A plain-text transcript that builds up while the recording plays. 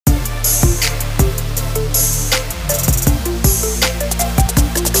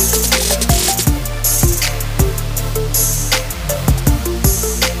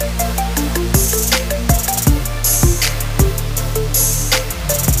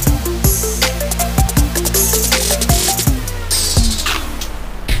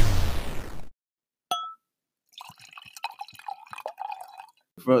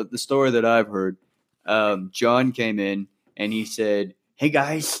from the story that I've heard, John came in and he said, "Hey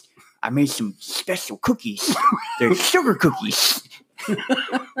guys, I made some special cookies. They're sugar cookies."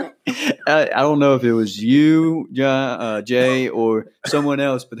 I don't know if it was you, John, Jay, or someone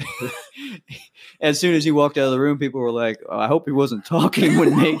else, but as soon as he walked out of the room, people were like, "Oh, I hope he wasn't talking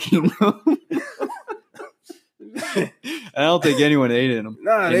when making them." I don't think anyone ate them.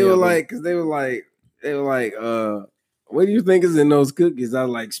 Nah, they were like, what do you think is in those cookies? I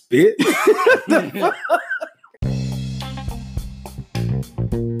was like, spit.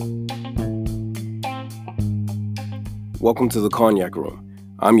 Welcome to the Cognac Room.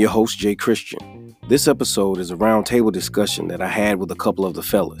 I'm your host, Jay Christian. This episode is a roundtable discussion that I had with a couple of the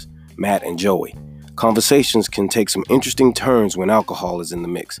fellas, Matt and Joey. Conversations can take some interesting turns when alcohol is in the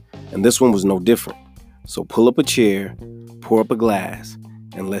mix, and this one was no different. So pull up a chair, pour up a glass,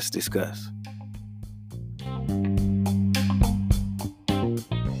 and let's discuss.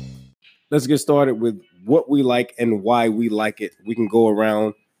 Let's get started with what we like and why we like it. We can go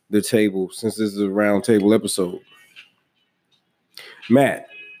around the table since this is a round table episode. Matt,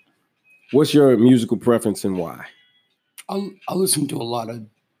 what's your musical preference and why? I listen to a lot of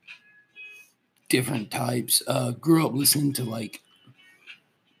different types. Grew up listening to like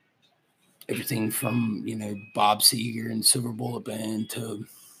everything from, Bob Seger and Silver Bullet Band to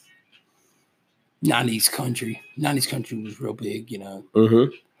 90s country. 90s country was real big,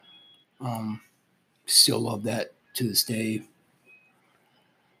 Mm-hmm. Still love that to this day.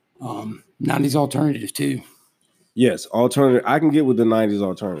 90s alternative too. Yes, alternative. I can get with the 90s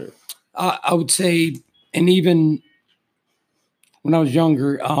alternative. I would say, and even when I was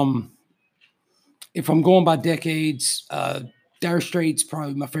younger, if I'm going by decades, Dire Straits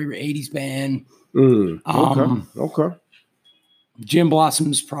probably my favorite 80s band. Okay. Jim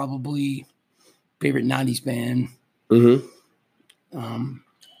Blossom's probably favorite 90s band. Mm-hmm.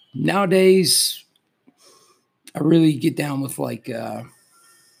 Nowadays, I really get down with like, not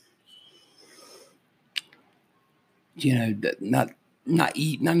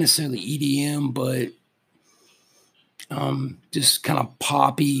necessarily EDM, but just kind of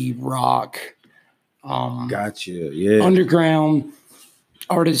poppy rock. Gotcha. Yeah. Underground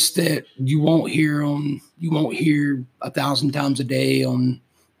artists that you won't hear 1,000 times a day on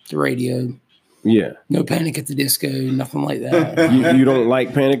the radio. Yeah. No Panic at the Disco, nothing like that. You don't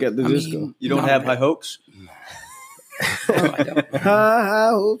like Panic at the Disco? You don't have high hopes? No, I don't. High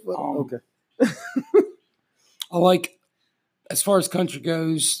hopes. Okay. I like, as far as country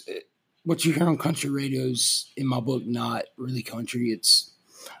goes, what you hear on country radios, in my book, not really country.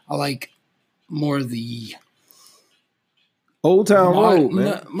 I like more of the Old Town Road,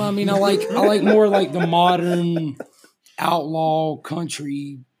 man. No, I mean, I like more like the modern outlaw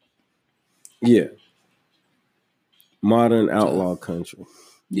country. Yeah. Modern outlaw country.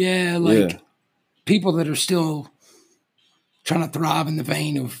 Yeah, people that are still trying to thrive in the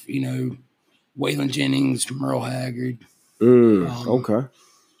vein of, Waylon Jennings, Merle Haggard. Okay.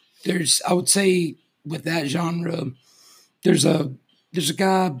 I would say with that genre, there's a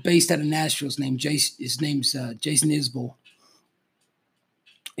guy based out of Nashville. His name's Jason Isbell.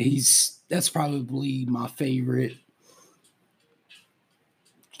 That's probably my favorite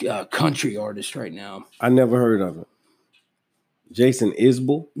country artist right now. I never heard of it. Jason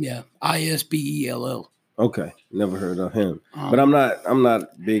Isbell? Yeah, Isbell. Okay, never heard of him. But I'm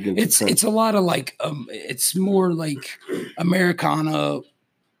not big into it's a lot of like it's more like Americana,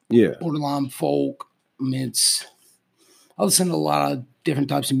 borderline folk. I mean, I listen to a lot of different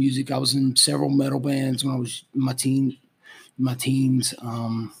types of music. I was in several metal bands when I was in my teens.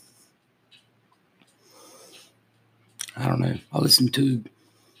 I don't know. I listen to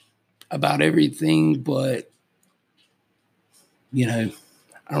about everything, but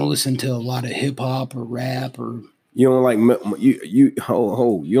I don't listen to a lot of hip hop or rap or. You don't like you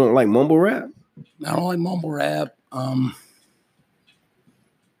don't like mumble rap? I don't like mumble rap. I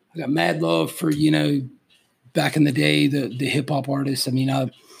got mad love for back in the day the hip hop artists. I mean,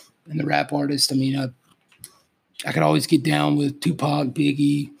 and the rap artists. I mean, I could always get down with Tupac,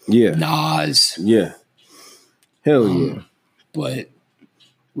 Biggie, Nas. Yeah, hell yeah. But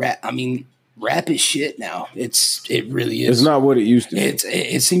rap is shit now. It really is. It's not what it used to be.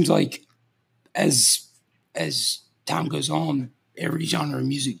 It seems like as time goes on, every genre of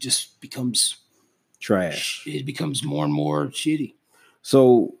music just becomes trash. It becomes more and more shitty.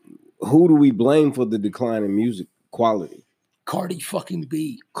 So who do we blame for the decline in music quality? Cardi fucking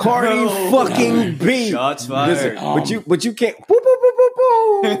B. B. Shots fired. Listen, but you can't. Boo, boo, boo, boo,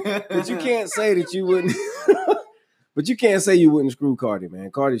 boo. But you can't say that you wouldn't. But you can't say you wouldn't screw Cardi, man.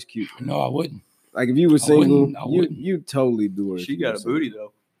 Cardi's cute. No, I wouldn't. Like if you were single, I wouldn't. you totally do it. She got a booty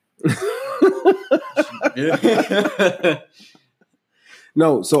though.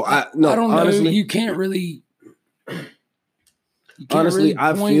 No, so I don't honestly, know. You can't really. Honestly,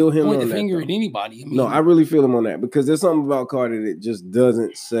 I feel him on that. Point the finger at anybody. I mean, no, I really feel him on that because there's something about Cardi that just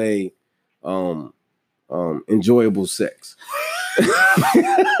doesn't say enjoyable sex.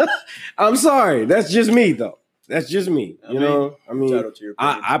 I'm sorry. That's just me, though. That's just me. I mean,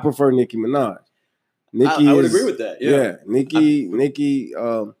 I prefer Nicki Minaj. I would agree with that. Yeah, Nicki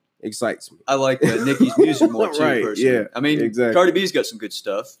excites me. I like Nicki's music more too, right, personally. Yeah, I mean, exactly. Cardi B's got some good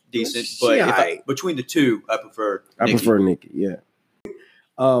stuff, decent. But between the two, I prefer Nicki. Yeah.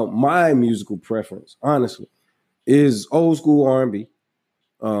 My musical preference, honestly, is old school R&B,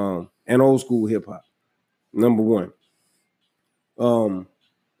 and old school hip hop. Number one.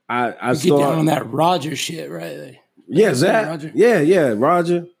 I get down on that Roger shit, right? Yeah, Zach. Roger. Yeah,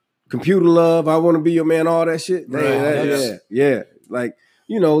 Roger. Computer Love, I Want to Be Your Man, all that shit. Yeah. Like,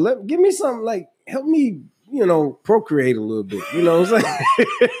 give me something, like, help me, procreate a little bit. You know what I'm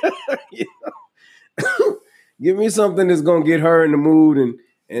saying? Give me something that's gonna get her in the mood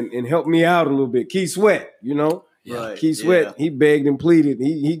and help me out a little bit. Keith Sweat, Right. Keith Sweat, he begged and pleaded.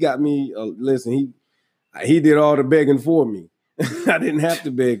 He got me. Listen, he did all the begging for me. I didn't have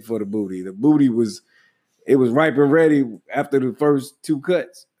to beg for the booty. The booty was ripe and ready after the first 2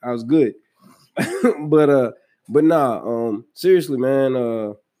 cuts. I was good. but nah. Seriously,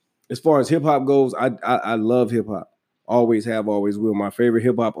 man. As far as hip hop goes, I love hip hop. Always have, always will. My favorite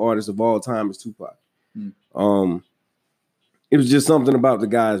hip hop artist of all time is Tupac. It was just something about the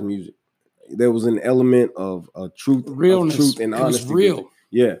guy's music. There was an element of truth, realness, of truth and honesty. It was real.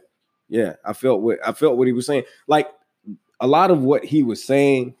 Yeah. I felt what he was saying. Like, a lot of what he was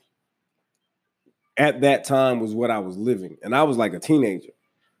saying at that time was what I was living, and I was like a teenager,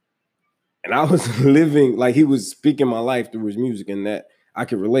 and I was living like he was speaking my life through his music, and that I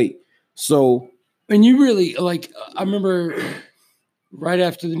could relate. So, and you really like. I remember right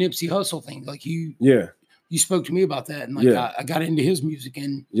after the Nipsey Hussle thing, like you spoke to me about that, and like I got into his music,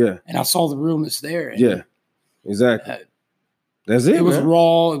 and I saw the realness there. And, exactly. That's it. It was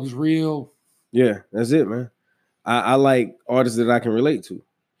raw. It was real. Yeah, that's it, man. I like artists that I can relate to.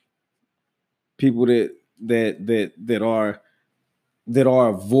 People that are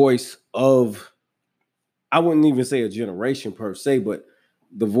a voice of, I wouldn't even say a generation per se, but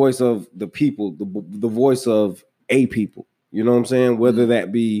the voice of the people, the voice of a people. You know what I'm saying? Whether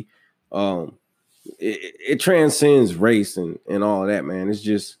that be, it transcends race and all that, man.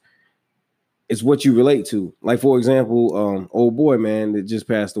 It's what you relate to. Like, for example, old boy, man, that just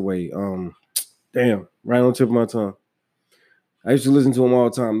passed away. Damn, right on the tip of my tongue. I used to listen to him all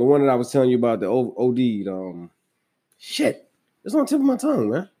the time. The one that I was telling you about, the OD'd, shit, it's on the tip of my tongue,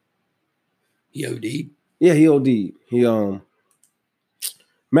 man. He OD'd? Yeah, he OD'd. He,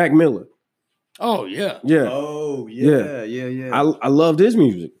 Mac Miller. Oh, yeah. Yeah. Oh, yeah. I loved his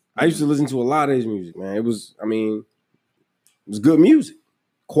music. I used to listen to a lot of his music, man. It was good music.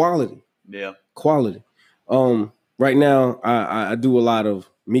 Quality. Yeah. Quality. Right now, I do a lot of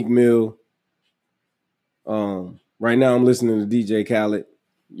Meek Mill. Right now I'm listening to DJ Khaled.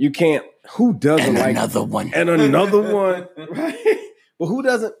 You can't. Who doesn't like another one? And another one, right? But who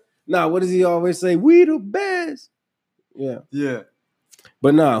doesn't? Nah, what does he always say? We the best. Yeah.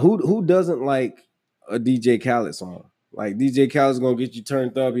 But nah, who doesn't like a DJ Khaled song? Like, DJ Khaled's gonna get you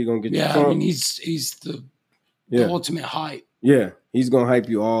turned up. He's gonna get you crunk. I mean, he's the ultimate hype. Yeah, he's gonna hype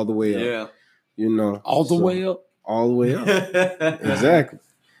you all the way up. Yeah. All the way up. All the way up. Exactly.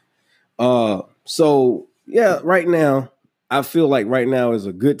 So yeah, right now, I feel like right now is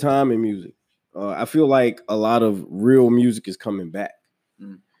a good time in music. I feel like a lot of real music is coming back.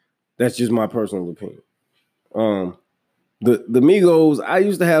 That's just my personal opinion. The Migos, I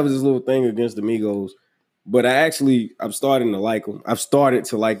used to have this little thing against the Migos, but I'm starting to like them. I've started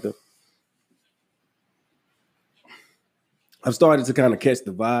to like them. I've started to kind of catch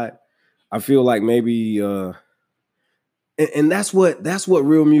the vibe. I feel like maybe, and that's what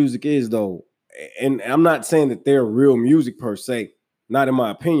real music is, though. And I'm not saying that they're real music per se, not in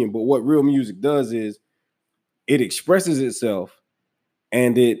my opinion, but what real music does is it expresses itself,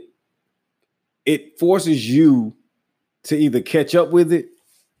 and it forces you to either catch up with it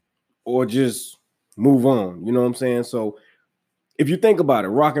or just move on. You know what I'm saying? So if you think about it,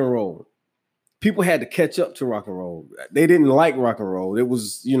 rock and roll, people had to catch up to rock and roll. They didn't like rock and roll. It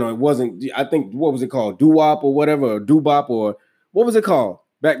was, it wasn't, I think, what was it called? Doo-wop or whatever, or doo-bop, or what was it called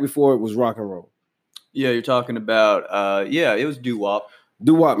back before it was rock and roll? Yeah, you're talking about, it was doo-wop.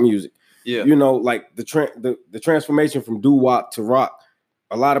 Doo-wop music. Yeah. Like the transformation from doo-wop to rock,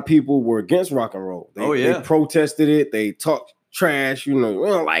 a lot of people were against rock and roll. They protested it. They talked trash. We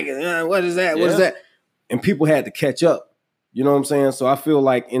don't like it. What is that? What is that? And people had to catch up. You know what I'm saying? So I feel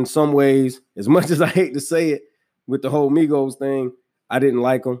like in some ways, as much as I hate to say it, with the whole Migos thing, I didn't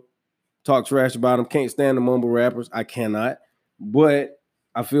like them. Talk trash about them. Can't stand the mumble rappers. I cannot. But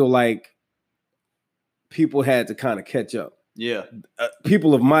I feel like people had to kind of catch up. Yeah.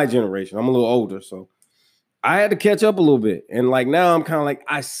 People of my generation. I'm a little older, so I had to catch up a little bit. And like now I'm kind of like,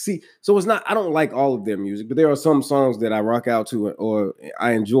 I see. So it's not, I don't like all of their music, but there are some songs that I rock out to or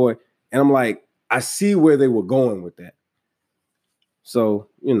I enjoy. And I'm like, I see where they were going with that. So,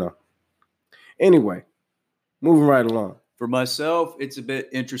 Anyway, moving right along. For myself, it's a bit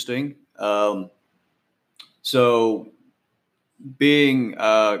interesting. So being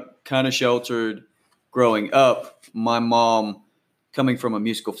kind of sheltered growing up, my mom, coming from a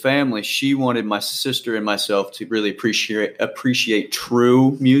musical family, she wanted my sister and myself to really appreciate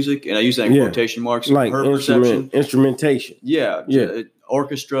true music, and I use that in quotation marks. Like her instrumentation. Yeah.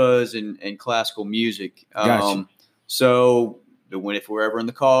 Orchestras and classical music. Gotcha. So if we're ever in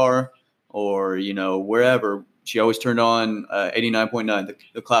the car or wherever, she always turned on 89.9,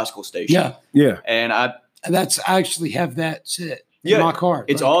 the classical station. Yeah. And I actually have that set in my car.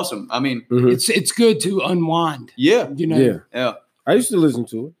 It's awesome. I mean, it's good to unwind. Yeah. Yeah. I used to listen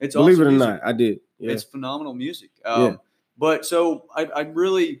to it. It's Believe awesome it or music. not, I did. Yeah. It's phenomenal music. But so I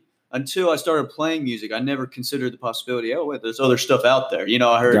really, until I started playing music, I never considered the possibility, there's other stuff out there.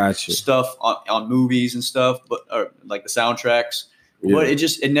 I heard stuff on movies and stuff, or like the soundtracks, but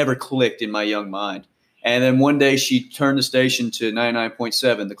it never clicked in my young mind. And then one day she turned the station to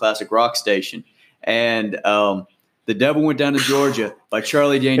 99.7, the classic rock station. And The Devil Went Down to Georgia by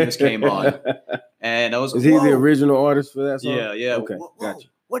Charlie Daniels came on. And I was Is he the original artist for that song? Yeah. Okay, gotcha.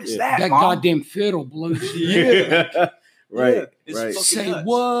 What is that, That Mom? goddamn fiddle blows you. Right. Say nuts.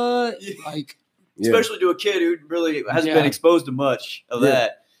 what? Like, especially to a kid who really hasn't been exposed to much of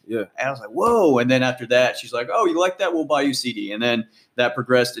that. Yeah. And I was like, whoa. And then after that, she's like, oh, you like that? We'll buy you a CD. And then that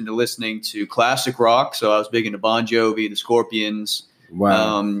progressed into listening to classic rock. So I was big into Bon Jovi, the Scorpions.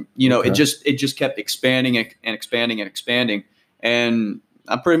 Wow. It just kept expanding and expanding and expanding. And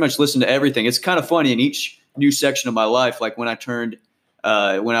I pretty much listened to everything. It's kind of funny in each new section of my life. Like when I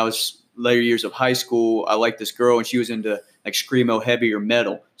was later years of high school, I liked this girl and she was into like screamo, heavier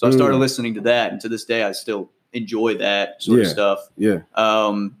metal. So I started listening to that. And to this day, I still enjoy that sort of stuff. Yeah.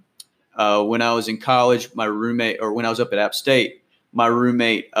 When I was in college, when I was up at App State, my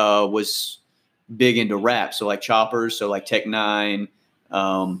roommate was big into rap. So like Choppers, so like Tech-9,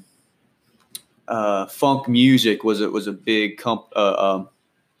 funk music was a big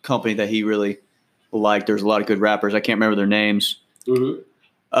company that he really liked. There's a lot of good rappers. I can't remember their names.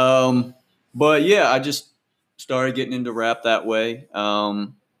 But yeah, I just started getting into rap that way.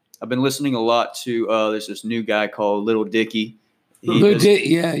 I've been listening a lot to there's this new guy called Lil Dicky. You've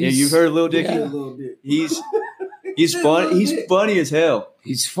heard Lil Dicky? Yeah. He's funny. He's funny as hell.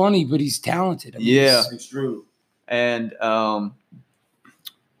 He's funny, but he's talented. It's true. And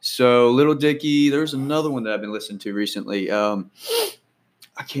so Lil Dicky, there's another one that I've been listening to recently. I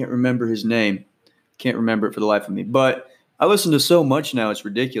can't remember his name. Can't remember it for the life of me. But I listen to so much now, it's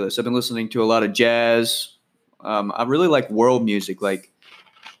ridiculous. I've been listening to a lot of jazz. I really like world music, like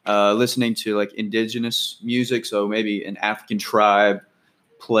listening to like indigenous music. So maybe an African tribe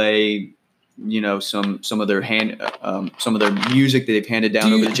play, some of their music that they've handed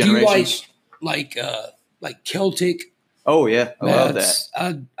down over the generations. Do you like Celtic? Oh yeah, I love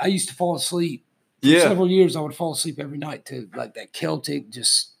that. I used to fall asleep. For several years, I would fall asleep every night to like that Celtic.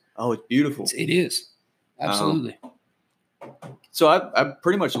 Just it's beautiful. It is absolutely. So I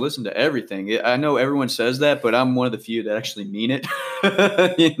pretty much listen to everything. I know everyone says that, but I'm one of the few that actually mean it.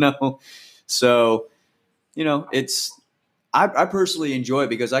 So I personally enjoy it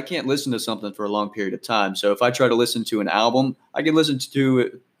because I can't listen to something for a long period of time. So if I try to listen to an album, I can listen to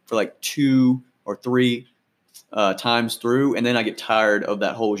it for like 2 or 3 times through, and then I get tired of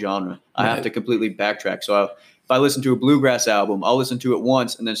that whole genre. I have to completely backtrack. So if I listen to a bluegrass album, I'll listen to it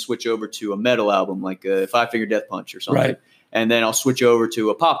once and then switch over to a metal album like Five Finger Death Punch or something. Right. And then I'll switch over to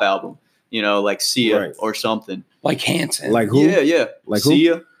a pop album, like Sia or something. Like Hanson. Like who? Yeah. Like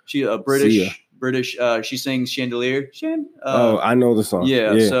Sia. who? She's a British. She sings Chandelier. I know the song.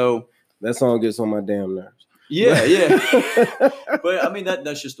 Yeah. So that song gets on my damn nerves. Yeah. But I mean,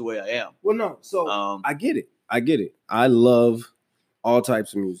 that's just the way I am. Well, no. So I get it. I love all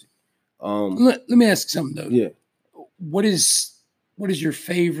types of music. Let me ask something though. Yeah. What is your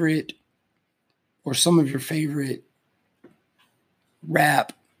favorite or some of your favorite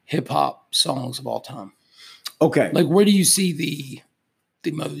rap, hip hop songs of all time? Okay. Like where do you see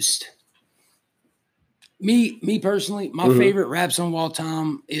the most? Me personally, my favorite rap song of all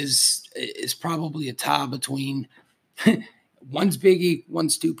time is probably a tie between one's Biggie,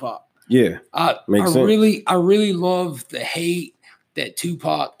 one's Tupac. Yeah, makes sense. I really love the hate that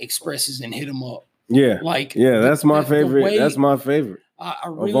Tupac expresses in "Hit 'Em Up." Yeah, like that's my favorite. That's my favorite. I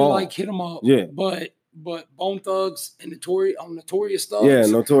really like "Hit 'Em Up." Yeah, but Bone Thugs and Notorious Thugs. Yeah,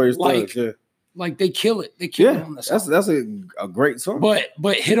 Notorious Thugs. Yeah, like they kill it. They kill it on the song. That's a great song.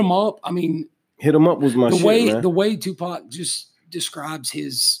 But "Hit 'Em Up," I mean, "Hit 'Em Up" was my shit, man. The way Tupac just describes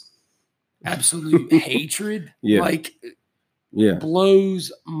his absolute hatred,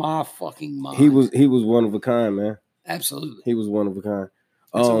 blows my fucking mind. He was one of a kind, man. Absolutely, he was one of a kind.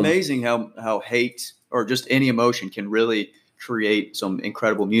 It's amazing how hate or just any emotion can really create some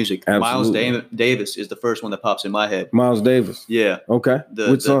incredible music. Absolutely. Miles Davis is the first one that pops in my head. Miles Davis. Yeah. Okay. The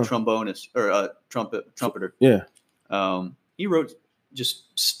trombonist or trumpeter. Yeah. He wrote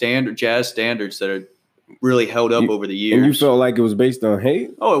just jazz standards that are really held up over the years. And you felt like it was based on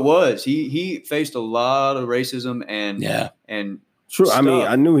hate? Oh, it was. He faced a lot of racism and true. Stuff. I mean,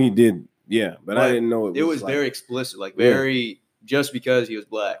 I knew he did. Yeah, but I didn't know it was very explicit, just because he was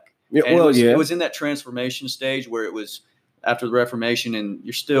black. Yeah, and it was in that transformation stage where it was after the Reformation, and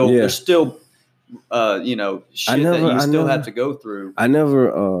there's still shit that you still had to go through. I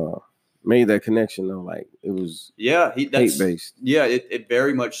never made that connection though. Like it was hate based. Yeah, it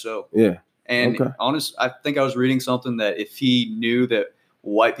very much so. Yeah. And I think I was reading something that if he knew that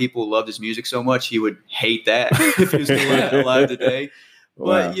white people loved his music so much, he would hate that if he was still alive today.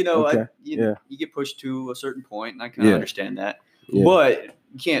 But you get pushed to a certain point, and I kind of understand that. Yeah. But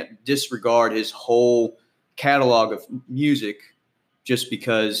you can't disregard his whole catalog of music just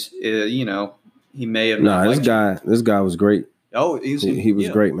because he may have not. This guy was great. Oh, he was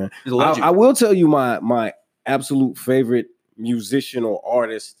great, man. I will tell you my absolute favorite musician or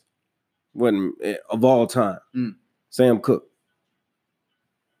artist of all time. Sam Cooke.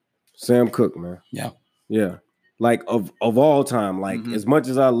 Sam Cooke, man. Yeah. Like of all time, like as much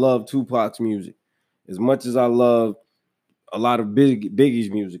as I love Tupac's music, as much as I love a lot of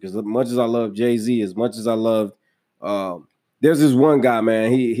Biggie's music, as much as I love Jay-Z, as much as I love there's this one guy,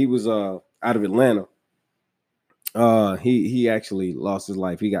 man. He was out of Atlanta. He actually lost his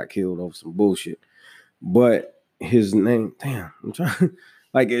life. He got killed over some bullshit. But his name, damn, I'm trying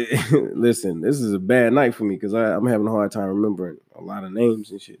listen, this is a bad night for me because I'm having a hard time remembering a lot of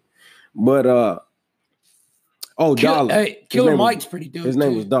names and shit. But Dollar. Hey, Killer Mike's pretty dope. His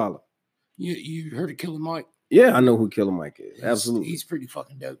name was Dollar. You heard of Killer Mike? Yeah, I know who Killer Mike is. Absolutely. He's pretty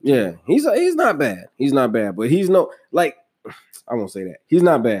fucking dope. Yeah, he's not bad. He's not bad, but he's I won't say that. He's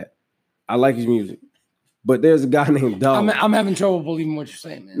not bad. I like his music. But there's a guy named Dollar. I'm having trouble believing what you're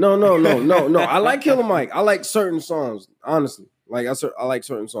saying, man. No. I like Killer Mike. I like certain songs, honestly. Like I like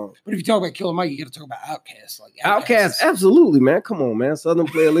certain songs. But if you talk about Killer Mike, you got to talk about Outkast. Like Outkast, absolutely, man. Come on, man. Southern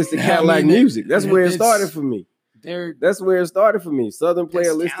Playalistic Cadillac music. That's where it started for me. That's where it started for me. Southern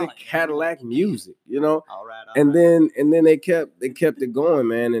Playalistic Cadillac music, All right. And then they kept it going,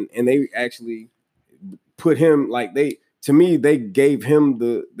 man. And they actually put him they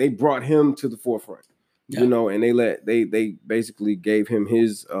brought him to the forefront. Yeah. And they basically gave him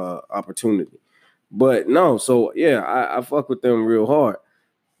his opportunity. But no, so yeah, I fuck with them real hard.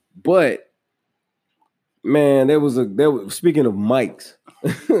 But man, there was speaking of mics,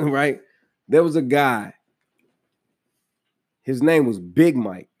 right? There was a guy. His name was Big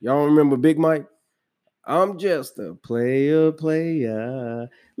Mike. Y'all remember Big Mike? I'm just a player.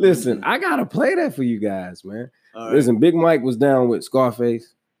 Listen, I gotta play that for you guys, man. Right. Listen, Big Mike was down with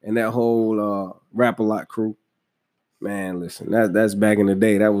Scarface and that whole Rap-A-Lot crew. Man, listen, that's back in the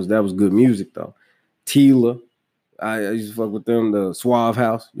day. That was good music though. Tila, I used to fuck with them. The Suave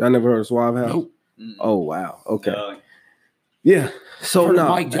House. Y'all never heard of Suave House? Nope. Oh wow. Okay. Yeah. So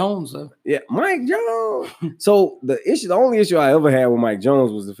Mike Jones though. Yeah, Mike Jones. So the only issue I ever had with Mike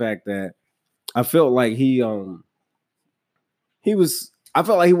Jones was the fact that I felt like I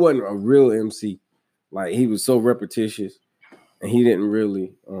felt like he wasn't a real MC. Like he was so repetitious, and he didn't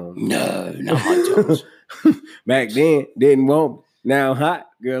really. No, not Mike Jones. Back then, didn't want. Now hot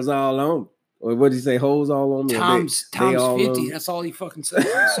girls all on me. Or what did he say? Hoes all on me. Times 50. That's all he fucking said.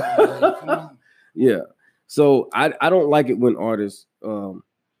 So, come on. Yeah. So I don't like it when artists.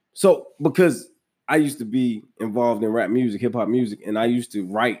 Because I used to be involved in rap music, hip hop music, and I used to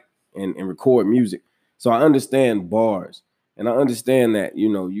write and record music. So I understand bars, and I understand that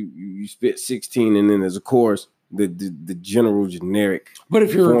you spit 16, and then there's a chorus, the general generic. But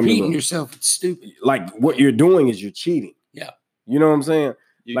if you're repeating yourself, it's stupid. Like what you're doing is you're cheating. Yeah. You know what I'm saying?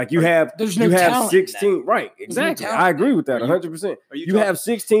 You have 16, right? Exactly. I agree with that 100%. You have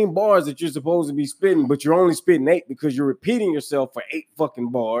 16 bars that you're supposed to be spitting, but you're only spitting 8 because you're repeating yourself for 8 fucking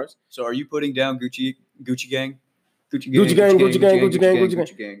bars. So are you putting down Gucci Gang? Gucci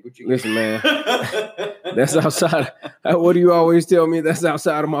gang. Listen, man, that's outside. What do you always tell me? That's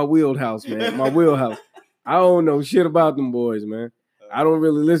outside of my wheelhouse, man. My wheelhouse. I don't know shit about them boys, man. I don't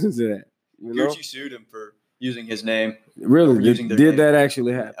really listen to that. You know? Gucci sued him for using his name. Really? Did that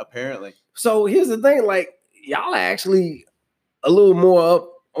actually happen? Apparently. So here's the thing, like, y'all are actually a little more up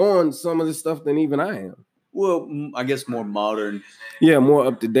on some of this stuff than even I am. Well, I guess more modern. Yeah, more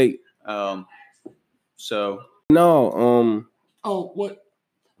up to date. So no, what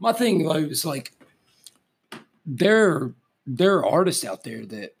my thing is like there are artists out there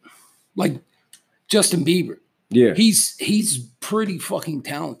that like Justin Bieber. Yeah, he's pretty fucking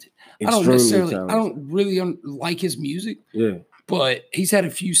talented. Talented. I don't really like his music. Yeah, but he's had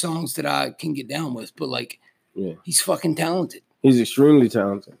a few songs that I can get down with. But like, he's fucking talented. He's extremely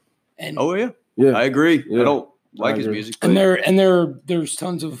talented. And yeah, I agree. Yeah. I don't like his music, and there's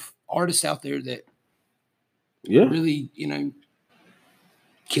tons of artists out there that really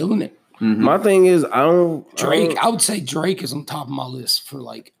killing it. Mm-hmm. My thing is, Drake. I would say Drake is on top of my list for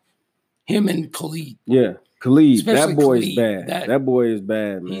like him and Khalid. Yeah, Khalid. Especially that boy Khalid, is bad. That boy is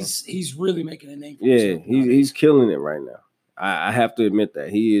bad, man. He's really making a name for himself. Yeah, he's killing it right now. I have to admit that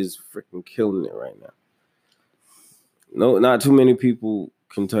he is freaking killing it right now. No, not too many people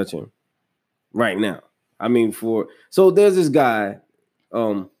can touch him right now. I mean, so there's this guy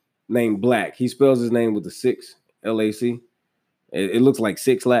named Black. He spells his name with a 6, L-A-C. It looks like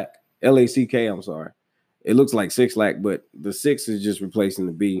Six Lack, L-A-C-K. I'm sorry. It looks like Six Lack, but the 6 is just replacing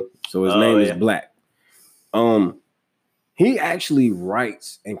the B. So his name is Black. He actually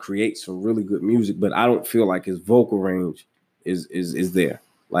writes and creates some really good music, but I don't feel like his vocal range is there.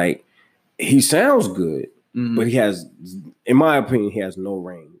 Like, he sounds good, but he has, in my opinion, he has no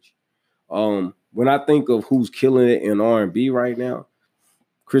range. When I think of who's killing it in R&B right now,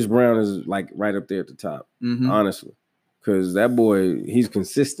 Chris Brown is like right up there at the top, honestly, because that boy, he's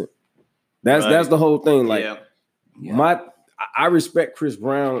consistent. That's the whole thing. Like, I respect Chris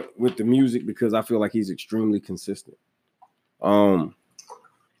Brown with the music because I feel like he's extremely consistent. And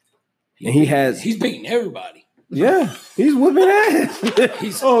he's beating everybody. Yeah, he's whipping ass.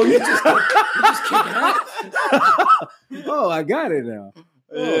 He's just kicking ass. Oh, I got it now.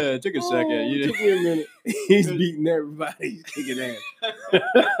 Yeah, it took a second. It took me a minute. He's beating everybody. He's kicking ass.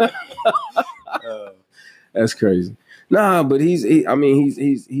 That's crazy. Nah, but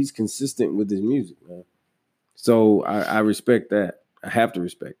he's consistent with his music, man. So I respect that. I have to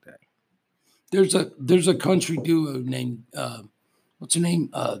respect that. There's a country duo named what's her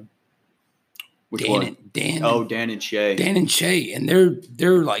name? Which one? Dan and Shay. Dan and Shay, and they're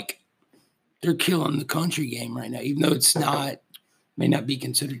killing the country game right now, even though it's may not be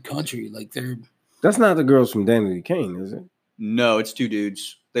considered country. Like that's not the girls from Danity Kane, is it? No, it's 2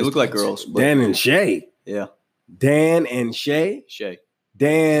 dudes. They look like girls. Dan and Shay. Yeah. Dan and Shay? Shay.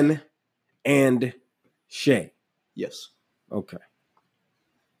 Dan and Shay. Yes. Okay.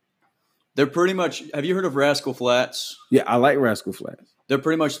 They're pretty much, have you heard of Rascal Flatts? Yeah, I like Rascal Flatts. They're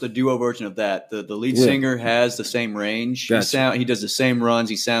pretty much the duo version of that. The lead singer has the same range. Gotcha. He does the same runs.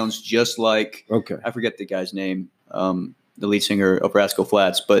 He sounds just like, I forget the guy's name, the lead singer of Rascal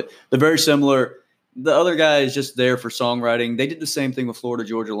Flatts, but they're very similar. The other guy is just there for songwriting. They did the same thing with Florida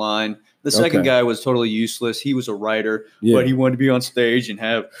Georgia Line. The second guy was totally useless. He was a writer, but he wanted to be on stage and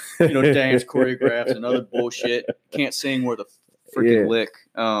have dance choreographs and other bullshit. Can't sing worth a freaking lick.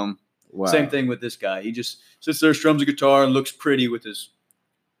 Wow. Same thing with this guy. He just sits there, strums a guitar, and looks pretty with his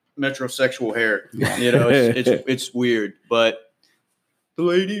metrosexual hair. It's weird, but the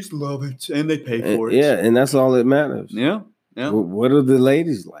ladies love it and they pay for it. Yeah, and that's all that matters. Yeah. What are the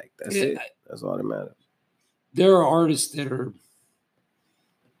ladies like? That's it. That's all that matters. There are artists that are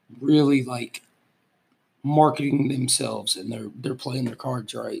really like marketing themselves, and they're playing their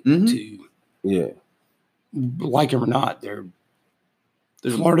cards right to like them or not.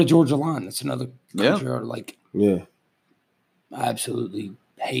 There's Florida Georgia Line. That's another country artist. I absolutely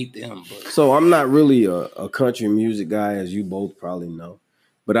hate them. But. So I'm not really a country music guy, as you both probably know.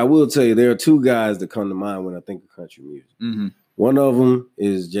 But I will tell you, there are 2 guys that come to mind when I think of country music. Mm-hmm. One of them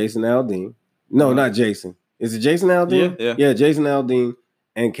is Jason Aldean. No, not Jason. Is it Jason Aldean? Yeah, Jason Aldean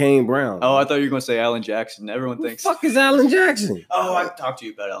and Kane Brown. Oh, I thought you were going to say Alan Jackson. Everyone thinks. Who the fuck is Alan Jackson? Oh, I've talked to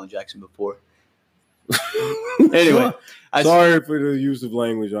you about Alan Jackson before. Anyway. Sorry for the use of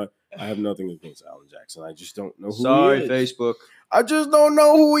language. I have nothing against Alan Jackson. I just don't know who he is. Sorry, Facebook. I just don't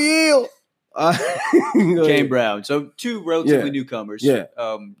know who he is. Kane Brown. So two relatively newcomers. Yeah.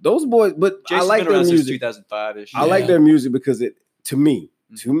 Those boys, but Jason's I like been their around music. Since 2005-ish. I like their music because to me,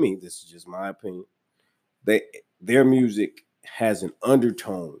 this is just my opinion. Their music has an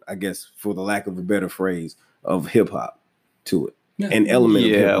undertone, I guess, for the lack of a better phrase, of hip hop to it. An element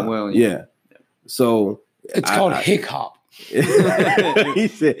of hip hop. Well, yeah. So it's called hick hop. He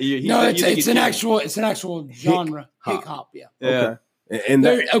said, it's an actual genre. Hick hop, yeah. Okay. And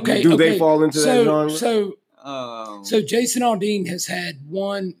do they fall into that genre? So Jason Aldean has had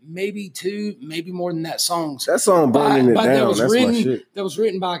one, maybe two, maybe more than that songs. That song Burning It Down, that's my shit. That was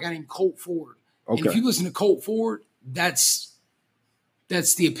written by a guy named Colt Ford. Okay. And if you listen to Colt Ford, that's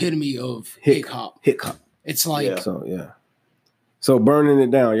the epitome of hick hop. Hick hop. It's like So Burning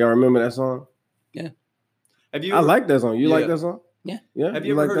It Down, y'all remember that song? Yeah. I like that song. You like that song? Yeah. Yeah. Have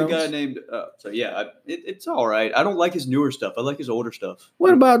you ever heard a guy named? It's all right. I don't like his newer stuff. I like his older stuff.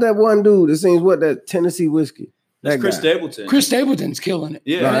 What about that one dude that sings that Tennessee Whiskey? That's Chris Stapleton. Chris Stapleton's killing it.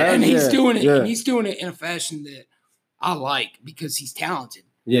 Yeah, and he's doing it. And he's doing it in a fashion that I like because he's talented.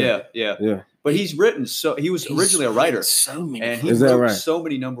 Yeah. But he was originally a writer. So many. And he wrote so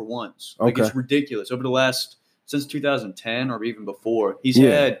many number ones. Like it's ridiculous. Over the last since 2010 or even before, he's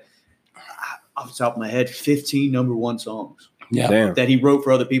had, off the top of my head, 15 number one songs. Yeah, that he wrote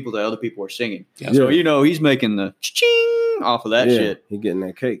for other people that other people are singing. Yeah. So he's making the ching off of that shit. He's getting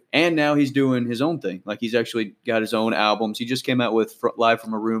that cake. And now he's doing his own thing. Like he's actually got his own albums. He just came out with Live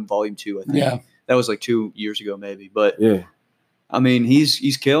from a Room Volume 2, I think. Yeah, that was like 2 years ago, maybe. But I mean,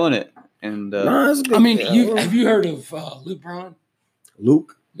 he's killing it. And have you heard of Luke Bryan?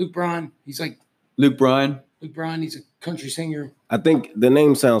 Luke Bryan. He's like Luke Bryan. Luke Bryan. He's a country singer. I think the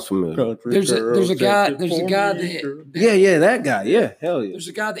name sounds familiar. There's a guy that that guy. Yeah, hell yeah. There's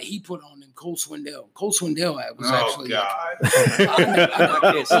a guy that he put on named Cole Swindell. Cole Swindell was actually. God. I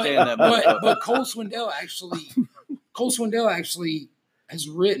can't stand that. But Cole Swindell actually has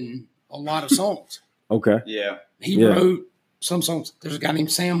written a lot of songs. Okay. Yeah. He wrote some songs. There's a guy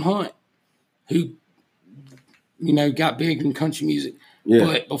named Sam Hunt who, got big in country music. Yeah.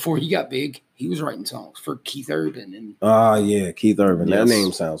 But before he got big, he was writing songs for Keith Urban and Keith Urban. Yes. That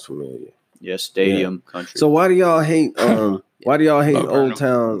name sounds familiar. Yes, Stadium Country. So why do y'all hate Old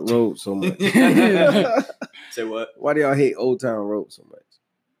Town Road so much? Say what? Why do y'all hate Old Town Road so much?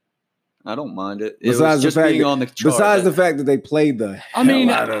 I don't mind it. Besides the fact that they played the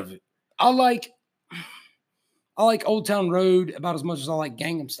hell out of it. I like Old Town Road about as much as I like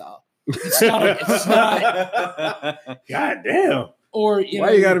Gangnam Style. It's not. God damn. Or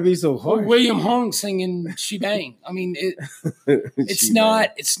why you got to be so hard? Or William Hung singing "She Bang." I mean, it's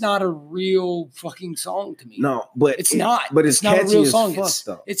not a real fucking song to me. No, but it's not. But it's not catchy a real as song. Fuck,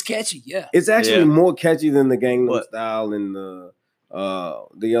 though. It's catchy. Yeah, it's actually more catchy than the Gangnam Style and the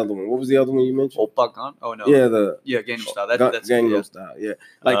other one. What was the other one you mentioned? Oppa. Oh no. Yeah, Gangnam Style. That's Gangnam Style. Yeah,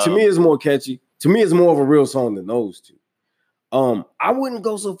 to me, it's more catchy. To me, it's more of a real song than those two. I wouldn't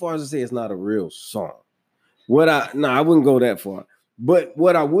go so far as to say it's not a real song. I wouldn't go that far. But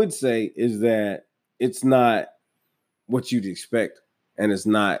what I would say is that it's not what you'd expect, and it's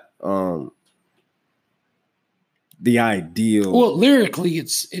not the ideal. Well, lyrically,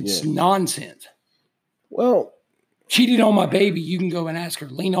 it's nonsense. Well, cheated on my baby. You can go and ask her.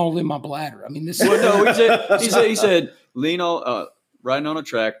 Lean all in my bladder. I mean, this. Well, no, he said lean all riding on a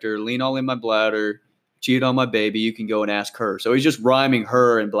tractor. Lean all in my bladder. Cheated on my baby, you can go and ask her. So he's just rhyming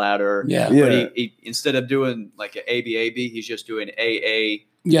her and bladder. Yeah. But he instead of doing like an A-B, he's just doing A.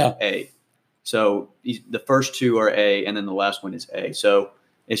 Yeah. A. So the first two are A, and then the last one is A. So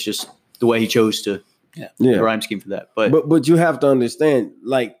it's just the way he chose to the rhyme scheme for that. But you have to understand,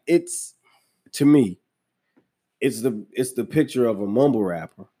 like to me, it's the picture of a mumble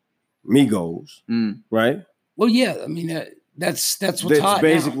rapper, Migos, right? Well, yeah. I mean, that's what's hot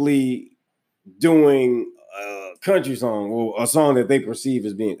basically. Doing a country song or a song that they perceive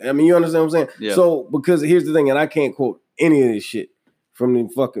as being. I mean, you understand what I'm saying? Yeah. So, because here's the thing, and I can't quote any of this shit from the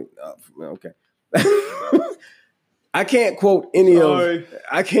fucking. Okay, I can't quote any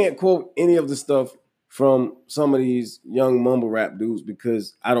of the stuff from some of these young mumble rap dudes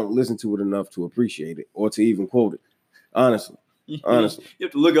because I don't listen to it enough to appreciate it or to even quote it. Honestly. You have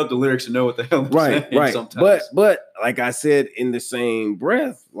to look up the lyrics to know what the hell they're saying. Right. Sometimes. But like I said, in the same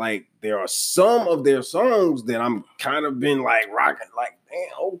breath, like there are some of their songs that I'm kind of been like rocking, like, man,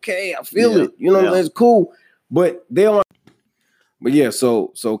 okay, I feel it. You know, it's cool. But they don't. But yeah,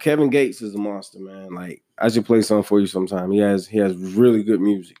 so Kevin Gates is a monster, man. Like I should play something for you sometime. He has really good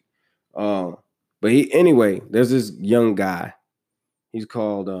music. But there's this young guy. He's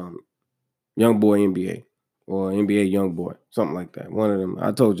called Young Boy NBA. or NBA Youngboy, something like that. One of them.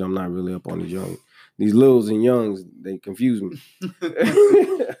 I told you I'm not really up on these Lils and Youngs. They confuse me.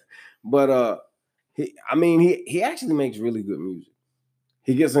 But he actually makes really good music.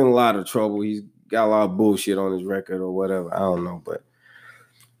 He gets in a lot of trouble. He's got a lot of bullshit on his record or whatever. I don't know, but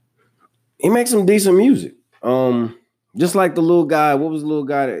he makes some decent music. Just like the little guy. What was the little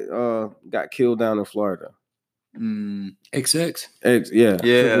guy that got killed down in Florida? XX. Yeah.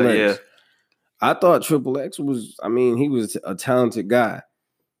 Yeah, yeah. I thought Triple X was. I mean, he was a talented guy.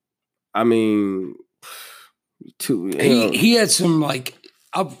 I mean, he had some like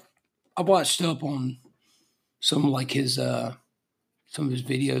I've watched up on some like his some of his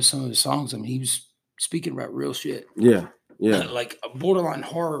videos, some of his songs. I mean, he was speaking about real shit. Yeah. Like a borderline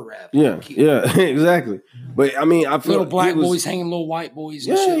horror rap. Yeah, exactly. But I mean, I feel little black boys hanging little white boys.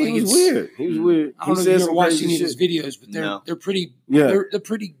 And yeah, shit. He was weird. He was weird. I don't know if you ever watched any of his videos, but they're pretty. Yeah, they're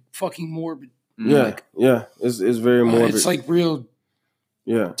pretty fucking morbid. Yeah, It's very morbid. It's like real.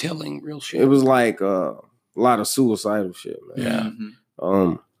 Yeah, telling real shit. It was like a lot of suicidal shit, man.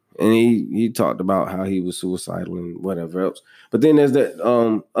 Yeah. And he talked about how he was suicidal and whatever else. But then there's that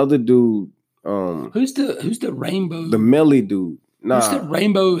other dude. Who's the rainbow? The Melly dude. Nah. Who's the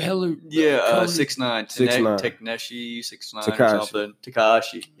rainbow heller? 6ix9ine. Tekashi 6ix9ine or something.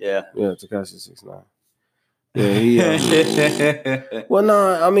 Tekashi. Yeah. Yeah, Tekashi 6ix9ine. Yeah, he. Well,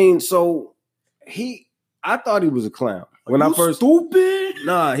 no, I mean, so I thought he was a clown. When I first stupid.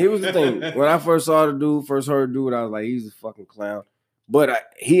 Nah, here was the thing. When I first heard the dude, I was like, he's a fucking clown. But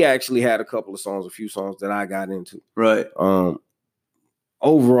he actually had a few songs that I got into. Right.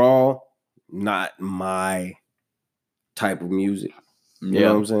 Overall, not my type of music. You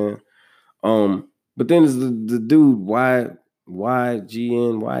know what I'm saying? But then there's the dude, YN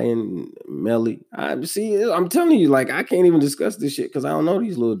Melly. I'm telling you, like, I can't even discuss this shit because I don't know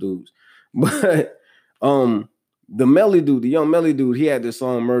these little dudes. But the Melly dude, the young Melly dude, he had this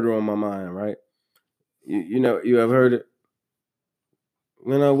song "Murder on My Mind," right? You know, you ever heard it?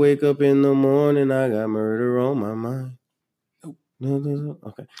 When I wake up in the morning, I got murder on my mind. No.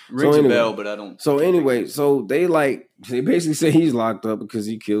 Okay. Rings a bell, but I don't. So anyway, they basically say he's locked up because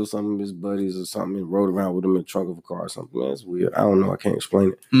he killed some of his buddies or something and rode around with them in the trunk of a car or something. That's weird. I don't know. I can't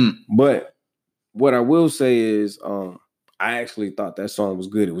explain it. But what I will say is, I actually thought that song was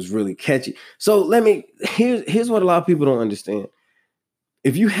good. It was really catchy. So here's what a lot of people don't understand.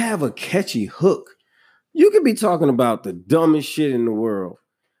 If you have a catchy hook, you could be talking about the dumbest shit in the world.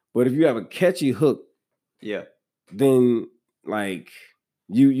 But if you have a catchy hook, then like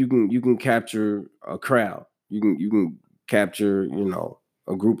you can capture a crowd. You can capture,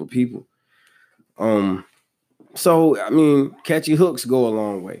 a group of people. So I mean, catchy hooks go a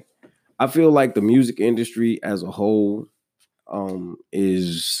long way. I feel like the music industry as a whole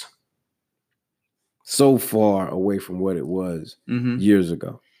is so far away from what it was years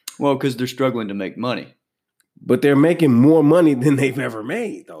ago. Well, because they're struggling to make money. But they're making more money than they've ever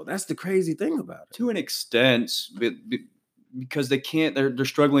made, though. That's the crazy thing about it. To an extent, because they can't. They're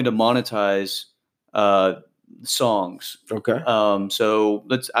struggling to monetize songs. Okay. So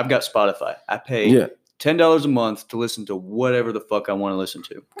I've got Spotify. I pay $10 a month to listen to whatever the fuck I want to listen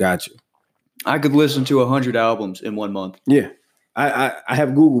to. Gotcha. I could listen to 100 albums in 1 month. Yeah. I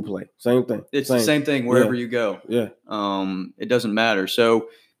have Google Play. Same thing. It's the same thing wherever you go. Yeah. It doesn't matter. So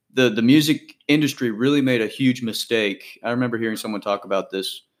the music industry really made a huge mistake. I remember hearing someone talk about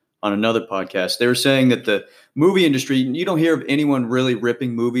this on another podcast. They were saying that the movie industry, you don't hear of anyone really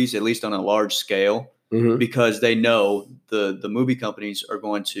ripping movies, at least on a large scale, because they know the movie companies are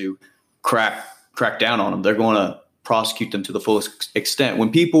going to crack down on them. They're going to prosecute them to the fullest extent. When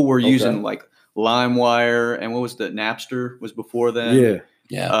people were using like LimeWire and what was the Napster was before then.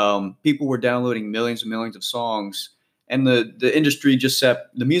 Yeah. People were downloading millions and millions of songs, and the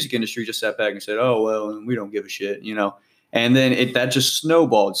music industry just sat back and said, "Oh well, we don't give a shit," And then that just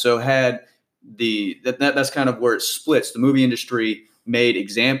snowballed. So that's kind of where it splits. The movie industry made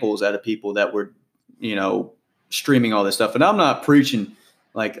examples out of people that were, streaming all this stuff. And I'm not preaching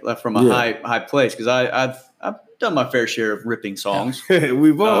like from a high place because I've done my fair share of ripping songs.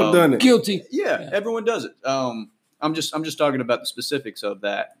 We've all done it. Guilty. Yeah, everyone does it. I'm just talking about the specifics of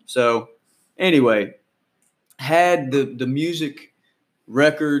that. So anyway, had the music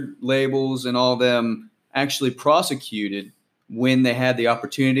record labels and all them actually prosecuted when they had the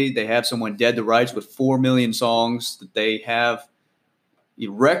opportunity, they have someone dead to rights with 4 million songs that they have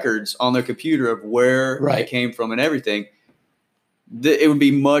records on their computer of where they came from and everything. It would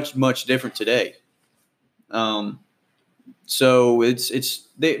be much, much different today. So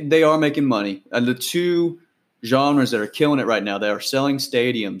they are making money. And the two genres that are killing it right now, that are selling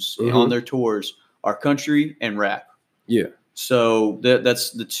stadiums on their tours, are country and rap. Yeah. So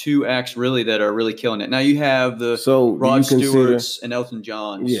that's the two acts really that are really killing it. Now you have the Rod Stewart's and Elton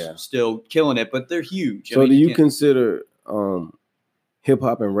John's still killing it, but they're huge. So do you consider hip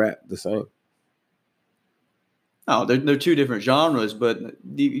hop and rap the same? No, they're two different genres, but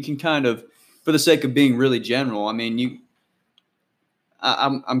you can kind of, for the sake of being really general, I mean,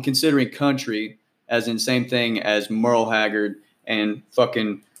 I'm considering country as in same thing as Merle Haggard and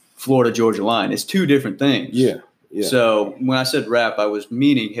fucking Florida Georgia Line. It's two different things. Yeah. Yeah. So when I said rap, I was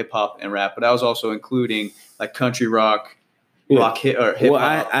meaning hip hop and rap, but I was also including like country rock, or hip hop. Well,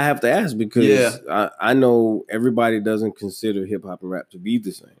 I have to ask because I know everybody doesn't consider hip hop and rap to be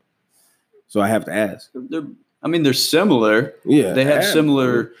the same. So I have to ask. They're similar. Yeah, they have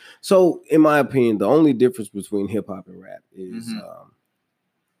similar. So in my opinion, the only difference between hip hop and rap is.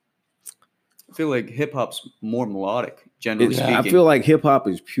 I feel like hip hop's more melodic, generally speaking. I feel like hip hop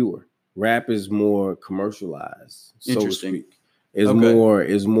is pure. Rap is more commercialized, so to speak. It's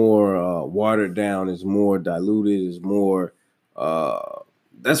more watered down. It's more diluted. It's more.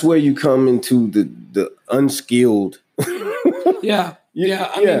 That's where you come into the unskilled. Yeah.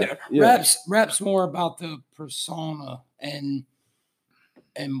 I mean, rap's more about the persona and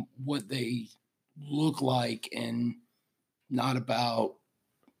what they look like, and not about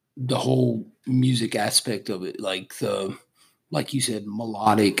the whole music aspect of it, like you said,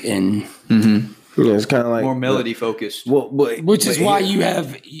 melodic and it's kind of like more melody focused. Well, which is why you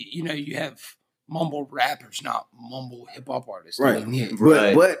have mumble rappers, not mumble hip hop artists. Right.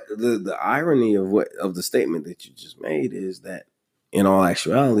 But the irony of the statement that you just made is that in all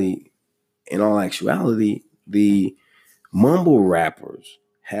actuality, the mumble rappers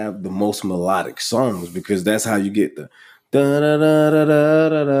have the most melodic songs because that's how you get the da da da da da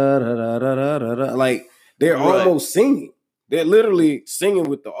da da da da da. Like they're almost singing. They're literally singing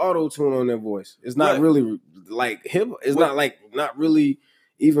with the auto tune on their voice. It's not really like hip. It's not really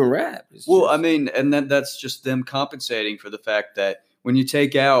even rap. I mean, and that's just them compensating for the fact that when you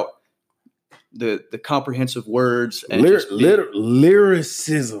take out the comprehensive words and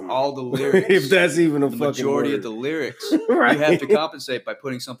lyricism, all the lyrics, if that's even the majority word. of the lyrics, you have to compensate by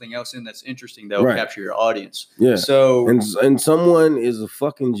putting something else in that's interesting that will capture your audience. Yeah. So and someone is a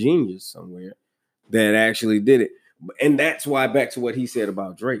fucking genius somewhere that actually did it. And that's why, back to what he said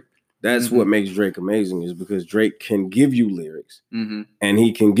about Drake, that's what makes Drake amazing, is because Drake can give you lyrics and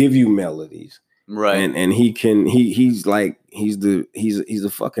he can give you melodies. Right. And he's a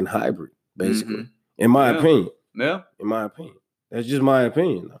fucking hybrid, basically. In my opinion. Yeah. In my opinion. That's just my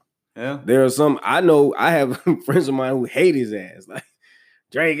opinion though. Yeah. There are some, I have friends of mine who hate his ass. Like,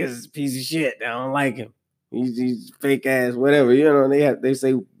 Drake is a piece of shit. I don't like him. He's fake ass, whatever. You know, they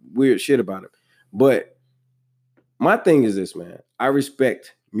say weird shit about him. But my thing is this, man. I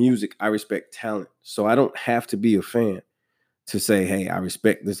respect music. I respect talent. So I don't have to be a fan to say, hey, I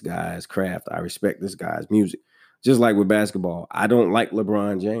respect this guy's craft. I respect this guy's music. Just like with basketball. I don't like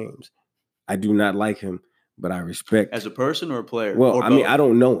LeBron James. I do not like him, but I respect. As a person or a player? Well, I mean, I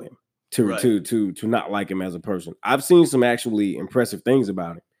don't know him to not like him as a person. I've seen some actually impressive things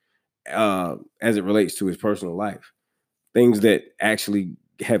about him as it relates to his personal life. Things that actually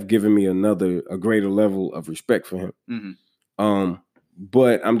have given me a greater level of respect for him.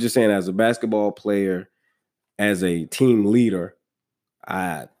 But I'm just saying, as a basketball player, as a team leader,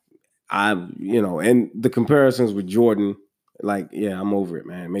 I and the comparisons with Jordan, like, yeah, I'm over it,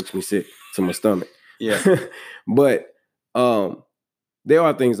 man. It makes me sick to my stomach. Yeah. But there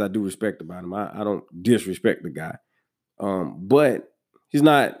are things I do respect about him. I don't disrespect the guy. But he's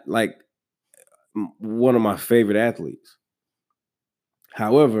not like one of my favorite athletes.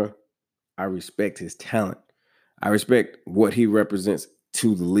 However, I respect his talent. I respect what he represents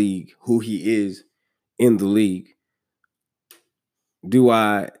to the league, who he is in the league. Do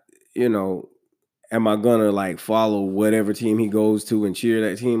I, am I gonna like follow whatever team he goes to and cheer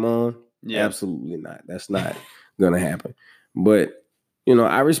that team on? Yeah. Absolutely not. That's not gonna happen. But,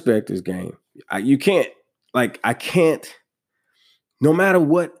 I respect his game. I can't, no matter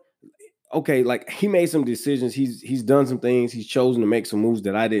what. Okay, like he made some decisions. He's done some things. He's chosen to make some moves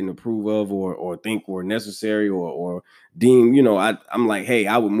that I didn't approve of or think were necessary or deem. I'm like, hey,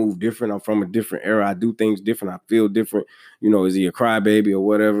 I would move different. I'm from a different era. I do things different. I feel different. Is he a crybaby or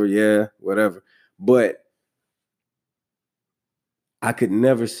whatever? Yeah, whatever. But I could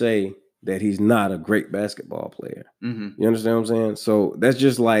never say that he's not a great basketball player. You understand what I'm saying? So that's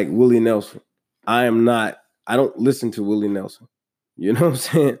just like Willie Nelson. I don't listen to Willie Nelson. You know what I'm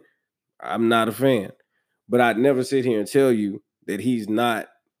saying? I'm not a fan, but I'd never sit here and tell you that he's not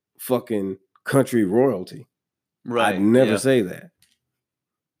fucking country royalty. Right. I'd never say that.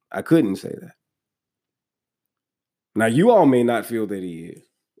 I couldn't say that. Now, you all may not feel that he is.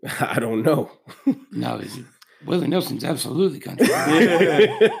 I don't know. No, Willie Nelson's absolutely country.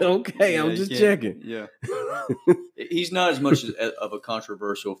 Okay, I'm just checking. Yeah. He's not as much of a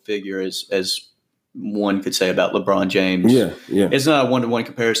controversial figure as one could say about LeBron James. Yeah. It's not a one-to-one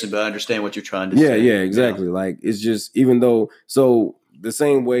comparison, but I understand what you're trying to say. Yeah, exactly. Like, it's just, even though, so the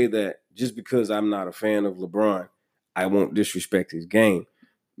same way that just because I'm not a fan of LeBron, I won't disrespect his game.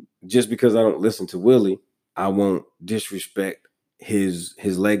 Just because I don't listen to Willie, I won't disrespect his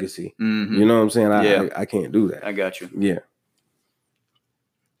legacy. Mm-hmm. You know what I'm saying? I can't do that. I got you. Yeah.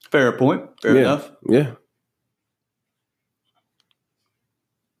 Fair point. Fair enough. Yeah.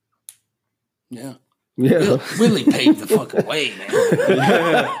 Yeah. Yeah. Willie paved the fucking way, man.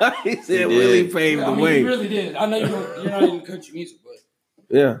 He said Willie paved the way. He really did. I know you're not in country music, but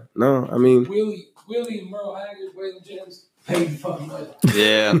yeah, no, I mean Willie and Merle Haggard, Waylon Jennings paved the fucking way.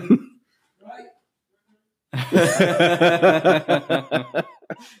 Yeah. Right?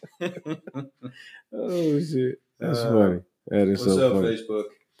 Oh shit. That's funny. That is so funny. What's up, Facebook?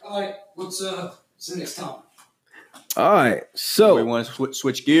 All right, what's the next topic? All right, so we want to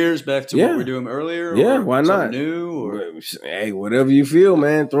switch gears back to what we were doing earlier. Yeah, why not? New or hey, whatever you feel,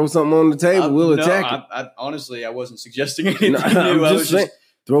 man. Throw something on the table. We'll attack it. Honestly, I wasn't suggesting anything new. I was just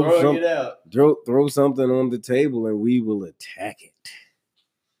throwing it out. Throw something on the table, and we will attack it.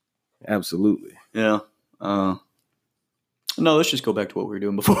 Absolutely. Yeah. No, let's just go back to what we were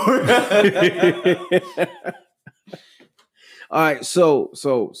doing before. All right, so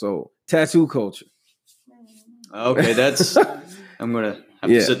tattoo culture. Okay, I'm gonna have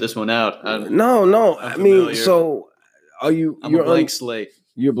to sit this one out. No. I mean, so are you? I'm a blank slate.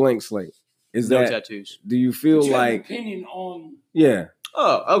 You're blank slate. Is no that tattoos? Do you feel like an opinion on? Yeah.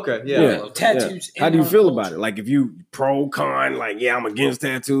 Oh, okay. Yeah. Tattoos. How do you feel about it? Like, if you pro con, like, yeah, I'm against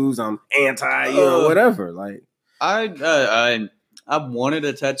tattoos. I'm anti. You know, whatever. Like, I wanted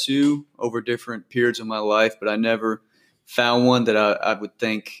a tattoo over different periods of my life, but I never found one that I would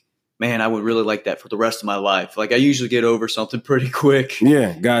think, man, I would really like that for the rest of my life. Like, I usually get over something pretty quick.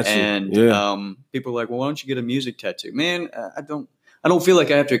 Yeah, gotcha. And people are like, well, why don't you get a music tattoo? Man, I don't feel like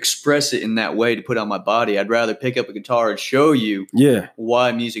I have to express it in that way to put on my body. I'd rather pick up a guitar and show you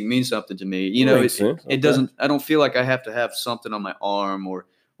why music means something to me. You know, it doesn't. I don't feel like I have to have something on my arm or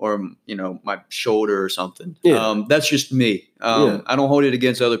you know, my shoulder or something. Yeah. That's just me. I don't hold it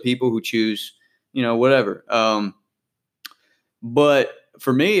against other people who choose, you know, whatever. But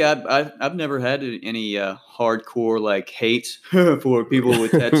for me, I've never had any hardcore like hate for people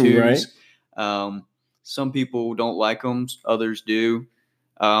with tattoos. Right. Some people don't like them, others do.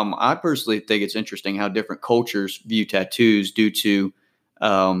 I personally think it's interesting how different cultures view tattoos due to,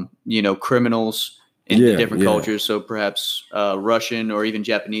 you know, criminals in the different cultures. So perhaps Russian or even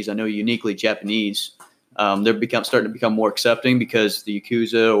Japanese. I know uniquely Japanese, they're starting to become more accepting because the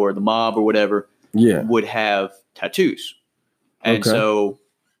Yakuza or the mob or whatever would have tattoos. And so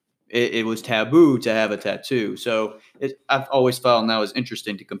it was taboo to have a tattoo. So I've always found that was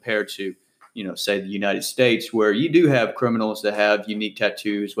interesting to compare to, you know, say the United States, where you do have criminals that have unique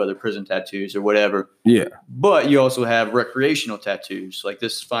tattoos, whether prison tattoos or whatever. Yeah. But you also have recreational tattoos, like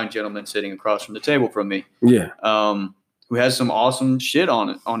this fine gentleman sitting across from the table from me. Yeah. Who has some awesome shit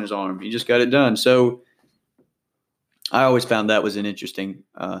on his arm. He just got it done. So I always found that was an interesting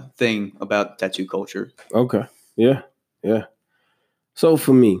thing about tattoo culture. Okay. Yeah. Yeah. So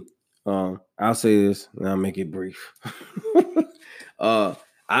for me, I'll say this and I'll make it brief.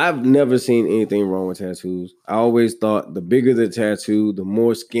 I've never seen anything wrong with tattoos. I always thought the bigger the tattoo, the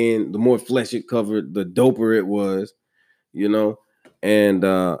more skin, the more flesh it covered, the doper it was, you know? And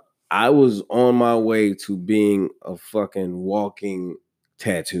I was on my way to being a fucking walking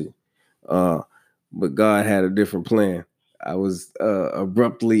tattoo. But God had a different plan. I was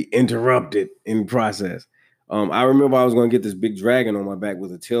abruptly interrupted in process. I remember I was going to get this big dragon on my back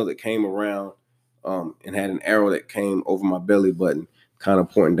with a tail that came around and had an arrow that came over my belly button, kind of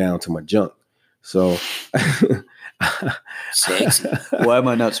pointing down to my junk. So sexy. Why am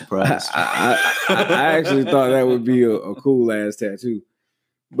I not surprised? I actually thought that would be a cool ass tattoo,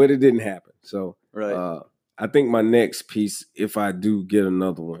 but it didn't happen. So I think my next piece, if I do get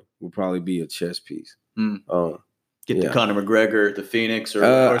another one, will probably be a chest piece. Get the Conor McGregor, the Phoenix,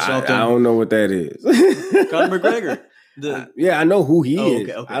 or something. I don't know what that is. Conor McGregor. I know who he is.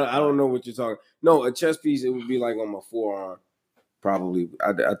 Okay. I don't know what you're talking. No, a chest piece, it would be like on my forearm. Probably.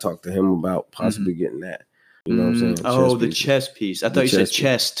 I talked to him about possibly getting that. You know what I'm saying? The chest piece. I thought you said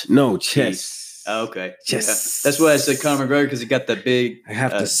chest. No, chest. Oh, okay. Chest. That's why I said Conor McGregor, because he got that big. I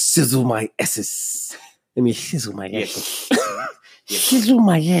have to sizzle my S's. Let me sizzle my S's. Sizzle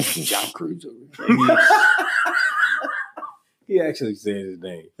my S's. John Cruz over here. He actually said his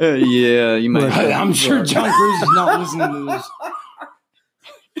name. Yeah, you might. I'm sure John Cruz is not listening to this.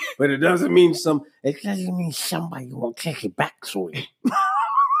 But it doesn't mean somebody will take it back for you.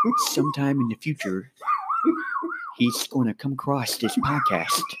 Sometime in the future, he's going to come across this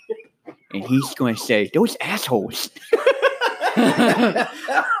podcast, and he's going to say, "Those assholes,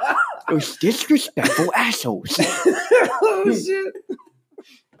 those disrespectful assholes." Oh shit!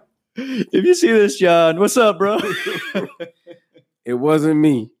 If you see this, John, what's up, bro? It wasn't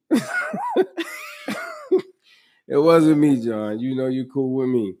me. It wasn't me, John. You know you cool with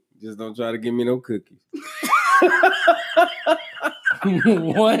me. Just don't try to give me no cookies.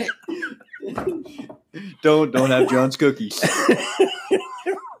 What? Don't have John's cookies.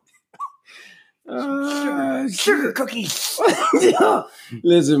 Sugar cookies.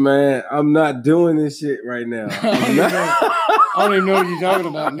 Listen, man, I'm not doing this shit right now. I don't even know what you're talking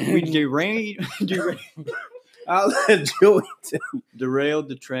about, man. We I'll let Joey derailed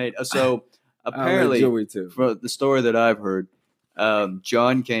the train. So apparently, for the story that I've heard,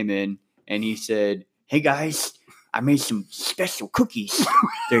 John came in and he said, "Hey guys, I made some special cookies.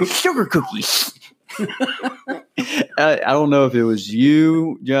 They're sugar cookies." I don't know if it was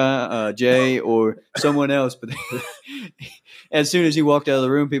you, John, Jay, or someone else, but as soon as he walked out of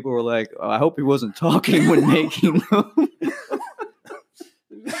the room, people were like, "I hope he wasn't talking when making them."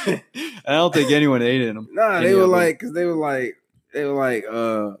 I don't think anyone ate them. Nah, they were like,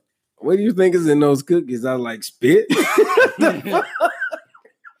 what do you think is in those cookies? I was like, spit.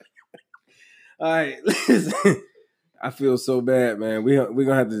 All right, listen. I feel so bad, man. We're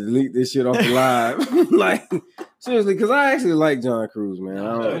gonna have to delete this shit off the live. Like, seriously, because I actually like John Cruz,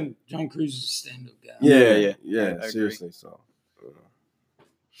 man. John Cruz is a stand-up guy. Yeah. I Seriously, agree.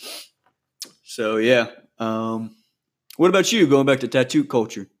 So yeah. What about you? Going back to tattoo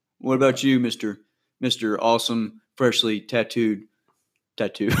culture. What about you, Mr. Awesome, freshly tattoo?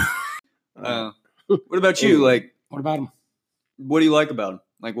 What about you? Like, what about him? What do you like about him?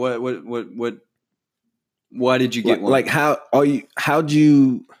 Like, what? Why did you get one? Like, how'd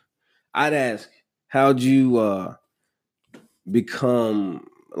you? I'd ask, how'd you become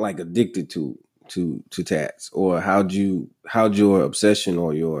like addicted to tats, or how'd your obsession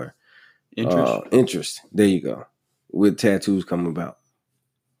or your interest? There you go. With tattoos come about?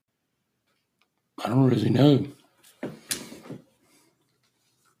 I don't really know.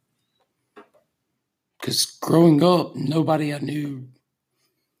 Because growing up, nobody I knew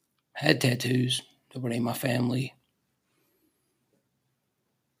had tattoos. Nobody in my family.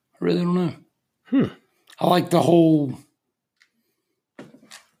 I really don't know. I like the whole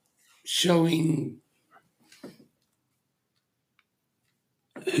showing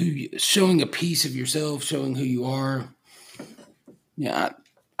a piece of yourself, showing who you are. Yeah,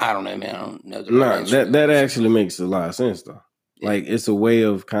 I don't know, man. I don't know. That actually makes a lot of sense, though. Yeah. Like, it's a way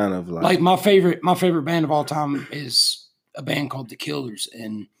of kind of like my favorite band of all time is a band called The Killers,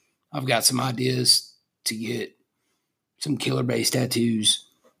 and I've got some ideas to get some killer-based tattoos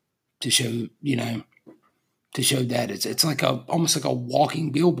to show, that it's like almost like a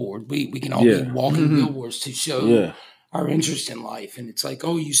walking billboard. We can all be walking billboards to show our interest in life. And it's like,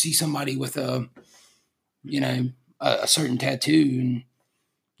 oh, you see somebody with a certain tattoo, and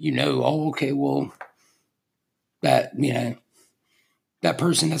oh, okay, well, that that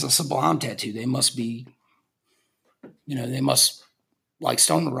person has a Sublime tattoo. They must be, they must like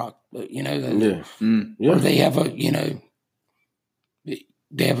Stoner Rock, or they have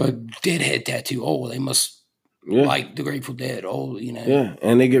they have a Deadhead tattoo. Oh, well, they must like the Grateful Dead. Oh, Yeah,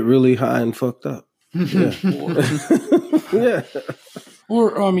 and they get really high and fucked up. Yeah.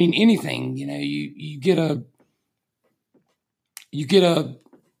 Or I mean, anything. You get a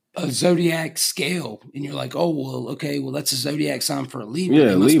zodiac scale, and you're like, oh, well, okay, well, that's a zodiac sign for a Libra.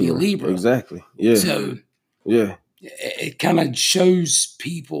 Yeah, it must be a Libra. Exactly. Yeah. So it kind of shows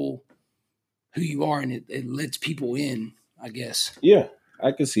people who you are, and it lets people in, I guess. Yeah,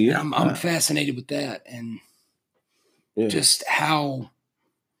 I can see it. And I'm fascinated with that, and just how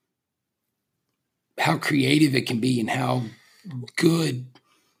creative it can be, and how good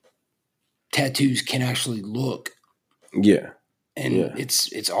tattoos can actually look. Yeah. And it's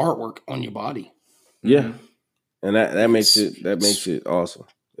artwork on your body. Yeah. And that makes it awesome.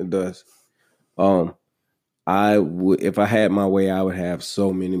 It does. If I had my way, I would have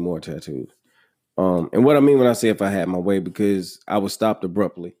so many more tattoos. And what I mean when I say if I had my way, because I was stopped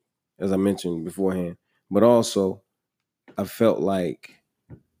abruptly, as I mentioned beforehand, but also I felt like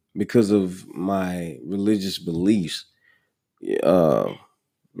because of my religious beliefs, it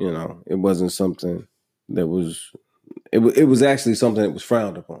wasn't something that was. It was actually something that was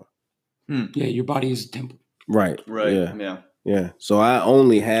frowned upon. Yeah, your body is a temple. Right. Yeah. Yeah. So I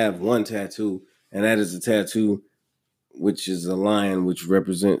only have one tattoo, and that is a tattoo, which is a lion, which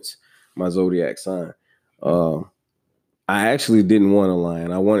represents my zodiac sign. I actually didn't want a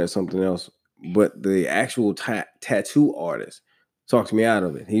lion. I wanted something else. But the actual tattoo artist talked me out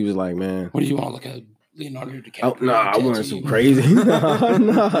of it. He was like, man. What do you want? Like a Leonardo DiCaprio? Oh, no, I wanted some crazy. No.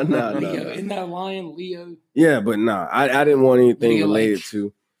 Leo. Isn't that a lion? Leo? Yeah, but no, I didn't want anything Leo,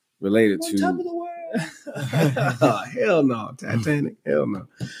 related to. On top of the world. Oh, hell no. Titanic. Hell no.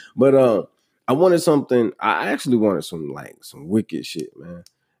 But I wanted something. I actually wanted some wicked shit, man.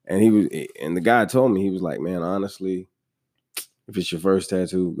 And the guy told me, he was like, man, honestly, if it's your first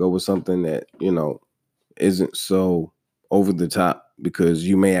tattoo, go with something that, isn't so over the top, because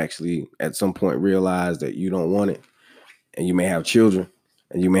you may actually at some point realize that you don't want it, and you may have children,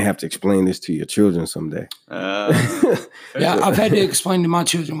 and you may have to explain this to your children someday. Yeah, I've had to explain to my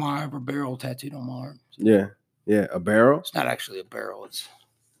children why I have a barrel tattooed on my arm. Yeah, a barrel? It's not actually a barrel. Is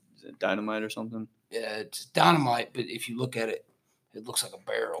it dynamite or something? Yeah, it's dynamite, but if you look at it, it looks like a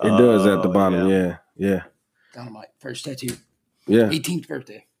barrel. It does at the bottom, yeah. Dynamite, first tattoo. Yeah. 18th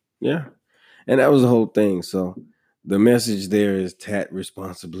birthday. Yeah. And that was the whole thing. So the message there is tat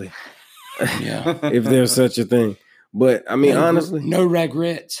responsibly. Yeah. If there's such a thing. But I mean, honestly. No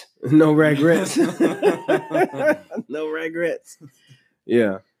regrets. No regrets. No regrets.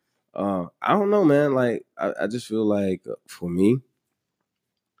 Yeah. I don't know, man. Like, I just feel like for me,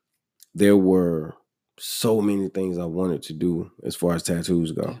 there were so many things I wanted to do as far as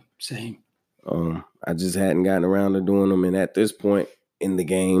tattoos go. Yeah, same. I just hadn't gotten around to doing them. And at this point in the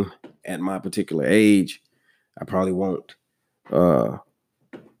game, at my particular age, I probably won't. And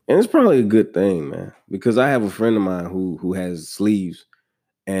it's probably a good thing, man, because I have a friend of mine who has sleeves,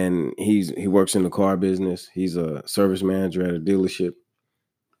 and he works in the car business. He's a service manager at a dealership,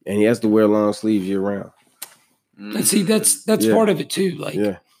 and he has to wear long sleeves year round. And see, that's part of it too.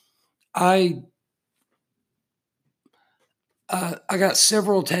 Like, I got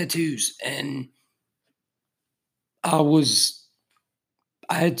several tattoos, and I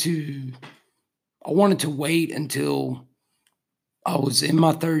wanted to wait until I was in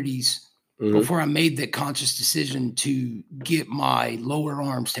my 30s before I made that conscious decision to get my lower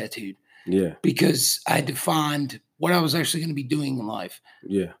arms tattooed. Yeah. Because I had to find what I was actually going to be doing in life.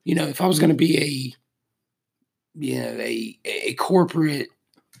 Yeah. If I was going to be a corporate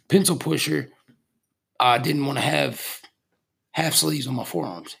pencil pusher, I didn't want to have half sleeves on my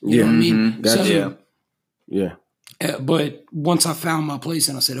forearms. You know what I mean? Gotcha. So, yeah. But once I found my place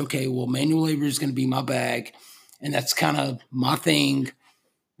and I said, okay, well, manual labor is going to be my bag. And that's kind of my thing,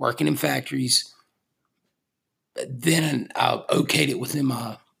 working in factories. Then I okayed it within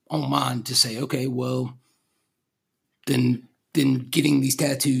my own mind to say, okay, well, then getting these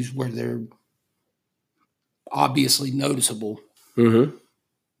tattoos where they're obviously noticeable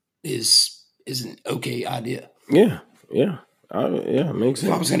is an okay idea. Yeah, yeah. It makes sense.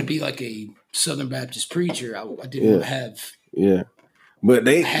 If I was going to be like a Southern Baptist preacher, I didn't want to have. Yeah. But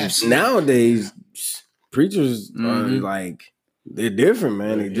nowadays, preachers are like, they're different,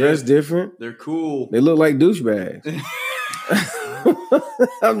 man. They dress different. They're cool. They look like douchebags.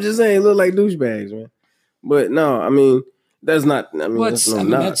 I'm just saying, they look like douchebags, man. But no, I mean, that's not.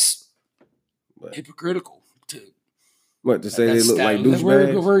 That's hypocritical to. What, to say they look like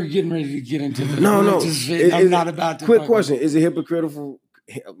douchebags? We're getting ready to get into the. No. I'm not about to. Quick question: is it hypocritical?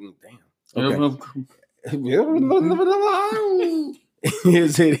 Damn. Okay.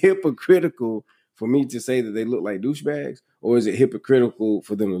 Is it hypocritical for me to say that they look like douchebags, or is it hypocritical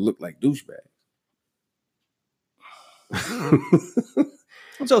for them to look like douchebags?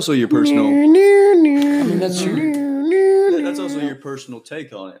 That's also your personal. I mean, that's also your personal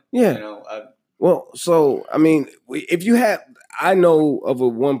take on it. Yeah. Well, so I mean, if you have, I know of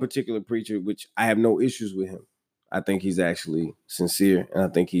one particular preacher which I have no issues with him. I think he's actually sincere, and I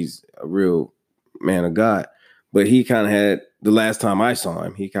think he's a real man of God. But he kind of had, the last time I saw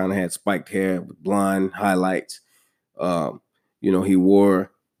him, he kind of had spiked hair with blonde highlights. He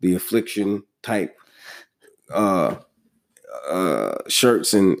wore the affliction type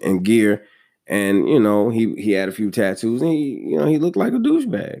shirts and gear, and he had a few tattoos, and he looked like a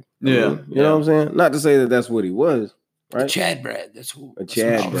douchebag. Yeah, you know what I'm saying? Not to say that that's what he was, right? Chad Brad. That's who. A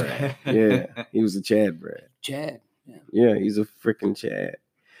Chad Brad. Yeah, he was a Chad Brad. Chad. Yeah, he's a freaking Chad.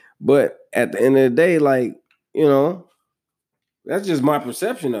 But at the end of the day, like, that's just my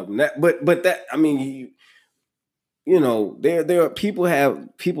perception of him. But that, I mean, there are people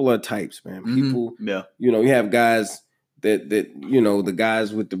are types, man. People, you have guys that the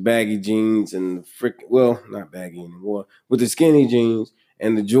guys with the baggy jeans and the not baggy anymore, with the skinny jeans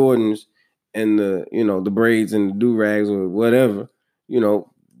and the Jordans, and the, you know, the braids and the do-rags or whatever, you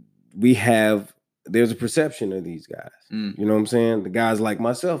know, there's a perception of these guys. You know what I'm saying? The guys like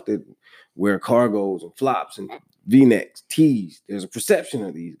myself that wear cargos and flops and V-necks, tees. There's a perception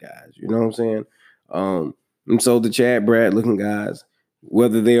of these guys. You know what I'm saying? And so the Chad Brad looking guys,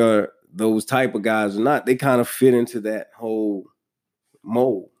 whether they are those type of guys or not, they kind of fit into that whole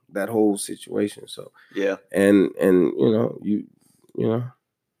mold, that whole situation. So yeah, and you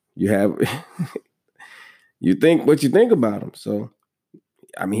have you think what you think about him. So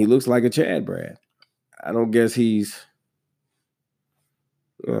I mean, he looks like a Chad Brad. I don't guess he's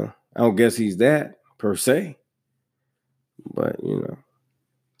that per se, but you know,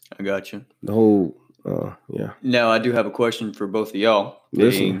 I got you. The whole, yeah. Now I do have a question for both of y'all.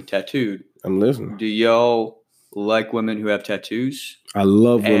 Being tattooed, I'm listening. Do y'all like women who have tattoos? I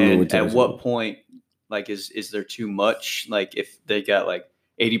love women with tattoos. At what point, like, is there too much? Like, if they got like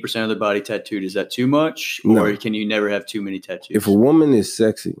 80% of their body tattooed, is that too much, or can you never have too many tattoos? If a woman is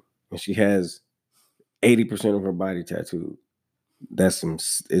sexy and she has 80% of her body tattooed,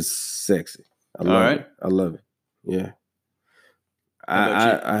 it's sexy. I love it. I love it. Yeah.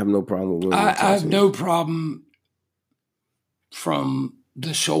 I have no problem with women. I have no problem from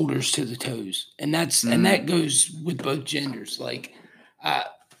the shoulders to the toes, and that goes with both genders. Like, I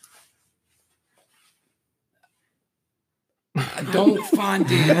don't find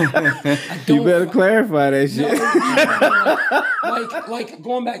it. You better clarify that shit. Like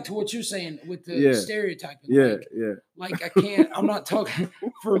going back to what you're saying with the stereotyping. Yeah. Like I can't. I'm not talking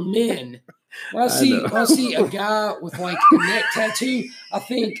for men. When I see a guy with like a neck tattoo, I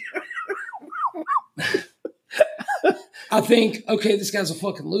think, okay, this guy's a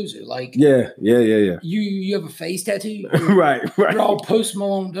fucking loser. Like, yeah. You have a face tattoo, right. You're all Post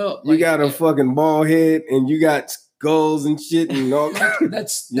Maloned up. Like, you got a fucking bald head, and you got skulls and shit, and all.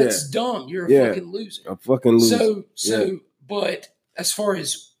 That's dumb. You're a fucking loser. A fucking loser. But as far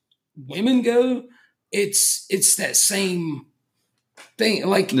as women go, it's that same thing,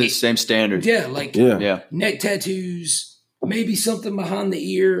 like the same standard. Yeah, like neck tattoos, maybe something behind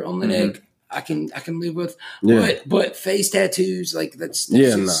the ear on the neck. I can live with, but face tattoos, like that's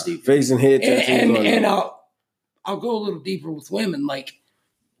just stupid. Face and head tattoos, and I'll go a little deeper with women, like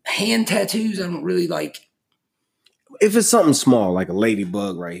hand tattoos. I don't really like. If it's something small, like a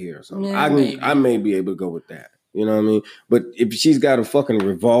ladybug right here or something, I may be able to go with that. You know what I mean? But if she's got a fucking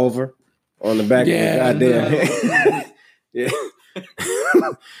revolver on the back of the goddamn head,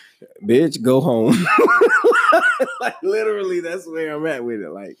 bitch, go home. Like, literally, that's where I'm at with it.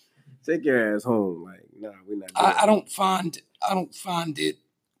 Like, take your ass home. Like, nah, we're not. I don't find it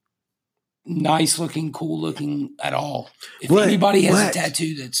nice looking, cool looking at all. If anybody has a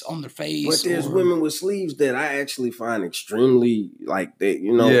tattoo that's on their face, but there's women with sleeves that I actually find extremely like they,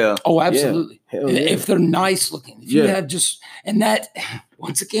 you know. Yeah. Oh, absolutely. Yeah. If they're nice looking, if you have and that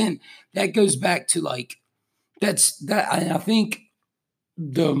once again, that goes back to like I think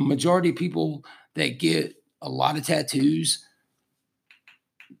the majority of people that get a lot of tattoos,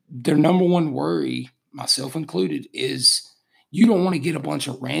 their number one worry, myself included, is you don't want to get a bunch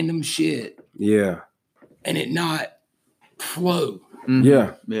of random shit. Yeah. And it not flow.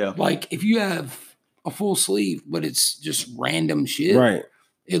 Mm-hmm. Yeah. Like if you have a full sleeve, but it's just random shit. Right.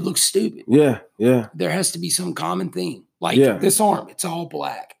 It looks stupid. Yeah. There has to be some common theme. Like this arm, it's all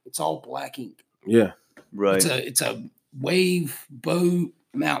black. It's all black ink. Yeah. Right. It's a wave, boat,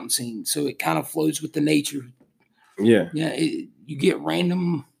 mountain scene. So it kind of flows with the nature. Yeah. Yeah. You get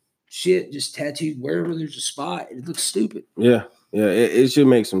random shit just tattooed wherever there's a spot. It looks stupid. Yeah. It should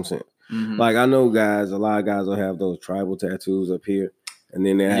make some sense. Mm-hmm. Like, I know a lot of guys will have those tribal tattoos up here, and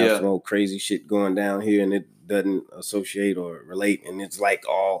then they have some old crazy shit going down here, and it doesn't associate or relate, and it's like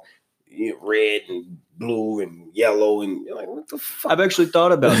all red and blue and yellow, and you're like, what the fuck? I've actually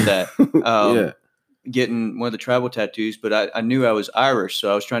thought about that. Getting one of the tribal tattoos, but I knew I was Irish,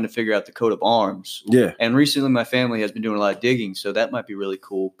 so I was trying to figure out the coat of arms. Yeah. And recently my family has been doing a lot of digging, so that might be really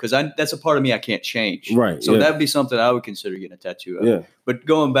cool because that's a part of me I can't change. Right. So that'd be something I would consider getting a tattoo of. Yeah. But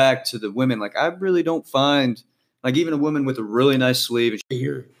going back to the women, like I really don't find like even a woman with a really nice sleeve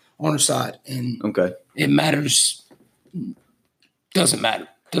here on her side, and okay, it matters. Doesn't matter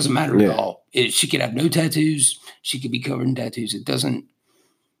at all. She could have no tattoos. She could be covered in tattoos. It doesn't.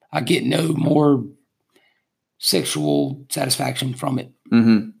 I get no more sexual satisfaction from it.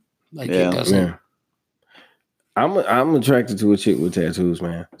 Mm-hmm. Like it doesn't. Yeah. I'm attracted to a chick with tattoos,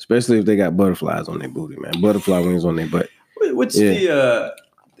 man. Especially if they got butterflies on their booty, man. Butterfly wings on their butt. What's the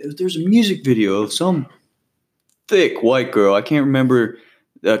there's a music video of some thick white girl. I can't remember.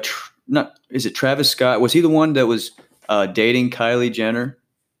 Is it Travis Scott? Was he the one that was dating Kylie Jenner?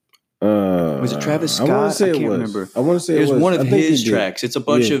 Was it Travis Scott? I want to say I can't remember. I want to say it was one of his did. tracks. It's a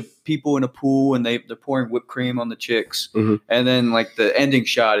bunch of people in a pool and they're pouring whipped cream on the chicks, and then like the ending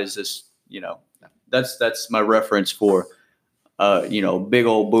shot is this. That's my reference for. Big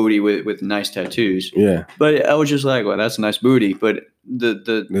old booty with nice tattoos. Yeah. But I was just like, well, that's a nice booty. But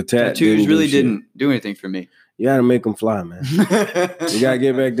the tattoos really didn't do anything for me. You got to make them fly, man. You got to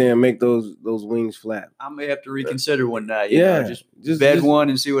get back there and make those wings flap. I may have to reconsider one night. Just bed one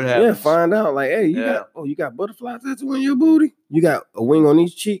and see what happens. Yeah, find out. Like, hey, you got butterfly tattoo on your booty? You got a wing on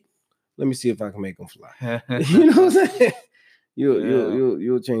each cheek? Let me see if I can make them fly. You know what I'm saying?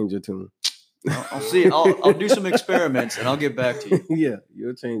 You'll change your tune. I'll see. I'll do some experiments and I'll get back to you. Yeah,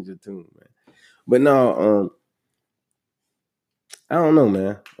 you'll change your tune, man. But no, I don't know,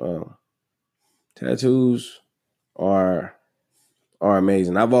 man. Tattoos are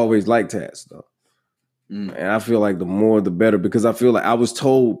amazing. I've always liked tats though, and I feel like the more the better because I feel like I was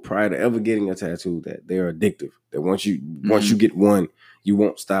told prior to ever getting a tattoo that they are addictive. That once you get one, you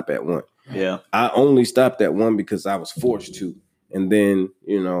won't stop at one. Yeah, I only stopped at one because I was forced to. And then,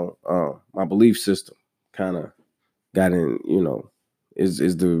 my belief system kind of got in,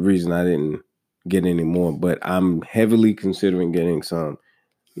 is the reason I didn't get any more. But I'm heavily considering getting some,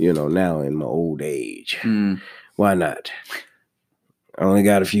 now in my old age. Why not? I only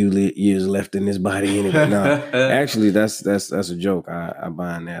got a few years left in this body anyway. No, actually, that's a joke. I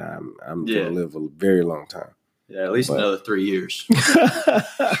bind that. I'm going to live a very long time. Yeah, at least another 3 years.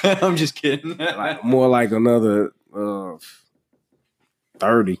 I'm just kidding. More like another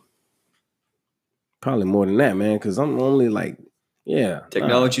 30. Probably more than that, man, because I'm only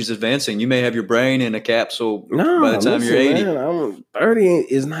Technology's advancing. You may have your brain in a capsule by the time you're 80. Man, 30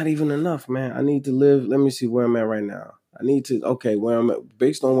 is not even enough, man. I need to live. Let me see where I'm at right now. I need to, where I'm at,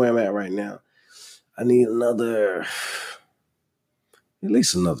 based on where I'm at right now, I need at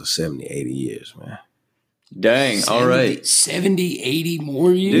least another 70, 80 years, man. Dang, 70, all right. 70, 80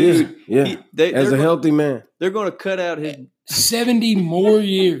 more years? Dude, yeah. As a healthy man. They're going to cut out his... 70 more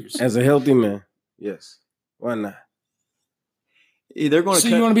years. As a healthy man, yes. Why not? They're going to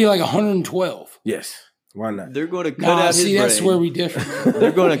you want to be like 112? Yes. Why not? They're going to cut out his brain. That's where we differ.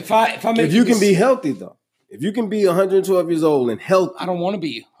 They're going to... If you can be healthy, though. If you can be 112 years old and healthy. I don't want to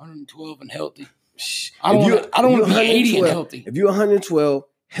be 112 and healthy. I don't want to be 80 and healthy. If you're 112,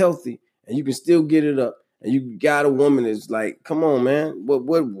 healthy, and you can still get it up, and you got a woman that's like, come on, man.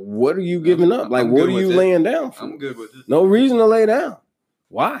 What are you giving up? Like, what are you laying down for? I'm good with it. No reason to lay down.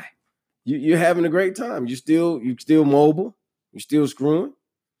 Why? You're having a great time. You're still mobile. You're still screwing.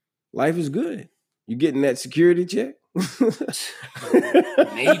 Life is good. You getting that security check?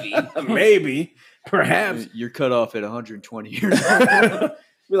 Maybe. Perhaps. You're cut off at 120 years old.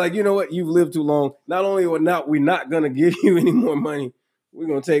 Be like, you know what? You've lived too long. Not only we're not gonna give you any more money, we're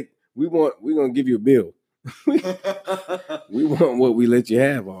gonna give you a bill. We want what we let you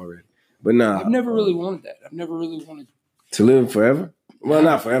have already. But nah. I've never really wanted that. I've never really wanted to live forever. Well,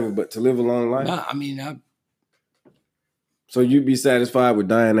 not forever, but to live a long life. Nah, I mean, so you'd be satisfied with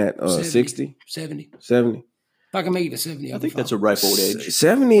dying at 60? 70. 70. If I can make it to 70, I think that's a ripe old age.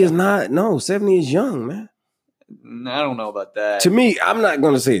 70 is not. No, 70 is young, man. I don't know about that. To me, I'm not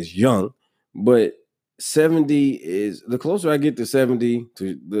going to say it's young, but 70 is the closer I get to 70,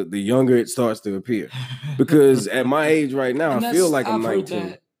 to the younger it starts to appear. Because at my age right now, I feel like I'm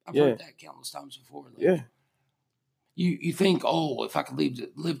 19. I've heard that countless times before. Like, yeah. You think, if I could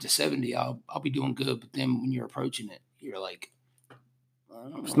live to 70, I'll be doing good. But then when you're approaching it, you're like,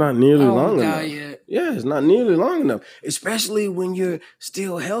 it's not nearly long enough. Yet. Yeah, it's not nearly long enough. Especially when you're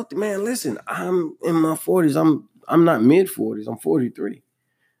still healthy. Man, listen, I'm in my 40s. I'm not mid 40s. I'm 43.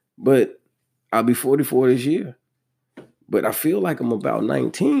 But I'll be 44 this year. But I feel like I'm about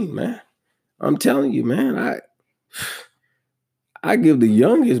 19, man. I'm telling you, man, I give the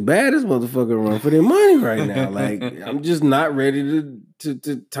youngest, baddest motherfucker a run for their money right now. Like, I'm just not ready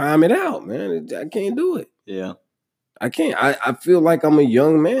to time it out, man. I can't do it. Yeah. I can't. I feel like I'm a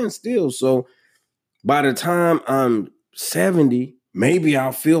young man still. So by the time I'm 70, maybe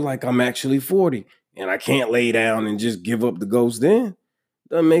I'll feel like I'm actually 40. And I can't lay down and just give up the ghost then.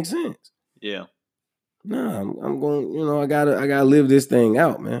 Doesn't make sense. Yeah. Nah, I'm going, I gotta live this thing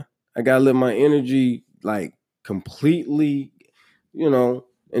out, man. I gotta live my energy like completely,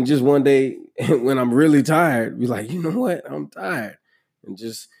 and just one day when I'm really tired, be like, you know what? I'm tired. And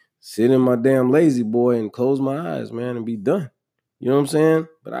just sit in my damn lazy boy and close my eyes, man, and be done. You know what I'm saying?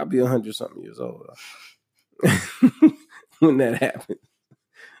 But I'll be 100-something years old when that happens.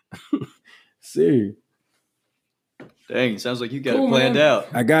 Serious. Dang, sounds like you got it planned out.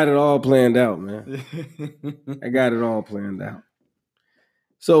 I got it all planned out, man. I got it all planned out.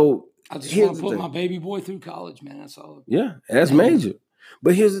 So I just want to put my baby boy through college, man. That's all. Yeah, that's major.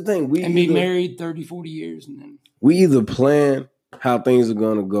 But here's the thing. We be married 30, 40 years. And then we either plan how things are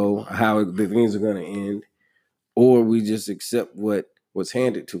going to go, how the things are going to end, or we just accept what's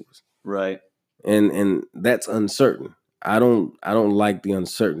handed to us. Right. And that's uncertain. I don't like the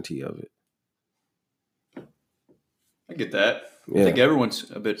uncertainty of it. I get that. Yeah. I think everyone's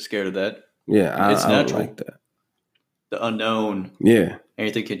a bit scared of that. Yeah, it's natural. I like that. The unknown. Yeah.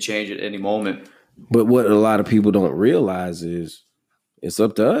 Anything can change at any moment. But what a lot of people don't realize is it's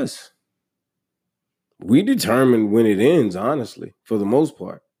up to us. We determine when it ends, honestly, for the most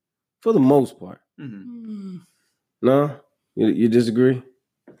part. For the most part. Mm-hmm. No? You disagree?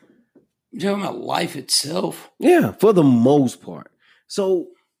 You're talking about life itself? Yeah, for the most part. So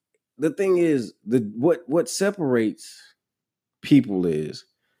the thing is, what separates people is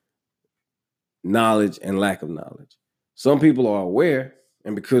knowledge and lack of knowledge. Some people are aware,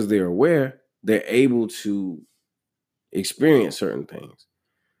 and because they're aware, they're able to experience certain things.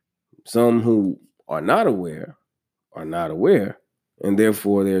 Some who are not aware, and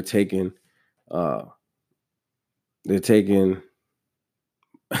therefore they're taken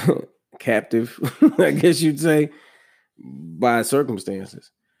captive, I guess you'd say, by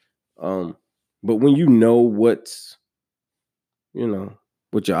circumstances. But when you know what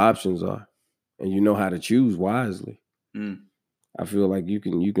your options are, and you know how to choose wisely, I feel like you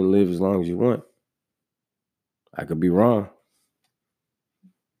can live as long as you want. I could be wrong.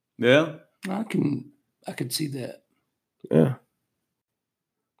 Yeah, I could see that. Yeah,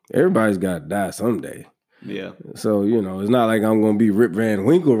 everybody's got to die someday. Yeah. So it's not like I'm going to be Rip Van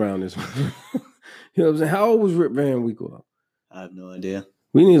Winkle around this. You know what I'm saying? How old was Rip Van Winkle? I have no idea.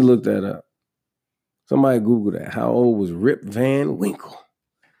 We need to look that up. Somebody Google that. How old was Rip Van Winkle?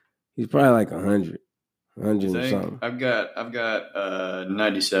 He's probably like 100 or something. I've got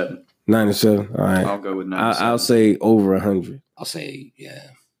 97. 97. All right. I'll go with 97. I'll say over 100. I'll say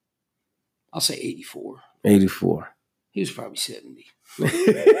 84. 84. He was probably 70.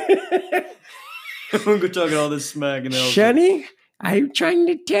 We're talking all this smack and Shunny, I'm trying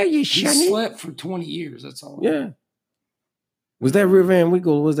to tell you, Shunny. He slept for 20 years. That's all. Yeah. Was that Rip Van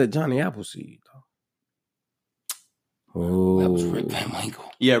Winkle or was that Johnny Appleseed? Oh, that was Rip Van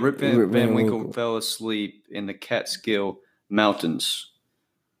Winkle. Yeah, Rip Van Winkle fell asleep in the Catskill Mountains.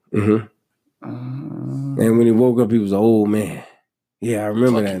 Mm-hmm. And when he woke up, he was an old man. Yeah, I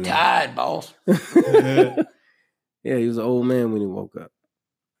remember that. Tired, boss. Yeah, he was an old man when he woke up.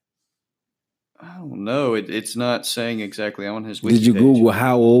 I don't know. It's not saying exactly on his wiki Did you page. Google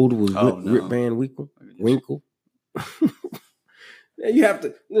how old was Rip No. Van Winkle? You have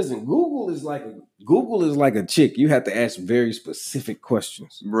to listen. Google is like a chick. You have to ask very specific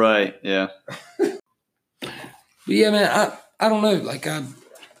questions. Right. Yeah. But yeah, man. I don't know. Like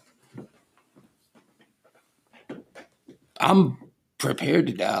I'm prepared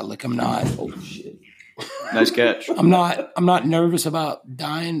to die. Like I'm not. Oh shit. Nice catch. I'm not nervous about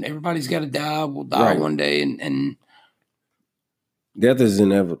dying. Everybody's got to die. We'll die one day, and death is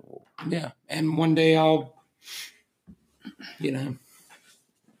inevitable. Yeah, and one day I'll,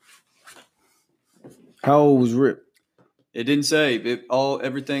 How old was Rip? It didn't say.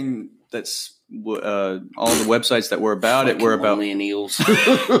 Everything that's all the websites that were about it were about millennials.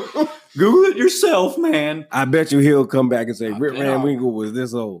 Google it yourself, man. I bet you he'll come back and say Rip Van Winkle was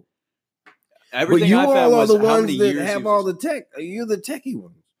this old. Everything but you I found all are was the how ones many that years have all the tech. You're the techie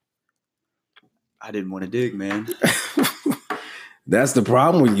ones. I didn't want to dig, man. That's the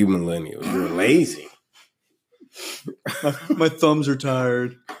problem with you millennials. You're lazy. My thumbs are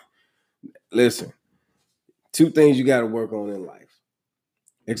tired. Listen, 2 things you got to work on in life.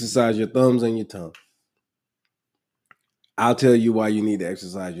 Exercise your thumbs and your tongue. I'll tell you why you need to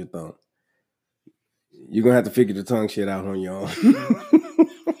exercise your thumb. You're going to have to figure the tongue shit out on your own.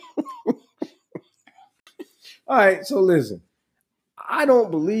 All right, so listen. I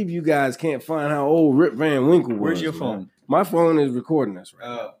don't believe you guys can't find how old Rip Van Winkle was. Where's your phone? My phone is recording this right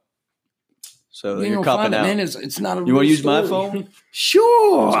now. So you're copping out. Man, it's not a you want to use story. my phone?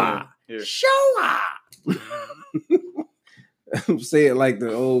 Sure. Here. Sure. Say it like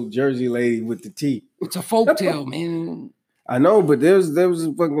the old Jersey lady with the T. It's a folktale, man. I know, but there was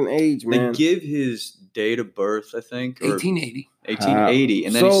a fucking age, man. They give his date of birth, I think. 1880. 1880.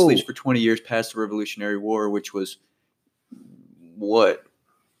 And then he sleeps for 20 years past the Revolutionary War, which was what?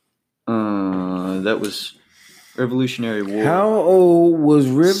 That was Revolutionary War. How old was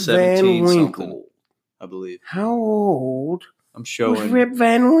Rip Van Winkle? I believe. How old I'm showing was Rip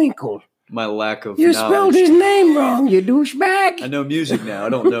Van Winkle? My lack of You knowledge. spelled his name wrong, you douchebag. I know music now. I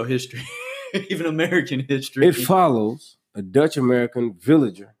don't know history. Even American history. It follows a Dutch-American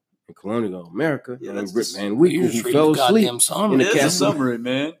villager in colonial America. Yeah, named that's Rip Van Winkle, who fell asleep in the That's the castle. summary,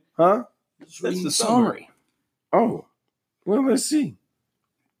 man. Huh? That's the summary. Oh, well, let's see.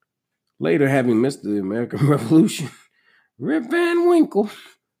 Later, having missed the American Revolution, Rip Van Winkle.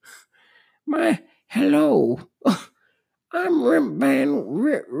 Hello. I'm Rip Van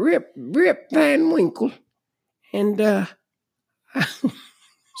Winkle. And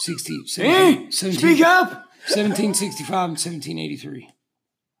 1765 Speak up. and 1783.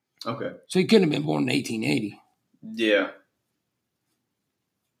 Okay. So he couldn't have been born in 1880. Yeah.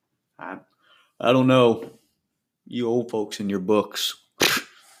 I don't know. You old folks in your books.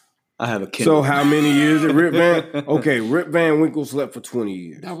 I have a kid. So how many years did Rip Van? Okay, Rip Van Winkle slept for 20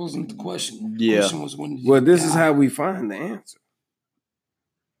 years. That wasn't the question. Yeah. The question was when did Well, he this die? is how we find the answer.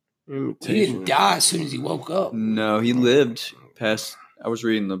 He didn't die as soon as he woke up. No, he lived past. I was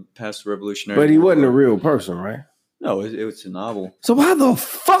reading the past Revolutionary But he War. wasn't a real person, right? No, it was a novel. So why the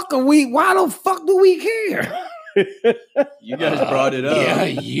fuck do we care? You guys brought it up. Yeah,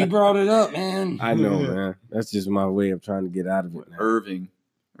 you brought it up, man. I know, man. That's just my way of trying to get out of it now.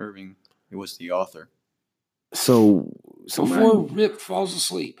 Irving, he was the author. So before Rip falls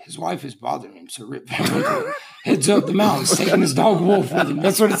asleep, his wife is bothering him. So Rip heads up the mountains, taking his dog Wolf with him.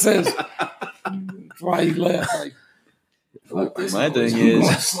 That's what it says. That's why he left. Like, my thing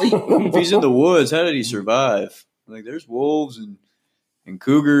is, if he's in the woods, how did he survive? Like, there's wolves and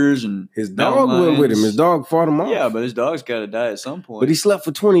cougars and his dog went with him. His dog fought him off. Yeah, but his dog's got to die at some point. But he slept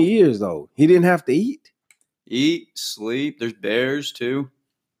for 20 years, though. He didn't have to eat. Eat, sleep. There's bears, too.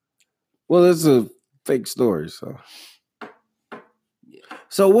 Well, it's a fake story, so.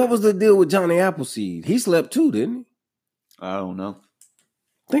 So what was the deal with Johnny Appleseed? He slept too, didn't he? I don't know.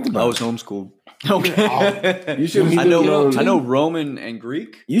 Think about it. I was homeschooled. Okay. You should. I know Roman and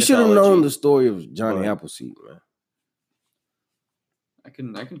Greek. You should have known the story of Johnny Appleseed, man.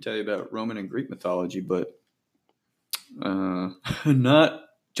 I can tell you about Roman and Greek mythology, but not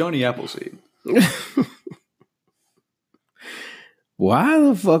Johnny Appleseed. Why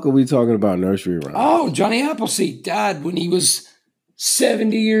the fuck are we talking about nursery rhymes? Oh, Johnny Appleseed died when he was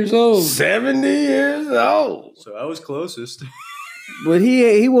 70 years old. 70 years old. So I was closest. But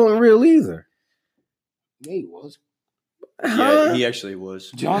he wasn't real either. Yeah, he was. Yeah, he actually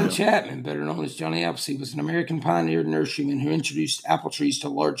was. John Chapman, better known as Johnny Appleseed, was an American pioneer nurseryman who introduced apple trees to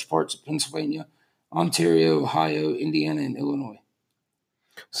large parts of Pennsylvania, Ontario, Ohio, Indiana, and Illinois.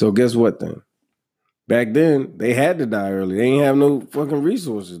 So guess what then? Back then, they had to die early. They ain't have no fucking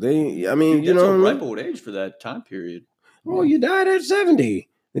resources. Dude, you know, ripe old age for that time period. Oh, you died at 70.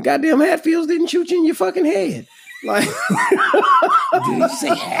 The goddamn Hatfields didn't shoot you in your fucking head. Like, did he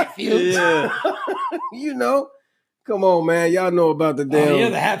say Hatfield? Yeah. You know, come on, man. Y'all know about the damn. Oh, yeah,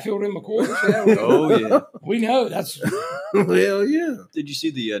 the Hatfield and McCoy. Oh, yeah. We know. That's. Hell yeah. Did you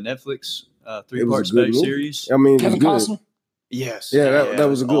see the Netflix 3-part series? I mean, Kevin Costner? Yes. Yeah, that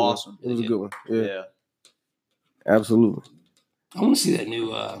was a good awesome. One. It was a good one. Yeah. Absolutely. I want to see that new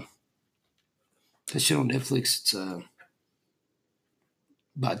that shit on Netflix. It's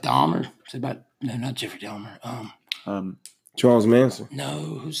about Dahmer. It's about not Jeffrey Dahmer. Charles Manson. No,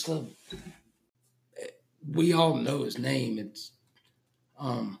 who's the? We all know his name. It's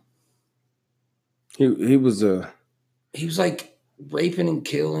He was he was like raping and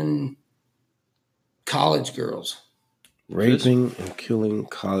killing college girls. Raping and killing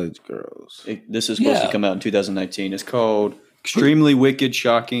college girls. This is supposed to come out in 2019. It's called Extremely Wicked,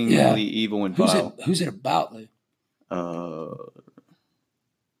 Shockingly Evil, and Vile. Who's it about, though?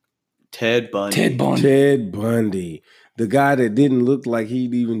 Ted Bundy. Ted Bundy. The guy that didn't look like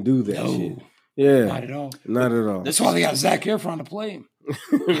he'd even do that shit. Yeah. Not at all. Not at all. That's why they got Zac Efron to play him.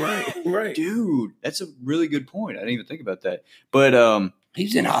 Right. Dude, that's a really good point. I didn't even think about that. But he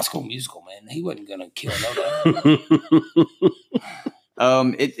was in High School Musical, man. He wasn't gonna kill nobody.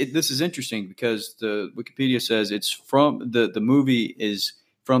 This is interesting because the Wikipedia says it's from the movie is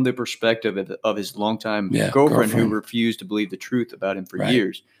from the perspective of his longtime girlfriend who refused to believe the truth about him for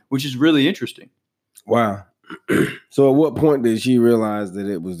years, which is really interesting. Wow. So at what point did she realize that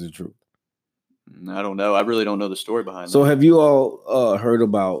it was the truth? I don't know. I really don't know the story behind it. So have you all heard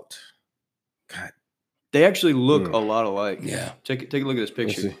about? God. They actually look a lot alike. Yeah. Take a look at this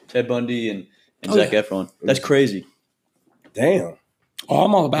picture. Ted Bundy and Zac Efron. That's crazy. Damn. Oh,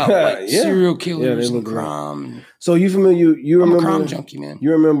 I'm all about serial killers and crime. So you familiar? You remember? I'm a crime junkie, man.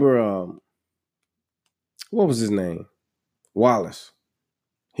 You remember? What was his name? Wallace.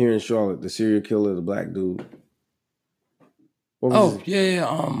 Here in Charlotte, the serial killer, the black dude.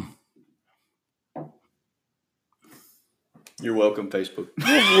 Yeah. You're welcome, Facebook.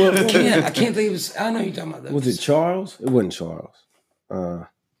 I can't think of his. I know you're talking about that. Was it Charles? It wasn't Charles.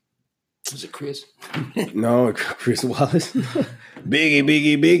 Was it Chris? No, Chris Wallace.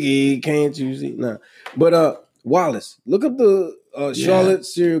 Biggie, can't you see? Nah. But Wallace, look up the Charlotte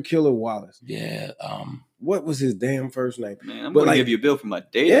serial killer Wallace. Yeah. What was his damn first name? Man, I'm gonna give you a bill for my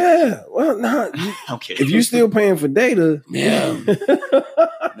data. Yeah. Well, nah. Okay. If you're still paying for data, yeah.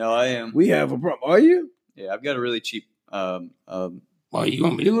 No, I am. We have a problem. Are you? Yeah, I've got a really cheap. Well, you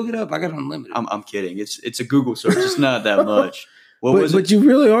want me to look it up? I got unlimited. I'm kidding. It's a Google search. It's not that much. What was it? But you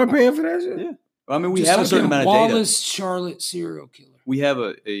really are paying for that shit? Yeah. Well, I mean, we have a certain amount of data. Wallace Charlotte serial killer. We have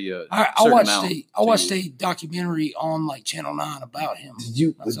a I watched a documentary on like Channel 9 about him.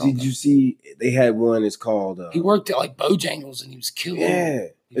 Did you see they had one? It's called he worked at like Bojangles and he was killing. Yeah,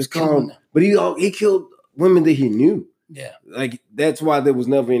 it's called. But he killed women that he knew. Yeah, like that's why there was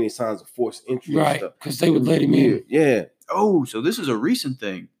never any signs of forced entry, right? Because they would let him in. Yeah. Oh, so this is a recent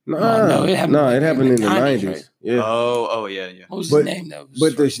thing. No, it happened in the 90s. Right? Yeah. Oh, yeah. What was his name though?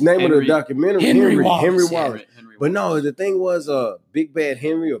 But the name of the documentary, Henry Wallace. Henry Wallace. But no, the thing was Big Bad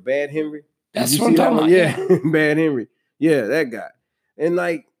Henry or Bad Henry. That's what I'm talking about. Yeah, Bad Henry. Yeah, that guy. And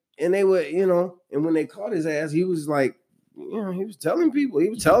they were, and when they caught his ass, he was like, he was telling people,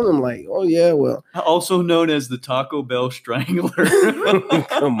 them like, oh yeah, well. Also known as the Taco Bell Strangler.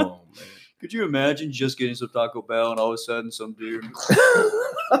 Come on, man. Could you imagine just getting some Taco Bell and all of a sudden some dude?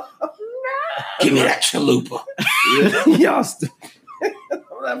 Give me that chalupa. Y'all I'm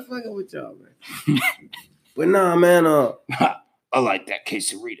not fucking with y'all, man. But nah, man, I like that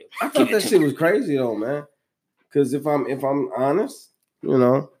quesarito. I thought that shit was crazy though, man. Because if I'm honest, we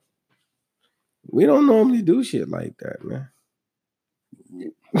don't normally do shit like that, man.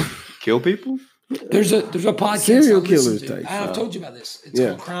 Kill people? There's a podcast. Serial killers type. I've told you about this. It's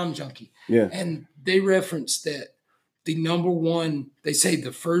called Crime Junkie. Yeah. And they reference that the number one, they say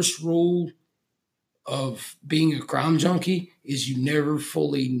the first rule of being a crime junkie is you never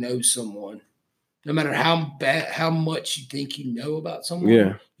fully know someone. No matter how much you think you know about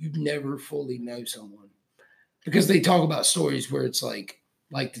someone, you never fully know someone. Because they talk about stories where it's like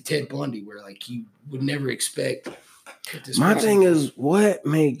the Ted Bundy, where like you would never expect. My thing is, what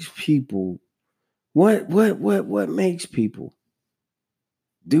makes people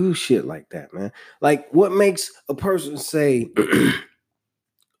do shit like that, man? Like, what makes a person say,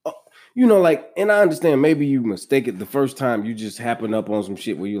 and I understand maybe you mistake it the first time you just happen up on some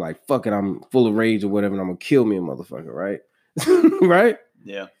shit where you're like, fuck it, I'm full of rage or whatever, and I'm gonna kill me a motherfucker, right? Right?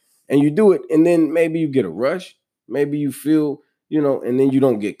 Yeah. And you do it, and then maybe you get a rush, maybe you feel, and then you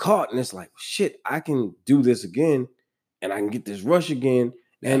don't get caught, and it's like, shit, I can do this again, and I can get this rush again,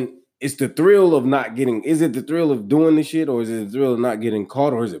 and it's the thrill of not getting. Is it the thrill of doing the shit, or is it the thrill of not getting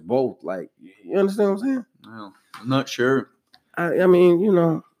caught, or is it both? Like, you understand what I'm saying? Well, I'm not sure. I mean,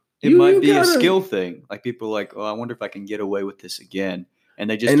 it might be a skill thing. Like people are like, oh, I wonder if I can get away with this again, and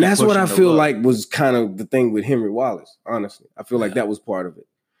they just. And that's what I feel like was kind of the thing with Henry Wallace. Honestly, I feel like that was part of it.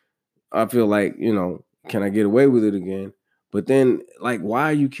 I feel like can I get away with it again? But then, like, why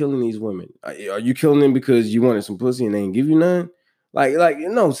are you killing these women? Are you killing them because you wanted some pussy and they didn't give you none? Like,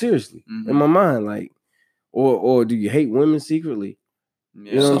 no, seriously. Mm-hmm. In my mind, like, or do you hate women secretly?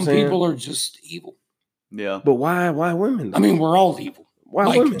 Yeah. You know some people are just evil. Yeah. But why women? Though? I mean, we're all evil. Why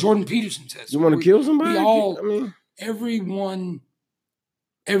like women? Jordan Peterson says. You want to kill somebody? We all,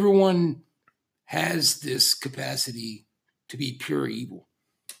 everyone has this capacity to be pure evil.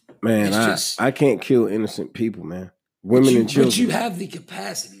 Man, I can't kill innocent people, man. Women and children. But you have the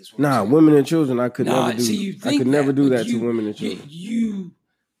capacity. Women and children, I could never do. I could never do that to women and children. You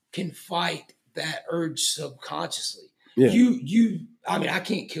can fight that urge subconsciously. Yeah. I mean, I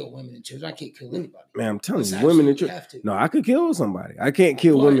can't kill women and children. I can't kill anybody. Man, I'm telling you, women and children. No, I could kill somebody. I can't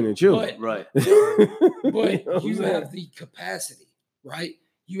kill women and children. Right. But you have the capacity, right?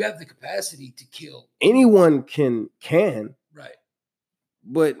 You have the capacity to kill. Anyone can. Right.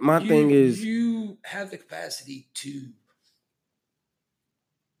 But my thing is, you have the capacity to,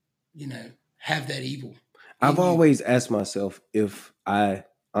 have that evil. I've always asked myself if I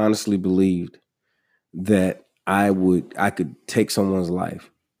honestly believed that I could take someone's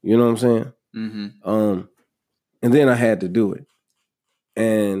life. You know what I'm saying? Mm-hmm. And then I had to do it,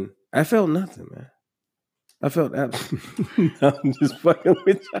 and I felt nothing, man. I felt absolutely. I'm just fucking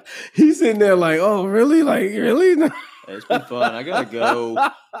with you. He's sitting there like, oh, really? Like, really? It's been fun. I gotta go.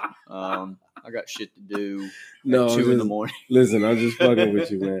 I got shit to do. No, at 2 a.m. Listen, I'm just fucking with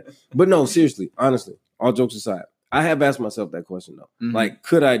you, man. But no, seriously, honestly, all jokes aside, I have asked myself that question though. Mm-hmm. Like,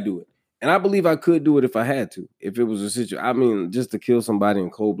 could I do it? And I believe I could do it if I had to. If it was a situation, I mean, just to kill somebody in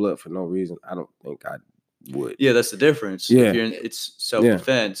cold blood for no reason, I don't think I would. Yeah, that's the difference. Yeah, it's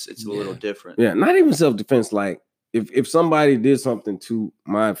self-defense. It's a little different. Yeah, not even self-defense. Like, if somebody did something to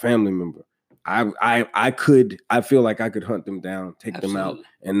my family member, I feel like I could hunt them down, take them out,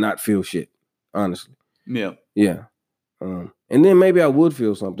 and not feel shit. Honestly. Yeah. Yeah. And then maybe I would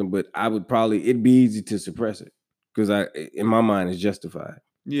feel something, but it'd be easy to suppress it because in my mind, it's justified.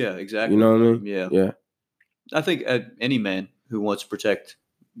 Yeah, exactly. You know what I mean? Yeah. Yeah. I think any man who wants to protect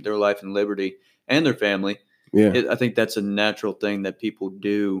their life and liberty and their family, I think that's a natural thing that people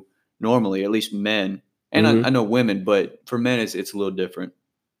do normally, at least men. And I know women, but for men, it's a little different,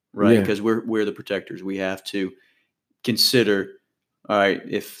 right? Because we're the protectors. We have to consider, all right,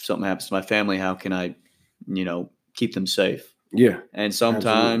 if something happens to my family, how can I, keep them safe? Yeah. And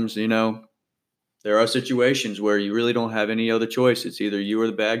sometimes, there are situations where you really don't have any other choice. It's either you or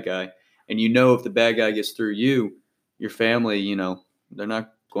the bad guy. And if the bad guy gets through you, your family, they're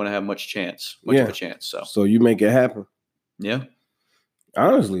not going to have much of a chance. So you make it happen. Yeah.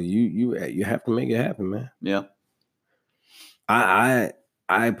 Honestly, you have to make it happen, man. Yeah. I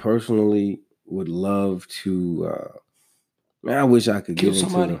personally would love to. Man, I wish I could kill get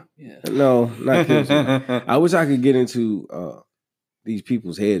somebody. into. No, not kill somebody. I wish I could get into these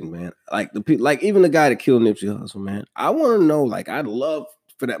people's heads, man. Like even the guy that killed Nipsey Hussle, man. I want to know. Like, I'd love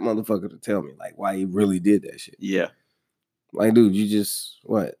for that motherfucker to tell me, like, why he really did that shit. Yeah. Like, dude, you just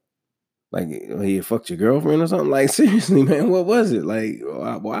what? Like, he fucked your girlfriend or something? Like, seriously, man, what was it? Like,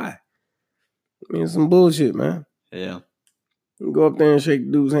 why? I mean, some bullshit, man. Yeah. You go up there and shake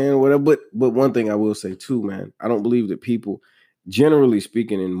the dude's hand or whatever. But one thing I will say too, man, I don't believe that people, generally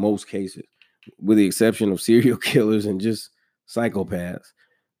speaking, in most cases, with the exception of serial killers and just psychopaths,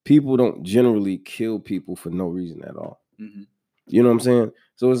 people don't generally kill people for no reason at all. Mm-hmm. You know what I'm saying?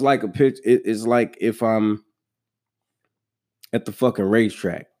 So it's like a pitch. It's like if I'm at the fucking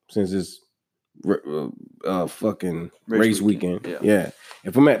racetrack, since it's fucking race weekend. Yeah.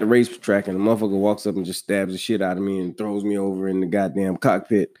 If I'm at the racetrack and the motherfucker walks up and just stabs the shit out of me and throws me over in the goddamn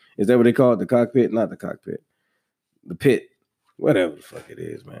cockpit. Is that what they call it? The cockpit? Not the cockpit. The pit. Whatever the fuck it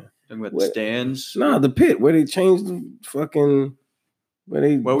is, man. Talking about the stands? Nah, the pit where they changed the fucking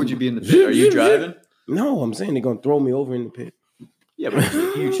Why would you be in the pit? Are you driving? No, I'm saying they're gonna throw me over in the pit. Yeah, but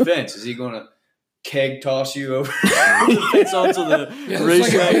there's a huge fence. Is he gonna keg toss you over the fence onto the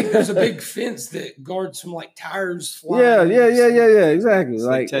racetrack? There's a big fence that guards from like tires flying. Yeah. Exactly. It's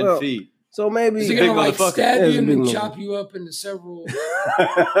like 10 feet. So maybe is he gonna stab you and then chop you up into several in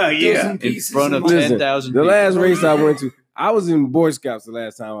front of 10,000 people. The last race I went to, I was in Boy Scouts the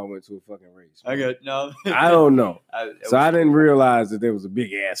last time I went to a fucking race. I don't know. I didn't realize that there was a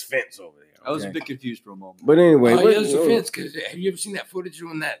big ass fence over there. Okay? I was a bit confused for a moment. But anyway, there's a fence because have you ever seen that footage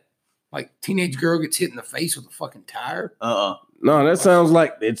when that like teenage girl gets hit in the face with a fucking tire? No, that sounds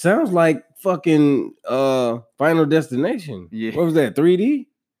like fucking Final Destination. Yeah. What was that? 3D?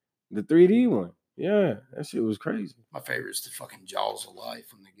 The 3D one. Yeah, that shit was crazy. My favorite is the fucking Jaws of Life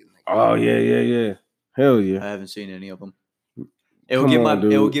when they get in the Oh yeah. Hell yeah. I haven't seen any of them. It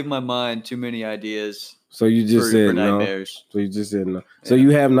will give my mind too many ideas. So you just said nightmares. No. So you just said no. Yeah. So you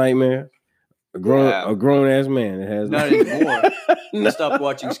have nightmares? A grown ass man that has not anymore. I stopped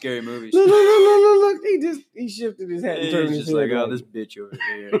watching scary movies. Look. He shifted his hat and turned his head. Like, this bitch over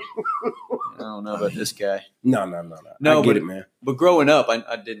here. I don't know about this guy. No. I get it, man. But growing up,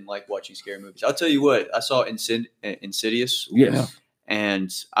 I didn't like watching scary movies. I'll tell you what, I saw Insidious. Yeah.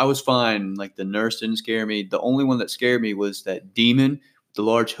 And I was fine. Like, the nurse didn't scare me. The only one that scared me was that demon with the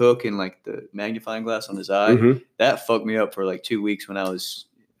large hook and like the magnifying glass on his eye. Mm-hmm. That fucked me up for like 2 weeks when I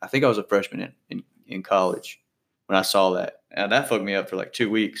think I was a freshman in college when I saw that. And that fucked me up for like 2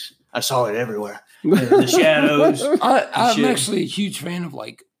 weeks. I saw it everywhere. The shadows. I'm actually a huge fan of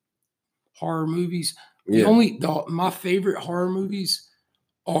like horror movies. My favorite horror movies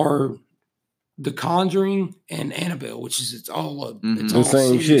are The Conjuring and Annabelle, which is it's all the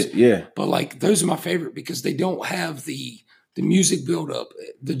same series. Shit. Yeah. But like those are my favorite because they don't have the music build up.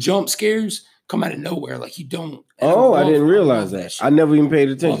 The jump scares come out of nowhere. Like you don't. I didn't realize that. I never even paid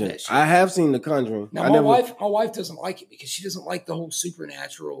attention. I have seen The Conjuring. Now my wife doesn't like it because she doesn't like the whole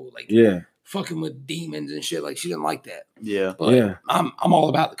supernatural, like fucking with demons and shit. Like she didn't like that. Yeah. But I'm all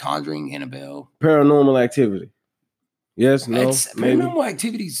about The Conjuring, Annabelle. Paranormal Activity. Yes, no, maybe. Paranormal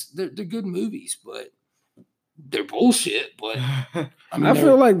Activities, they're good movies, but they're bullshit. But I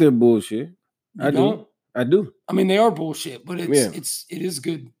feel like they're bullshit. I do. I mean, they are bullshit, but it is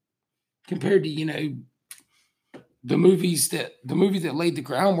good compared to the movie that laid the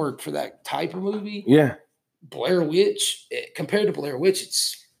groundwork for that type of movie. Yeah, Blair Witch. Compared to Blair Witch,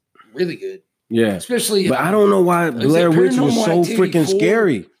 it's really good. Yeah, especially. But I don't know why Blair Witch was so freaking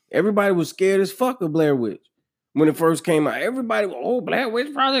scary. Everybody was scared as fuck of Blair Witch. When it first came out, everybody, Blair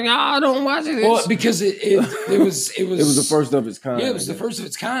Witch Project, I don't watch it. Well, because it was it was the first of its kind. Yeah, it was the first of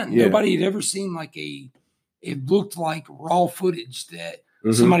its kind. Yeah. Nobody had ever seen like it looked like raw footage that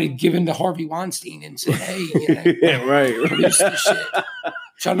somebody had given to Harvey Weinstein and said, hey, produce this shit.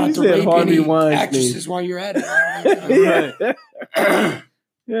 Try not to rape Harvey any actresses while you're at it.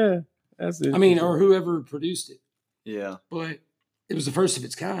 Yeah, that's it. I mean, or whoever produced it. Yeah. But it was the first of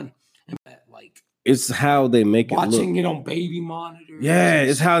its kind. And like, it's how they make watching it on baby monitors. Yeah,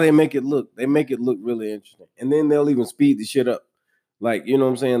 it's how they make it look. They make it look really interesting. And then they'll even speed the shit up. Like, you know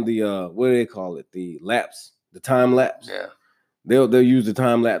what I'm saying? The what do they call it? The lapse, the time lapse. Yeah. They'll use the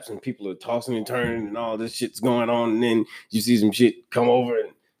time lapse and people are tossing and turning and all this shit's going on, and then you see some shit come over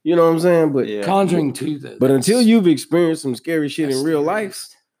and you know what I'm saying? But Conjuring 2, but until you've experienced some scary shit in real life,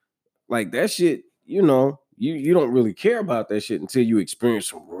 like that shit, you know, you don't really care about that shit until you experience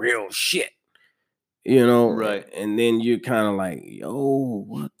some real shit. You know, right? And then you're kind of like, yo,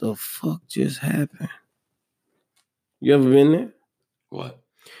 what the fuck just happened? You ever been there? What?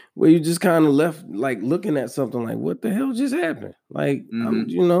 Where you just kind of left, like looking at something, like, what the hell just happened? Like,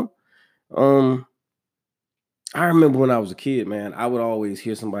 you know, I remember when I was a kid, man, I would always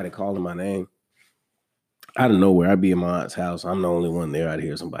hear somebody calling my name out of nowhere. I'd be in my aunt's house. I'm the only one there. I'd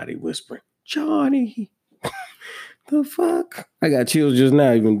hear somebody whispering, Johnny. The fuck? I got chills just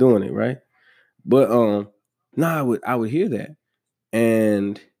now, even doing it, right? But I would hear that,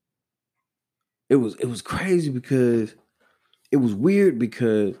 and it was crazy because it was weird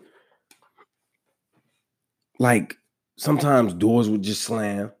because like sometimes doors would just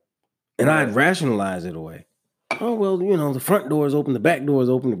slam, and I'd rationalize it away. Oh well, you know the front door is open, the back door is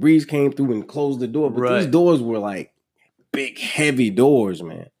open, the breeze came through and closed the door, but these doors were like big, heavy doors,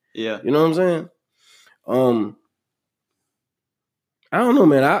 man. Yeah, you know what I'm saying? I don't know,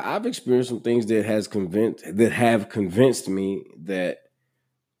 man. I've experienced some things that have convinced me that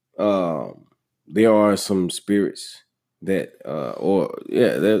there are some spirits that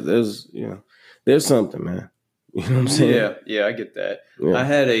there's something, man. You know what I'm saying? Yeah, I get that. Yeah. I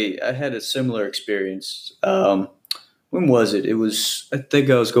had a similar experience. When was it? It was, I think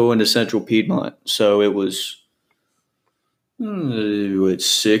I was going to Central Piedmont, so it was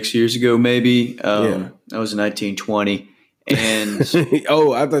 6 years ago, maybe. That was 1920. And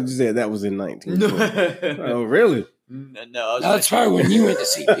oh, I thought you said that was in 1920. Oh, really? No, that's probably when you went to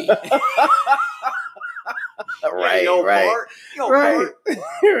CP. Right.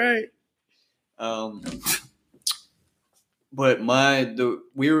 But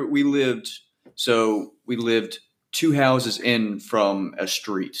we lived 2 houses in from a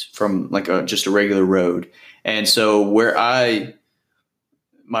street, from like just a regular road, and so where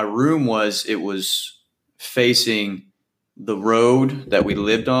my room was, it was facing the road that we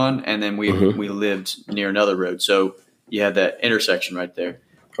lived on, and then we lived near another road. So you had that intersection right there.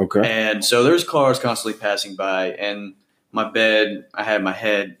 Okay. And so there's cars constantly passing by, and my bed, I had my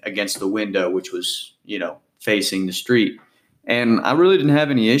head against the window, which was, facing the street. And I really didn't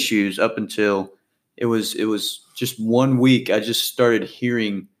have any issues up until it was just 1 week. I just started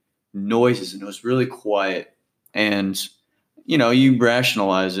hearing noises, and it was really quiet. And, you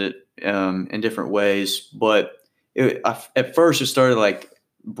rationalize it in different ways, but at first it started like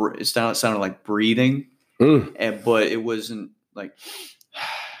it sounded like breathing, but it wasn't like,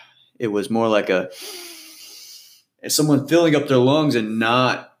 it was more like someone filling up their lungs and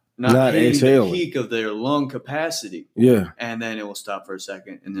not hitting the peak of their lung capacity. Yeah, and then it will stop for a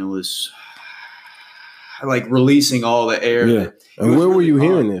second, and it was like releasing all the air. Yeah, and where were you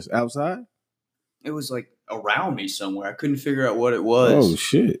hearing this? Outside? It was like around me somewhere. I couldn't figure out what it was. Oh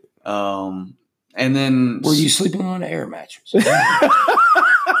shit! And then were you sleeping on an air mattress?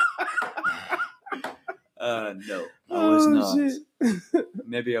 No, I was not.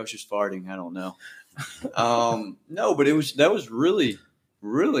 Maybe I was just farting. I don't know. No, but that was really.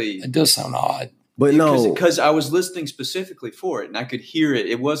 It does sound odd, but no, because I was listening specifically for it, and I could hear it.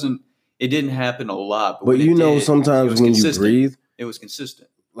 It didn't happen a lot, but sometimes when you breathe, it was consistent.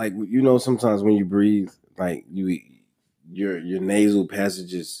 Like sometimes when you breathe, like your nasal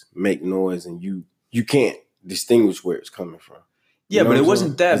passages make noise, and you can't distinguish where it's coming from. Yeah, but it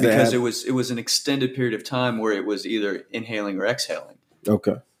wasn't that, because it was an extended period of time where it was either inhaling or exhaling.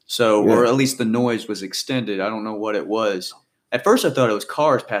 Okay. So, or at least the noise was extended. I don't know what it was. At first, I thought it was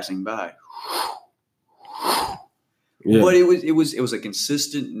cars passing by. Yeah. But it was a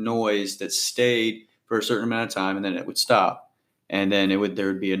consistent noise that stayed for a certain amount of time, and then it would stop, and then there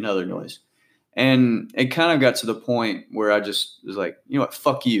would be another noise, and it kind of got to the point where I just was like, you know what,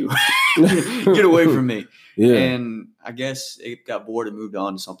 fuck you, get away from me. Yeah. And I guess it got bored and moved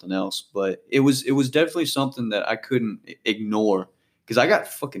on to something else. But it was definitely something that I couldn't ignore because I got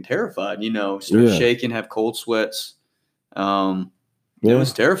fucking terrified. Start shaking, have cold sweats. It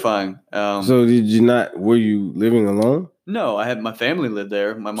was terrifying. So did you not? Were you living alone? No, I had my family live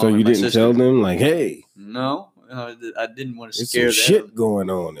there. My mom. So you didn't tell them like, hey? No, I didn't want to scare them. Shit going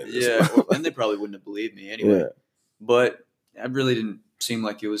on. And they probably wouldn't have believed me anyway. Yeah. But I really didn't seem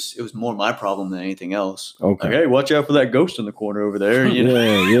like it was more my problem than anything else. Okay. Like, hey, watch out for that ghost in the corner over there.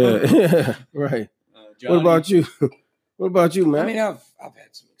 Yeah. Right. What about you? What about you, man? I mean, I've had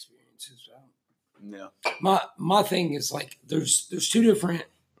some experiences. Yeah. My thing is like there's two different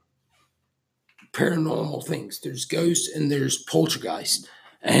paranormal things. There's ghosts and there's poltergeist.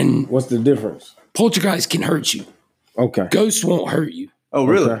 And what's the difference? Poltergeist can hurt you. Okay. Ghosts won't hurt you. Oh,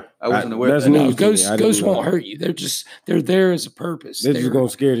 really? Okay. I wasn't aware of that. No, ghosts won't hurt you. They're there as a purpose. They're just gonna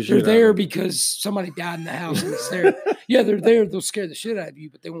scare the shit out of you. They're there because somebody died in the house and it's there. Yeah, they're there. They'll scare the shit out of you,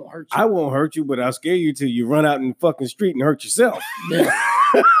 but they won't hurt you. I won't hurt you, but I'll scare you till you run out in the fucking street and hurt yourself. Yeah.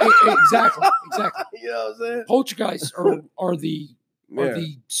 Exactly. You know what I'm saying? Poltergeists are the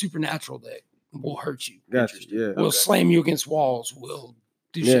supernatural that will hurt you. Gotcha. Yeah. Will slam you against walls. Will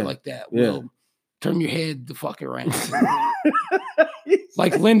do shit like that. Will turn your head the fuck around.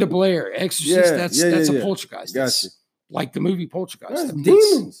 Like Linda Blair, Exorcist. That's a poltergeist. Gotcha. Like the movie Poltergeist. That's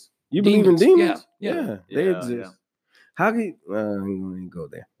demons. You believe in demons? Yeah. They exist. Yeah. How can you? I'm going to go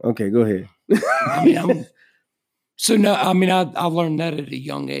there. Okay, go ahead. I learned that at a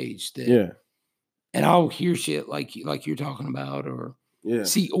young age. And I'll hear shit like you're talking about, or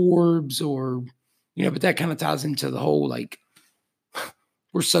see orbs, or but that kind of ties into the whole like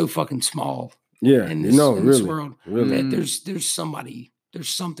we're so fucking small. Yeah, in this world, that there's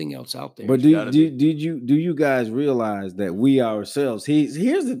something else out there. But do you guys realize that we ourselves?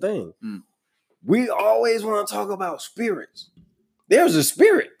 Here's the thing: we always want to talk about spirits. There's a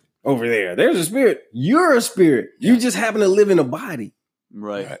spirit over there. There's a spirit. You're a spirit. You just happen to live in a body.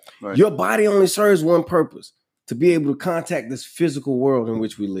 Right. Your body only serves one purpose: to be able to contact this physical world in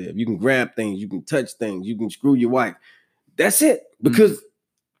which we live. You can grab things, you can touch things, you can screw your wife. That's it. Because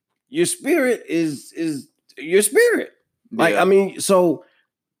your spirit is your spirit. Like, I mean, so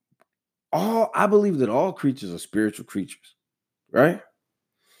I believe that all creatures are spiritual creatures, right?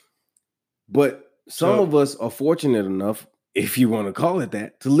 But some of us are fortunate enough, if you want to call it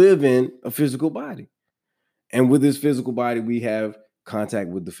that, to live in a physical body. And with this physical body, we have contact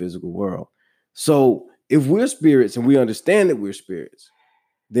with the physical world. So if we're spirits and we understand that we're spirits,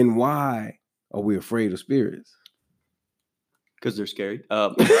 then why are we afraid of spirits? Because they're scary.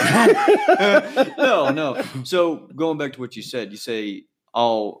 No. So going back to what you said, you say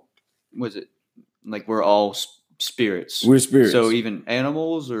we're all spirits. We're spirits. So even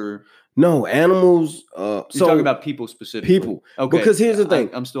animals or? No, animals. You're talking about people specifically. People. Okay. Because here's the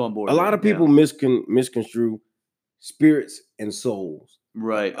thing. I'm still on board. A lot of people misconstrue spirits and souls.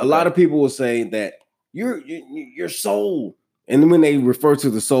 Right. A lot of people will say that your soul. And when they refer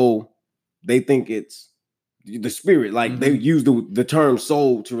to the soul, they think it's the spirit, like they use the term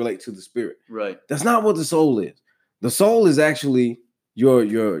soul to relate to the spirit. Right. That's not what the soul is. The soul is actually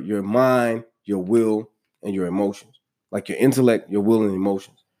your mind, your will, and your emotions. Like your intellect, your will, and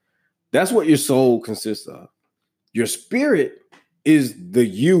emotions. That's what your soul consists of. Your spirit is the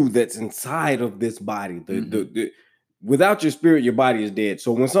you that's inside of this body. Without your spirit, your body is dead.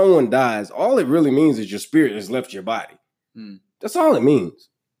 So when someone dies, all it really means is your spirit has left your body. That's all it means.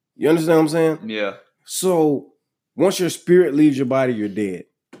 You understand what I'm saying? Yeah. So once your spirit leaves your body, you're dead.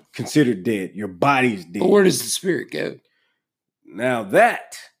 Considered dead. Your body's dead. But where does the spirit go? Now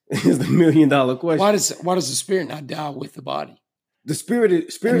that is the $1 million question. Why does the spirit not die with the body? The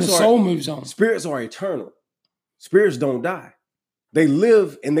soul moves on. Spirits are eternal. Spirits don't die. They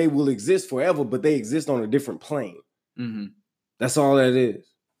live and they will exist forever, but they exist on a different plane. Mm-hmm. That's all that is.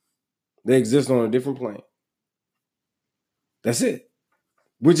 They exist on a different plane. That's it.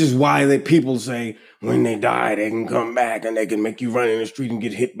 Which is why people say when they die, they can come back and they can make you run in the street and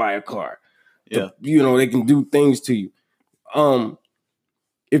get hit by a car. Yeah. They can do things to you.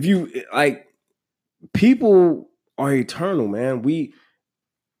 If you people are eternal, man. We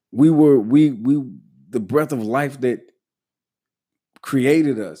the breath of life that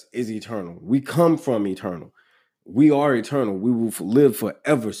created us is eternal. We come from eternal. We are eternal. We will live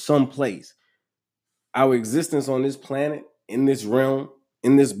forever someplace. Our existence on this planet, in this realm,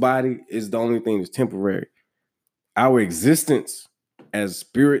 in this body is the only thing that's temporary. Our existence as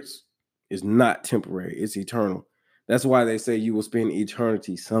spirits is not temporary. It's eternal. That's why they say you will spend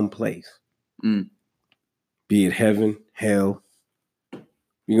eternity someplace. Be it heaven, hell.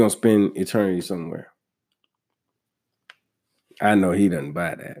 You're going to spend eternity somewhere. I know he doesn't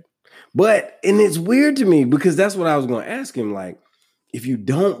buy that. But, and it's weird to me because that's what I was going to ask him. Like, if you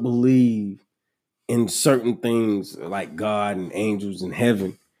don't believe in certain things like God and angels and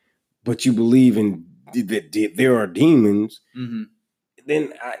heaven, but you believe in that there are demons,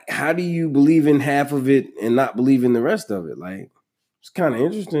 then how do you believe in half of it and not believe in the rest of it? Like, it's kind of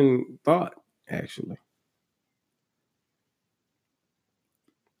interesting thought, actually.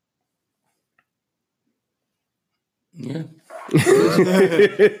 Yeah.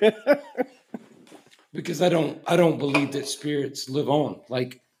 Because I don't believe that spirits live on.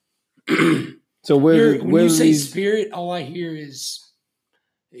 Like, so when you say spirit, all I hear is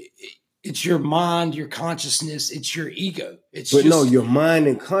it's your mind, your consciousness, it's your ego. No, your mind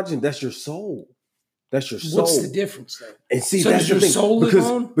and conscience, that's your soul. That's your soul. What's the difference, though? And see, so that's does your the thing. soul live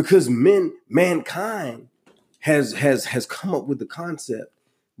on? Because mankind has come up with the concept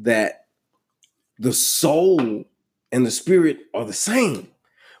that the soul and the spirit are the same.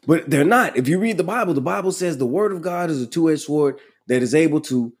 But they're not. If you read the Bible says the word of God is a two-edged sword that is able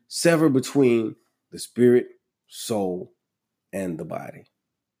to sever between the spirit, soul, and the body.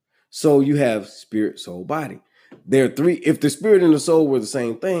 So you have spirit, soul, body. There are three. If the spirit and the soul were the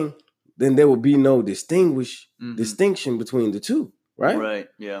same thing, then there would be no distinction between the two, right? Right,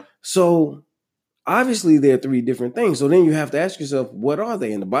 yeah. So obviously there are three different things. So then you have to ask yourself, what are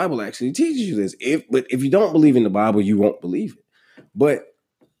they? And the Bible actually teaches you this. But if you don't believe in the Bible, you won't believe it. But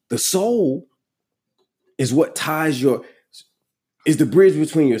the soul is what is the bridge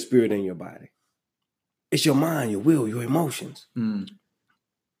between your spirit and your body. It's your mind, your will, your emotions.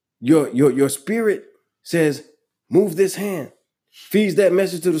 Your spirit says, move this hand. Feeds that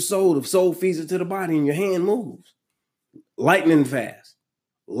message to the soul. The soul feeds it to the body, and your hand moves. Lightning fast.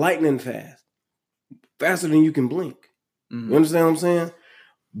 Faster than you can blink. You understand what I'm saying?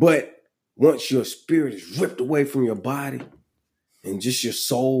 But once your spirit is ripped away from your body and just your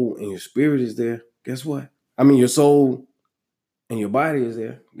soul and your spirit is there, guess what? I mean, your soul and your body is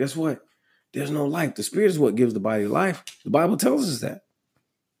there. Guess what? There's no life. The spirit is what gives the body life. The Bible tells us that.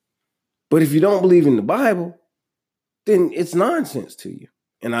 But if you don't believe in the Bible, then it's nonsense to you.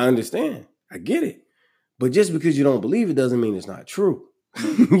 And I understand. I get it. But just because you don't believe it doesn't mean it's not true.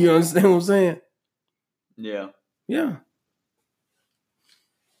 You understand what I'm saying? Yeah. Yeah.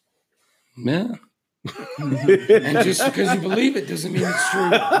 Yeah. And just because you believe it doesn't mean it's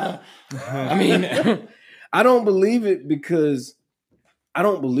true. I mean, I don't believe it because I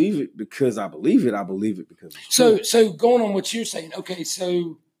believe it. I believe it because it's true. So going on what you're saying, okay,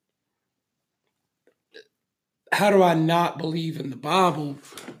 so how do I not believe in the Bible,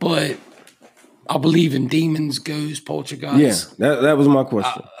 but I believe in demons, ghosts, poltergeists? Yeah, that was my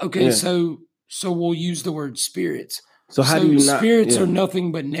question. Okay, yeah. So we'll use the word spirits. So how do you not? Spirits are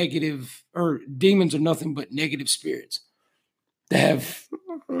nothing but negative, or demons are nothing but negative spirits. They have.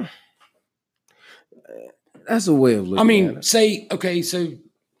 That's a way of looking at it. So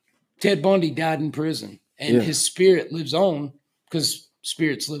Ted Bundy died in prison, and his spirit lives on because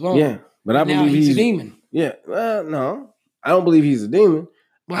spirits live on. Yeah, but I believe he's a demon. Yeah, no, I don't believe he's a demon.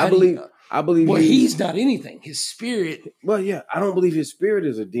 Well, I believe. Well, he's not anything. His spirit. Well, yeah, I don't believe his spirit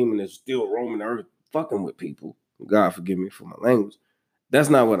is a demon that's still roaming the earth, fucking with people. God forgive me for my language. That's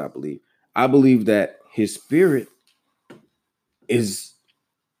not what I believe. I believe that his spirit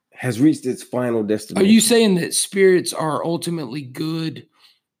has reached its final destination. Are you saying that spirits are ultimately good?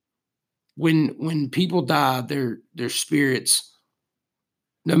 When people die, their spirits,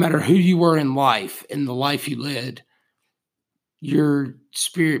 no matter who you were in life and the life you led, your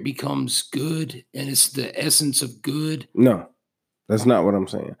spirit becomes good, and it's the essence of good? No, that's not what I'm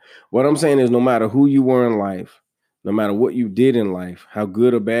saying. What I'm saying is no matter who you were in life, no matter what you did in life, how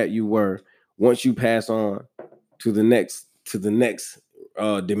good or bad you were, once you pass on to the next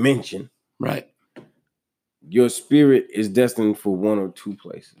dimension, right, your spirit is destined for one or two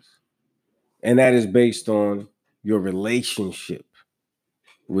places. And that is based on your relationship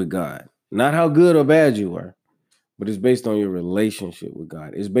with God. Not how good or bad you were, but it's based on your relationship with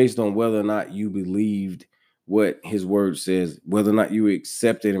God. It's based on whether or not you believed what his word says, whether or not you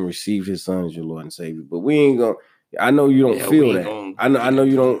accepted and received his son as your Lord and Savior. But we ain't gonna, I know you don't feel that. I know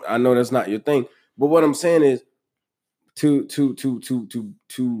you don't, I know that's not your thing. But what I'm saying is to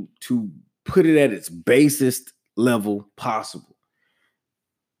put it at its basest level possible.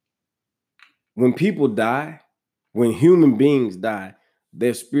 When people die, when human beings die,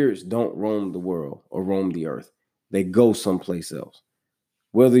 their spirits don't roam the world or roam the earth. They go someplace else.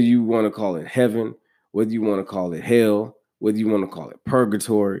 Whether you want to call it heaven, whether you want to call it hell, whether you want to call it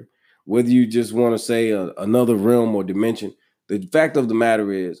purgatory, whether you just want to say another realm or dimension, the fact of the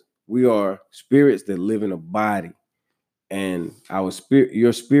matter is we are spirits that live in a body. And your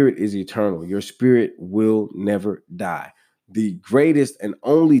spirit is eternal. Your spirit will never die. The greatest and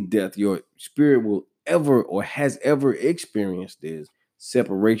only death your spirit will ever or has ever experienced is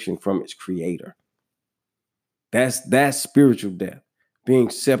separation from its creator. That's spiritual death, being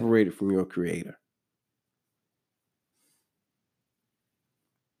separated from your creator.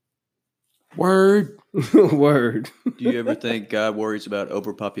 Word. Word. Do you ever think God worries about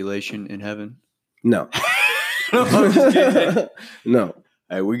overpopulation in heaven? No. No, I'm just kidding. No.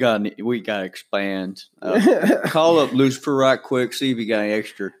 Hey, we gotta expand. Call up Lucifer right quick. See if he got any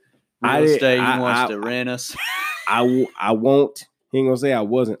extra real estate he wants to rent us. I won't. He ain't gonna say I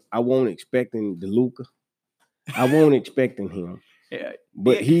wasn't. I won't expecting DeLuca. I won't expecting him. Yeah,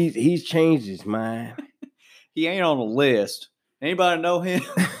 but he's changed his mind. He ain't on the list. Anybody know him?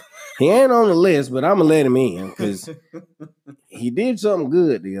 He ain't on the list, but I'm gonna let him in because he did something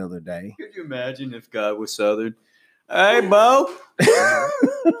good the other day. Could you imagine if God was Southern? Hey, Bo,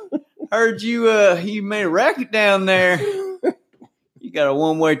 heard you made a racket down there. You got a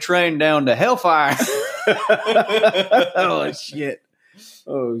one-way train down to Hellfire. Oh shit!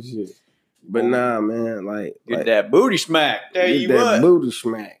 But nah, man, get that booty smack. Tell you what, that booty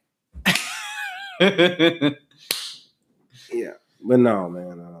smack. Yeah, but no,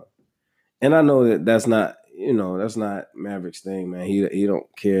 man. And I know that's not Maverick's thing, man. He don't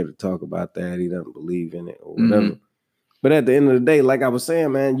care to talk about that. He doesn't believe in it or whatever. Mm-hmm. But at the end of the day, like I was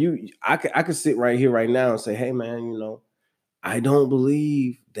saying, man, I could sit right here right now and say, hey, man, I don't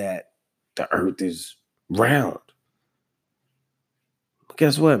believe that the earth is round. But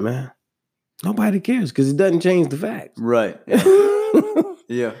guess what, man? Nobody cares because it doesn't change the facts. Right. Yeah.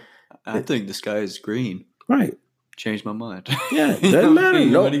 Yeah. I think the sky is green. Right. Changed my mind. Yeah, doesn't matter.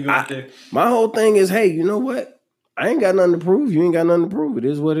 No, my whole thing is, hey, you know what? I ain't got nothing to prove. You ain't got nothing to prove. It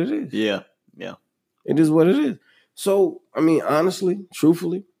is what it is. Yeah. Yeah. It is what it is. So, I mean, honestly,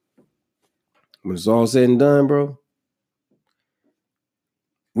 truthfully, when it's all said and done, bro,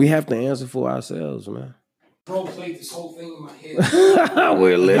 we have to answer for ourselves, man. Bro played this whole thing in my head.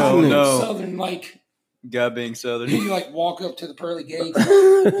 We're listening. No. Southern, God being Southern. You walk up to the pearly gates.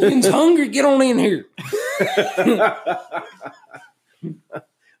 Ian's hungry. Get on in here.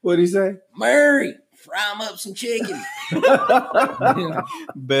 What'd he say? Mary, fry him up some chicken.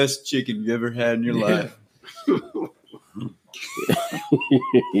 Best chicken you ever had in your life.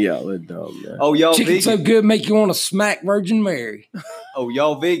 Y'all are dumb, man. Oh, y'all chicken vegan. So good, make you want to smack Virgin Mary. Oh,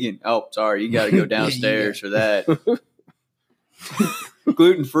 y'all vegan. Oh, sorry. You got to go downstairs for that.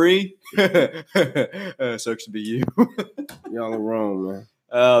 Gluten free. Sucks to be you. Y'all are wrong, man.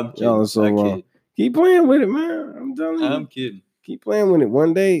 Y'all are so wrong. Kid. Keep playing with it, man. I'm telling you. I'm kidding. Keep playing with it.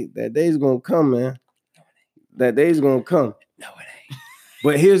 One day, that day's gonna come, man. That day's gonna come. No, it ain't.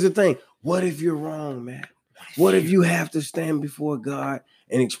 But here's the thing. What if you're wrong, man? What if you have to stand before God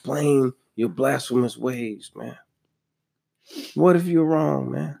and explain your blasphemous ways, man? What if you're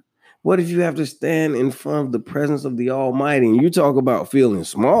wrong, man? What if you have to stand in front of the presence of the Almighty and you talk about feeling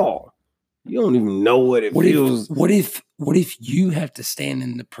small? You don't even know what it feels. What if you have to stand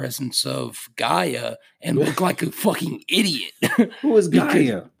in the presence of Gaia and look like a fucking idiot? Who is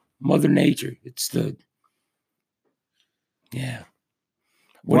Gaia? Mother Nature. It's yeah.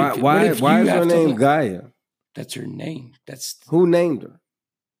 Why is her name Gaia? That's her name. Who named her?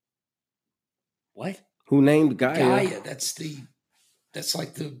 What? Who named Gaia? Gaia.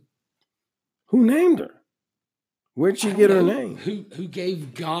 Who named her? Where'd she get her name? Who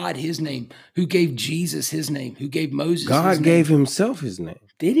gave God his name? Who gave Jesus his name? Who gave Moses God his name? gave himself his name.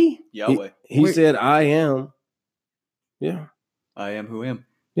 Did he? Yahweh. He said, I am. Yeah. I am who am.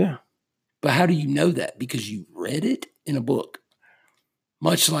 Yeah. But how do you know that? Because you read it in a book.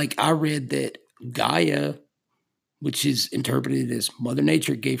 Much like I read that Gaia, which is interpreted as Mother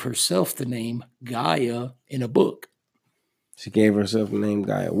Nature, gave herself the name Gaia in a book. She gave herself the name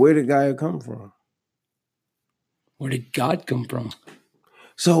Gaia. Where did Gaia come from? Where did God come from?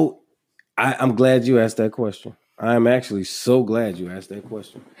 So I'm glad you asked that question. I'm actually so glad you asked that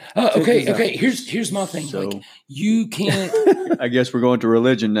question. Okay. Here's my thing. So, you can't. I guess we're going to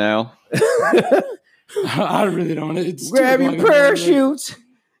religion now. I really don't. Grab your parachutes.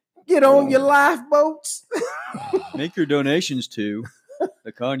 Get on your lifeboats. Make your donations to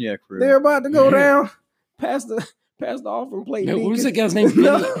the Cognac Room. They're about to go down. Pass the offering plate. No, what was that guy's name?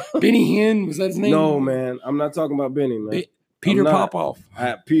 Benny Hinn? Was that his name? No, man. I'm not talking about Benny, man. Peter Popoff.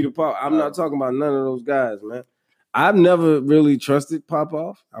 Peter Popoff. I'm not talking about none of those guys, man. I've never really trusted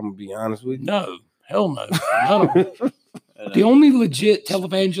Popoff. I'm going to be honest with you. No. Hell no. None of them. The only legit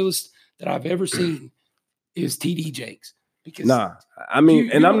televangelist that I've ever seen is T.D. Jakes. Because I'm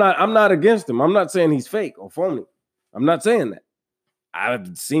not against him. I'm not saying he's fake or phony. I'm not saying that.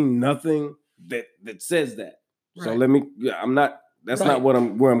 I've seen nothing that says that. Right. So let me. I'm not. That's not where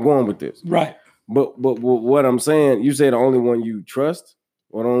I'm going with this. Right. But what I'm saying, you say the only one you trust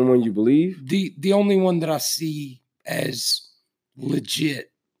or the only one you believe? The only one that I see as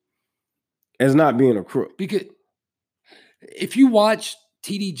legit. As not being a crook. Because if you watch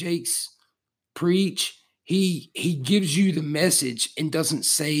TD Jakes preach, he gives you the message and doesn't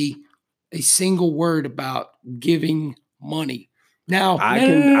say a single word about giving money. Now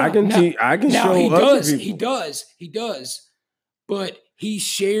I can show he does, but he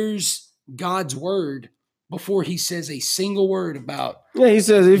shares God's word before he says a single word about. Yeah, he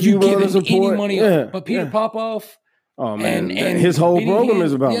says if you want to support any money, but Peter Popoff. Oh man, and his whole program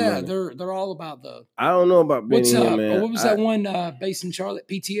is about money. They're all about the. I don't know about Benny Hinn, man. What was that one based in Charlotte?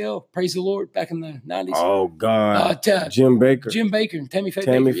 PTL, Praise the Lord, back in the 90s. Oh God, Jim Baker and Tammy Faye.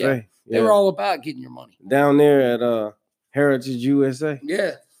 Yeah. They were all about getting your money down there at Heritage USA.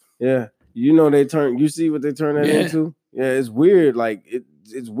 Yeah. You know you see what they turn that into? Yeah, it's weird. Like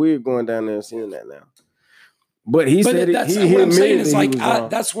it's weird going down there and seeing that now. But he said that's he what I'm saying is like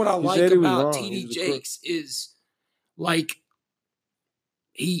that's what I like about TD Jakes is. Like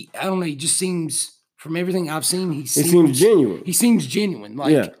I don't know. He just seems, from everything I've seen, he seems genuine. He seems genuine.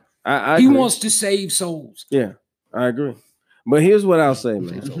 Like I he agree. wants to save souls. Yeah, I agree. But here's what I'll say,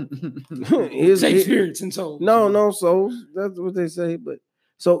 man. Save spirits and souls. No souls. That's what they say. But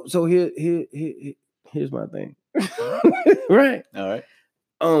so here's my thing. Right. All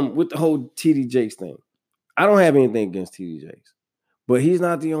right. With the whole TD Jakes thing, I don't have anything against TD Jakes, but he's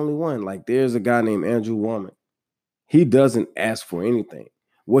not the only one. Like there's a guy named Andrew Womack. He doesn't ask for anything.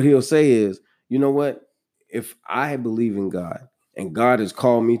 What he'll say is, you know what? If I believe in God and God has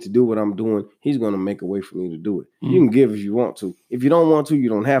called me to do what I'm doing, he's going to make a way for me to do it. Mm-hmm. You can give if you want to. If you don't want to, you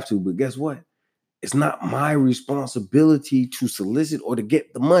don't have to. But guess what? It's not my responsibility to solicit or to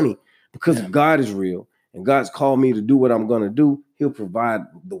get the money, because if God is real and God's called me to do what I'm going to do, he'll provide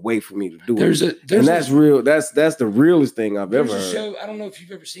the way for me to do it. And that's real. That's the realest thing I've ever heard. Show, I don't know if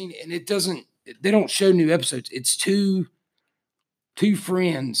you've ever seen it, and they don't show new episodes. It's two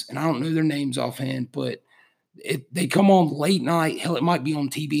friends, and I don't know their names offhand, but they come on late night. Hell, it might be on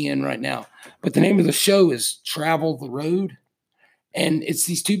TBN right now. But the name of the show is Travel the Road. And it's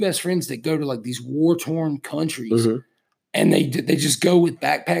these two best friends that go to like these war-torn countries. Mm-hmm. And they just go with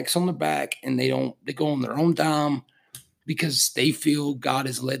backpacks on their back, and they go on their own dime because they feel God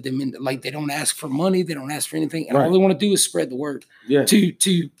has led them in. Like, they don't ask for money. They don't ask for anything. And all they want to do is spread the word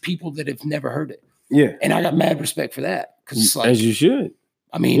to people that have never heard it. Yeah. And I got mad respect for that. Because like, as you should.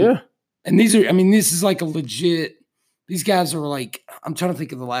 I mean, and this is like a legit, these guys are like, I'm trying to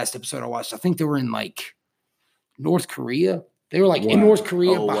think of the last episode I watched. I think they were in like North Korea. They were like in North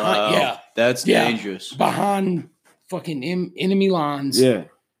Korea behind. Wow. Yeah. That's dangerous. Behind fucking enemy lines. Yeah.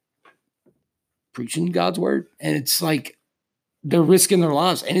 Preaching God's word. And it's like, they're risking their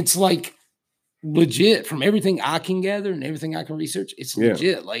lives. And it's like legit from everything I can gather and everything I can research. It's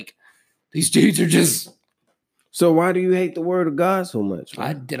legit. Like, these dudes are just. So why do you hate the word of God so much?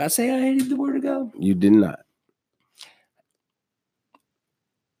 Did I say I hated the word of God? You did not.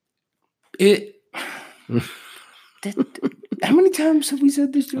 How many times have we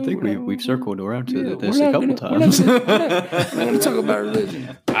said this? I think we've circled around to this a couple times. We're not going to talk about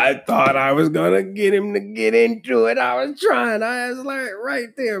religion. I thought I was going to get him to get into it. I was trying. I was like right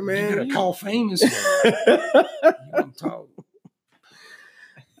there, man. You got to call famous.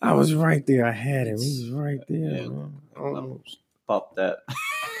 I was right there. I had him. He was right there. Man. Almost popped that.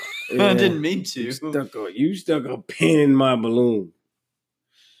 I didn't mean to. You stuck a pin in my balloon.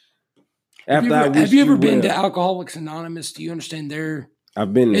 Have you ever been to Alcoholics Anonymous? Do you understand their?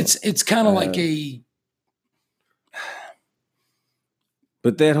 I've been there. It's kind of like a.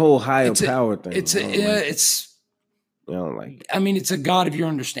 But that whole higher power thing. It's. I don't like it. I mean, it's a God of your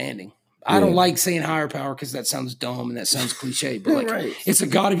understanding. I don't like saying higher power because that sounds dumb and that sounds cliche. But like, it's a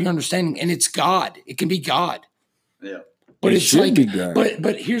God of your understanding, and it's God. It can be God. Yeah. But it's like,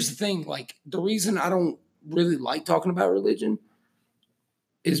 but here's the thing. Like, the reason I don't really like talking about religion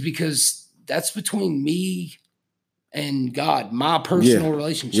is because that's between me and God, my personal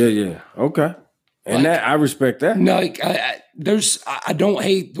relationship. Yeah. Okay. And like, that I respect that. No, like, I don't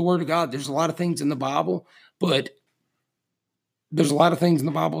hate the word of God. There's a lot of things in the Bible, but there's a lot of things in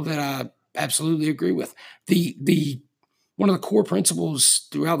the Bible that I absolutely agree with. The one of the core principles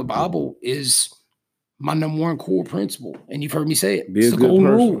throughout the Bible is my number one core principle, and you've heard me say it. It's the golden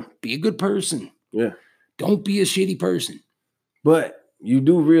rule. Be a good person. Yeah. Don't be a shitty person. But you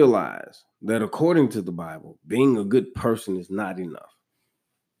do realize that according to the Bible, being a good person is not enough.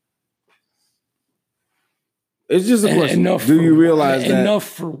 It's just a question. Enough. Do you realize that? Enough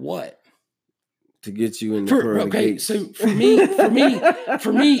for what? To get you in the pearly gates. So for me,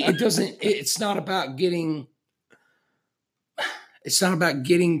 it doesn't. It's not about getting. It's not about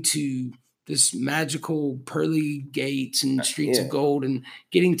getting to this magical pearly gates and streets of gold and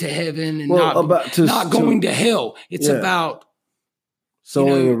getting to heaven and not going to hell. It's about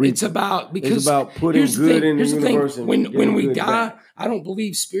sowing and reaping. It's about putting good in the universe. When we die, back. I don't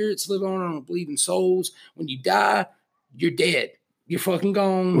believe spirits live on. I don't believe in souls. When you die, you're dead. You're fucking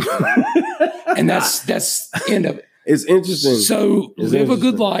gone. And that's the end of it. It's interesting. So live a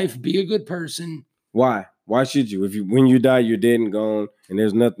good life, be a good person. Why? Why should you? When you die, you're dead and gone, and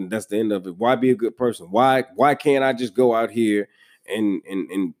there's nothing. That's the end of it. Why be a good person? Why can't I just go out here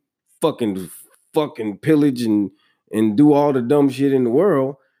and fucking pillage and do all the dumb shit in the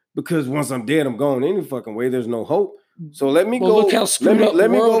world? Because once I'm dead, I'm gone any fucking way. There's no hope. So let me go. Look how screwed up the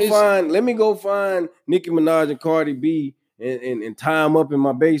world is. Let me go find Nicki Minaj and Cardi B and tie them up in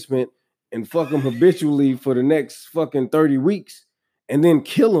my basement and fuck them habitually for the next fucking 30 weeks, and then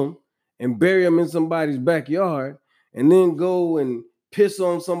kill them and bury them in somebody's backyard, and then go and piss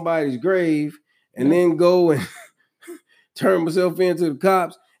on somebody's grave, and then go and turn myself into the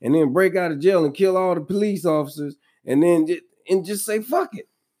cops, and then break out of jail and kill all the police officers, and then just say fuck it.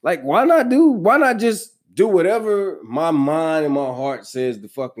 Like, why not just do whatever my mind and my heart says to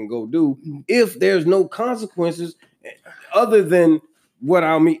fucking go do if there's no consequences other than what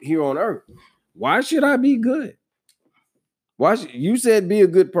I'll meet here on earth? Why should I be good? You said be a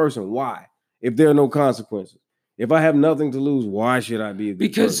good person. Why? If there are no consequences. If I have nothing to lose, why should I be a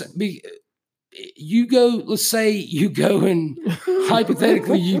good person? You go, let's say you go and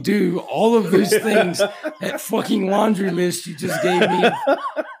hypothetically you do all of those things, that fucking laundry list you just gave me,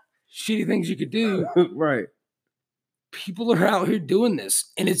 shitty things you could do. Right. People are out here doing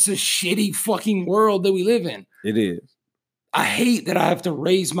this, and it's a shitty fucking world that we live in. It is. I hate that I have to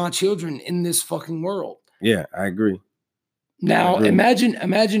raise my children in this fucking world. Yeah, I agree. Now,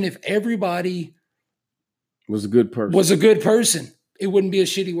 imagine if everybody was a good person. It wouldn't be a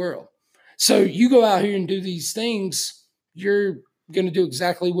shitty world. So you go out here and do these things, you're going to do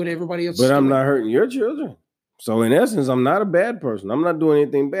exactly what everybody else is doing. But I'm not hurting your children. So in essence, I'm not a bad person. I'm not doing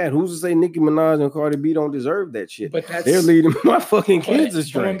anything bad. Who's to say Nicki Minaj and Cardi B don't deserve that shit? But they're leading my fucking kids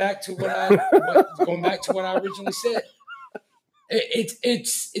astray. Going back to what I originally said.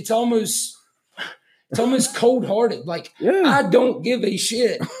 It's almost cold-hearted. Like, I don't give a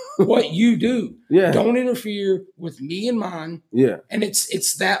shit what you do. Yeah. Don't interfere with me and mine. Yeah. And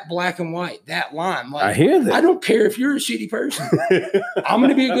it's that black and white, that line. Like, I hear that. I don't care if you're a shitty person. I'm going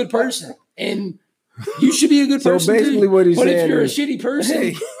to be a good person. And you should be a good person. So basically what he's saying if you're a shitty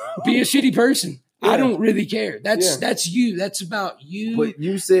person, be a shitty person. Yeah. I don't really care. That's you. That's about you. But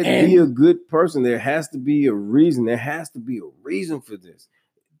you said be a good person. There has to be a reason. There has to be a reason for this.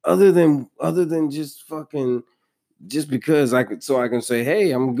 Other than just fucking just because I can say, hey,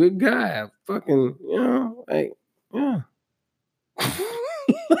 I'm a good guy. Fucking, like, yeah.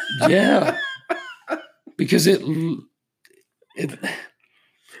 Yeah. Because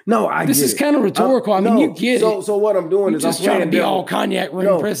no, this is kind of rhetorical. You get it. So what I'm doing is I'm just trying to be all cognac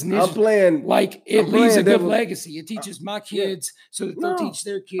ring pressing. I'm playing like it leaves a good legacy. It teaches my kids so that they'll teach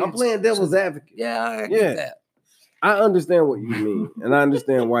their kids. I'm playing devil's advocate. Yeah, I get that. I understand what you mean, and I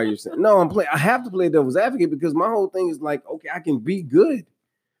understand why you're saying no. I have to play devil's advocate because my whole thing is like, okay, I can be good,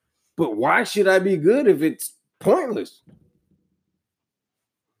 but why should I be good if it's pointless?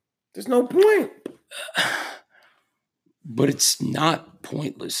 There's no point. But it's not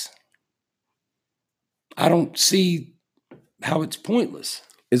pointless. I don't see how it's pointless.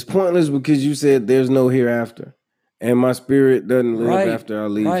 It's pointless because you said there's no hereafter, and my spirit doesn't live after I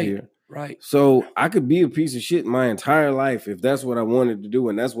leave here. Right. So I could be a piece of shit my entire life if that's what I wanted to do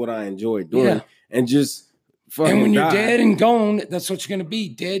and that's what I enjoyed doing, and just fucking. And when you're dead and gone, that's what you're going to be,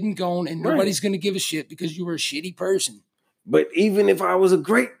 dead and gone, and nobody's going to give a shit because you were a shitty person. But even if I was a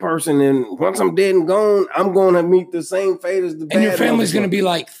great person, and once I'm dead and gone, I'm going to meet the same fate as the bad. And your family's going to be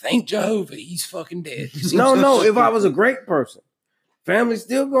like, "Thank Jehovah, he's fucking dead." No. If I was a great person, family's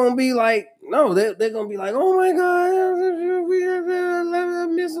still going to be like, no, they're going to be like, "Oh my God, we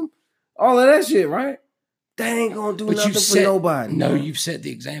miss him." All of that shit, right? That ain't gonna do nothing for nobody. No, you've set the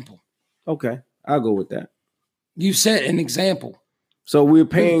example. Okay, I'll go with that. You set an example. So we're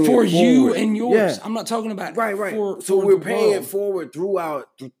paying for it you and yours. Yeah. So I'm not talking about right. So we're paying it forward through our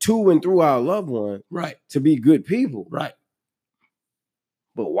loved one, right? To be good people, right?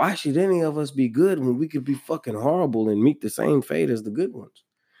 But why should any of us be good when we could be fucking horrible and meet the same fate as the good ones?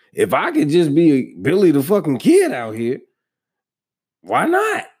 If I could just be Billy the fucking Kid out here, why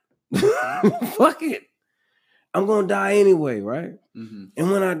not? Fuck it. I'm gonna die anyway, right? Mm-hmm.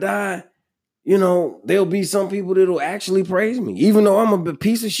 And when I die, there'll be some people that'll actually praise me, even though I'm a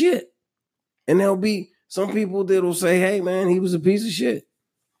piece of shit. And there'll be some people that'll say, hey, man, he was a piece of shit.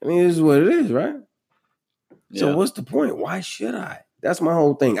 I mean, this is what it is, right? Yeah. So what's the point? Why should I? That's my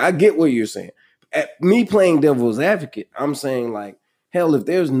whole thing. I get what you're saying. At me playing devil's advocate, I'm saying like, hell, if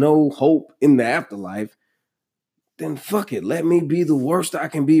there's no hope in the afterlife, then fuck it. Let me be the worst I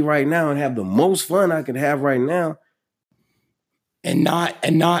can be right now and have the most fun I can have right now. And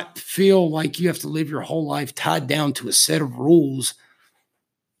not feel like you have to live your whole life tied down to a set of rules.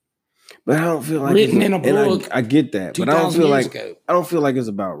 But I don't feel like written in a book. I get that, but I don't feel like it's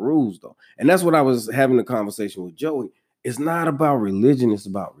about rules though. And that's what I was having a conversation with Joey. It's not about religion, it's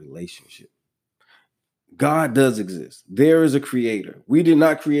about relationship. God does exist. There is a creator. We did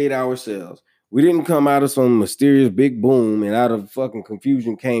not create ourselves. We didn't come out of some mysterious big boom and out of fucking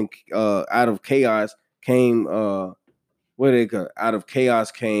confusion came out of chaos came out of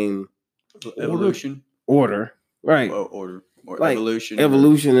chaos came evolution. Order. Right. Order. Or like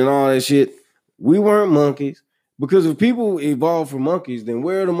evolution and all that shit. We weren't monkeys. Because if people evolved from monkeys, then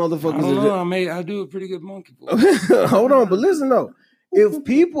where are the motherfuckers? I don't know. I do a pretty good monkey voice. Hold on, but listen though. If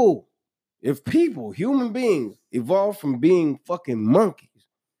people, human beings, evolved from being fucking monkeys,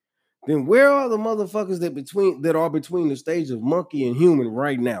 then where are the motherfuckers that are between the stage of monkey and human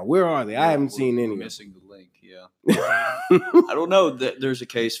right now? Where are they? I haven't seen any. Missing the link. Yeah. I don't know. There's a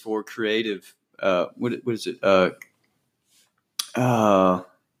case for creative. What is it?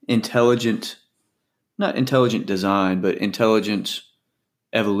 Not intelligent design, but intelligent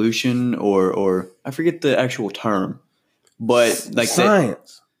evolution, or I forget the actual term, but like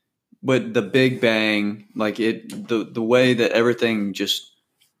science. But the Big Bang, like the way that everything just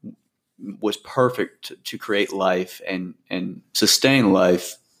was perfect to create life and sustain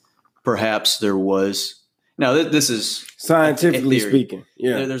life. Perhaps there was. Now this is scientifically speaking.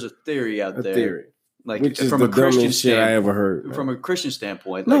 Yeah, there's a theory out there. Theory. Like which is from a Christian shit I ever heard. Man. From a Christian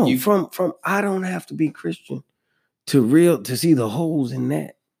standpoint, no, like from I don't have to be Christian to see the holes in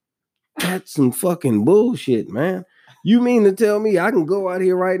that. That's some fucking bullshit, man. You mean to tell me I can go out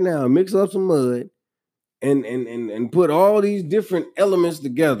here right now and mix up some mud and put all these different elements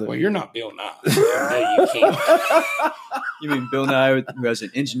together? Well, you're not Bill Nye. No, you can't. You mean Bill Nye, who has an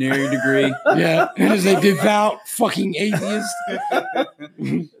engineering degree? Yeah, and is a devout fucking atheist.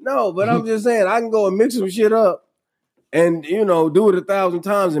 No, but I'm just saying I can go and mix some shit up and do it 1,000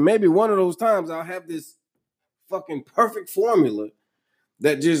 times, and maybe one of those times I'll have this fucking perfect formula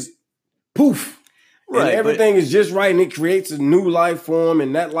that just poof. Right, and everything is just right, and it creates a new life form,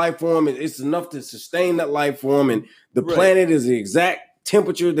 and that life form it's enough to sustain that life form, and the planet is the exact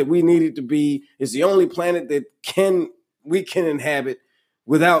temperature that we need it to be. It's the only planet that we can inhabit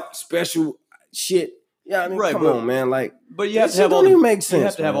without special shit. Yeah, I mean, come on, man. Like, but you have to have all make sense. You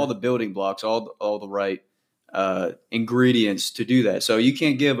have to have all the building blocks, all the right ingredients to do that. So you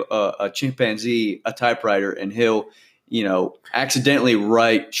can't give a chimpanzee a typewriter and he'll accidentally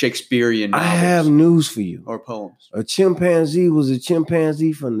write Shakespearean novels. I have news for you. Or poems. A chimpanzee was a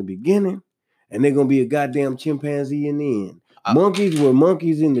chimpanzee from the beginning, and they're going to be a goddamn chimpanzee in the end. Monkeys were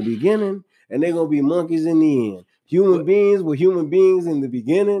monkeys in the beginning, and they're going to be monkeys in the end. Human beings were human beings in the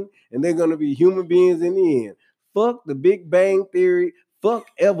beginning, and they're going to be human beings in the end. Fuck the Big Bang Theory. Fuck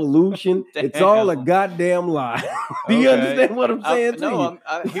evolution. It's all a goddamn lie. Do you understand what I'm saying to you?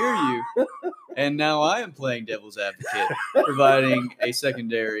 I hear you. And now I am playing devil's advocate, providing a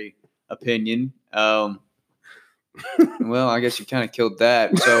secondary opinion. Well, I guess you kind of killed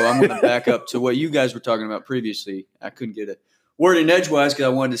that. So I'm going to back up to what you guys were talking about previously. I couldn't get a word in edgewise because I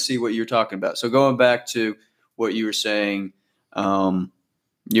wanted to see what you were talking about. So going back to what you were saying,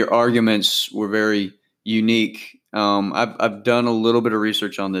 your arguments were very unique. I've done a little bit of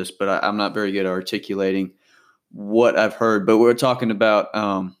research on this, but I'm not very good at articulating what I've heard. But we're talking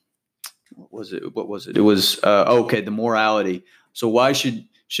about what was it? It was the morality. So why should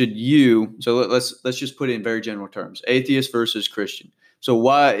you? So let's just put it in very general terms: atheist versus Christian. So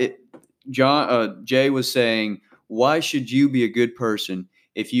why Jay was saying, why should you be a good person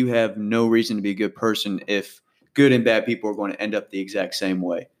if you have no reason to be a good person? If good and bad people are going to end up the exact same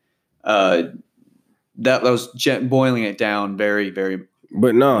way. That was boiling it down very, very.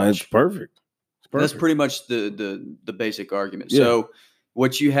 But no, much. It's perfect. That's pretty much the basic argument. Yeah. So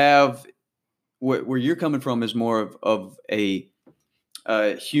what you have, where you're coming from, is more of a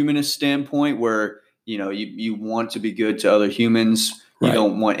humanist standpoint, where you want to be good to other humans. Right. You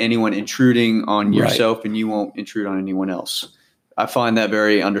don't want anyone intruding on yourself, and you won't intrude on anyone else. I find that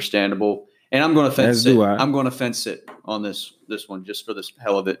very understandable, and I'm going to fence it. I'm going to fence it on this one just for the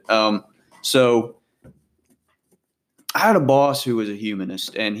hell of it. So I had a boss who was a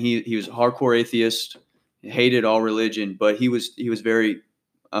humanist, and he was a hardcore atheist, hated all religion, but he was very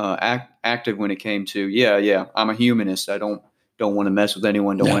active when it came to I'm a humanist. I don't want to mess with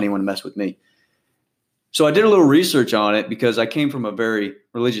anyone. Don't want anyone to mess with me. So I did a little research on it because I came from a very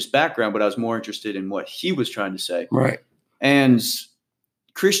religious background, but I was more interested in what he was trying to say. Right. And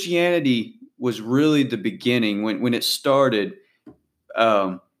Christianity was really the beginning when it started.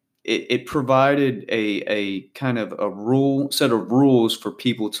 It provided a kind of a set of rules for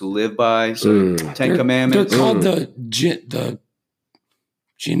people to live by. So Ten Commandments. They're called the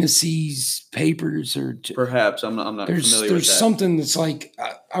Genesis papers, or perhaps I'm not familiar with that. There's something that's like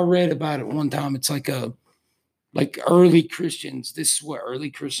I read about it one time. It's like early Christians. This is what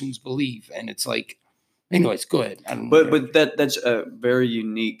early Christians believe, and it's like, anyways, go ahead. But that's a very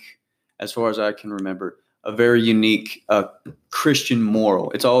unique, as far as I can remember, a very unique Christian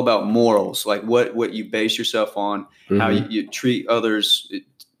moral. It's all about morals, like what you base yourself on, how you treat others.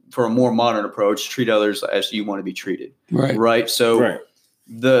 For a more modern approach, treat others as you want to be treated. Right. So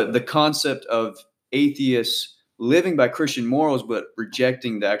the concept of atheists living by Christian morals, but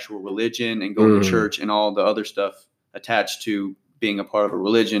rejecting the actual religion and going to church and all the other stuff attached to being a part of a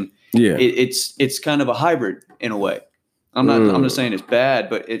religion. Yeah, it's kind of a hybrid in a way. I'm not saying it's bad,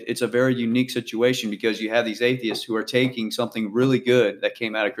 but it's a very unique situation because you have these atheists who are taking something really good that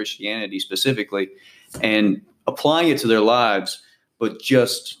came out of Christianity specifically and applying it to their lives, but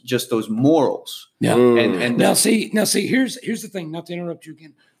just those morals. Yeah. And now see, here's the thing, not to interrupt you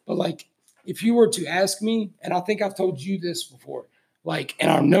again, but like if you were to ask me, and I think I've told you this before, like, and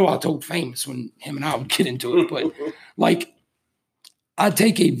I know I told Famous when him and I would get into it, but like I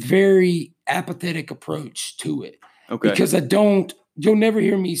take a very apathetic approach to it. Okay. Because you'll never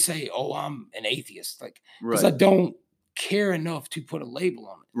hear me say, oh, I'm an atheist. Like, because I don't care enough to put a label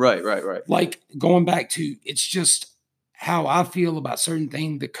on it. Right. Like going back to, it's just how I feel about certain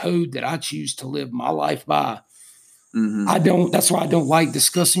things, the code that I choose to live my life by. That's why I don't like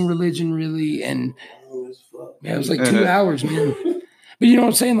discussing religion really. And man, it was like 2 hours, man. But you know what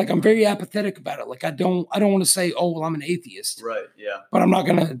I'm saying? Like I'm very apathetic about it. Like I don't want to say, oh, well, I'm an atheist. Right. Yeah. But I'm not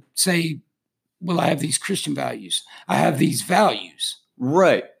going to say, well, I have these Christian values. I have these values.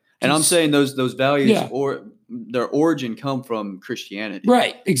 Right. And I'm saying those values or their origin come from Christianity.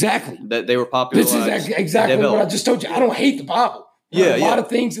 Right. Exactly. That they were popularized. This is exactly what I just told you. I don't hate the Bible. There are a lot of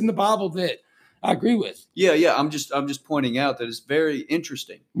things in the Bible that I agree with. Yeah. I'm just pointing out that it's very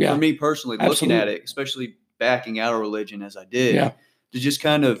interesting for me personally, looking at it, especially backing out of religion as I did, to just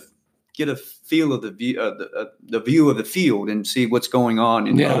kind of get a feel of the view of the field and see what's going on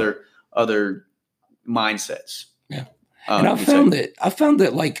in other mindsets. Yeah. And I found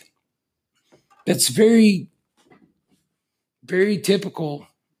that like that's very, very typical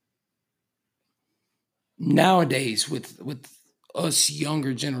nowadays with us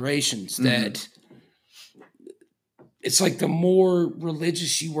younger generations that it's like the more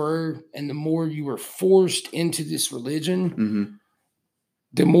religious you were and the more you were forced into this religion,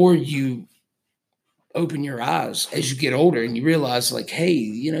 the more you open your eyes as you get older and you realize like, hey,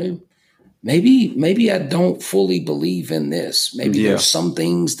 you know, maybe I don't fully believe in this. Maybe there's some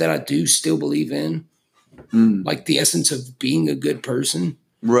things that I do still believe in, like the essence of being a good person.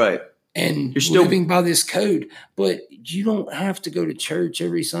 Right. And you're still living by this code, but you don't have to go to church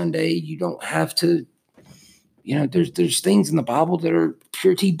every Sunday. You don't have to, you know, there's things in the Bible that are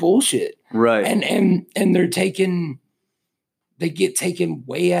pure tea bullshit. Right. And they get taken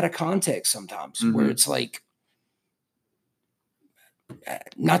way out of context sometimes where it's like,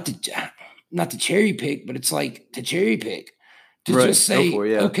 not to cherry pick, but it's like to cherry pick to just say,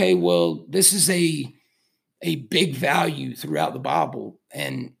 okay, well, this is a big value throughout the Bible,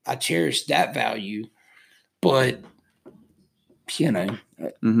 and I cherish that value, but you know.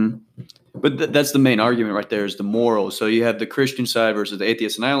 But that's the main argument right there is the morals. So you have the Christian side versus the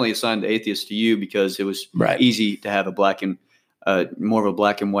atheist, and I only assigned the atheist to you because it was easy to have more of a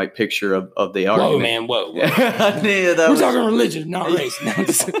black and white picture of the argument. Whoa, man, whoa. We're talking religion, not race.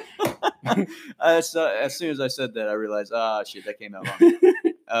 As soon as I said that, I realized, shit, that came out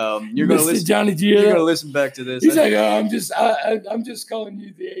wrong. You're going to listen, Johnny. You're going to listen back to this. He's like, I'm just calling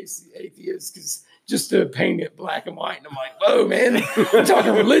you the atheist because just to paint it black and white. And I'm like, whoa, man, we're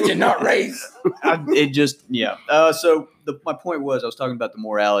talking religion, not race. So my point was, I was talking about the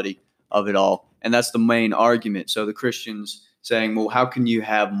morality of it all, and that's the main argument. So the Christians saying, well, how can you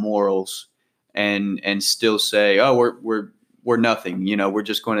have morals and still say, oh, we're nothing, you know, we're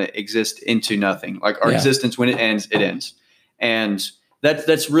just going to exist into nothing. Like our existence, when it ends, it ends. And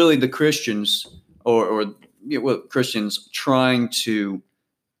that's really the Christians Christians trying to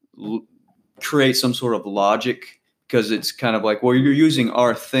create some sort of logic because it's kind of like, well, you're using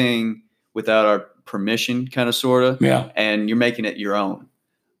our thing without our permission, kind of, sort of, and you're making it your own.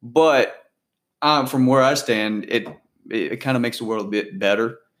 But from where I stand, it kind of makes the world a bit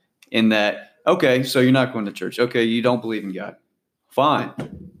better in that, okay, so you're not going to church. Okay, you don't believe in God. Fine.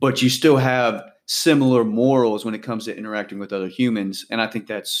 But you still have similar morals when it comes to interacting with other humans. And I think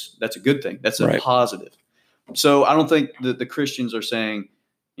that's a good thing. That's a positive. So I don't think that the Christians are saying,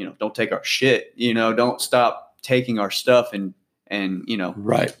 don't take our shit, don't stop taking our stuff and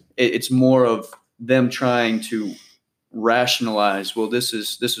it's more of them trying to rationalize, well, this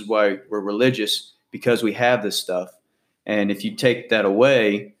is why we're religious, because we have this stuff. And if you take that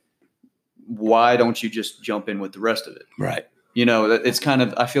away, why don't you just jump in with the rest of it? Right. It's kind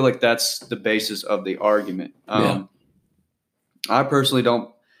of, I feel like that's the basis of the argument. I personally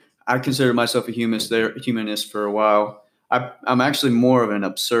I consider myself a humanist for a while. I'm actually more of an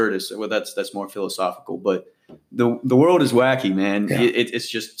absurdist. Well, that's more philosophical, but the world is wacky, man. Yeah. It's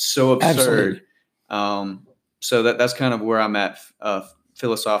just so absurd. So that's kind of where I'm at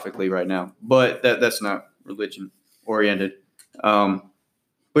philosophically right now. But that's not religion oriented.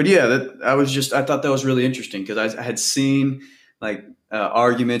 But yeah, I thought that was really interesting because I had seen like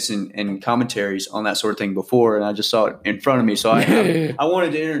arguments and commentaries on that sort of thing before, and I just saw it in front of me. So I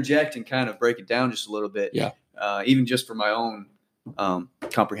wanted to interject and kind of break it down just a little bit, even just for my own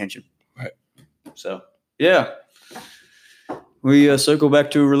comprehension. Right. So yeah, we circle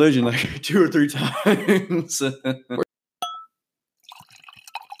back to religion like 2 or 3 times.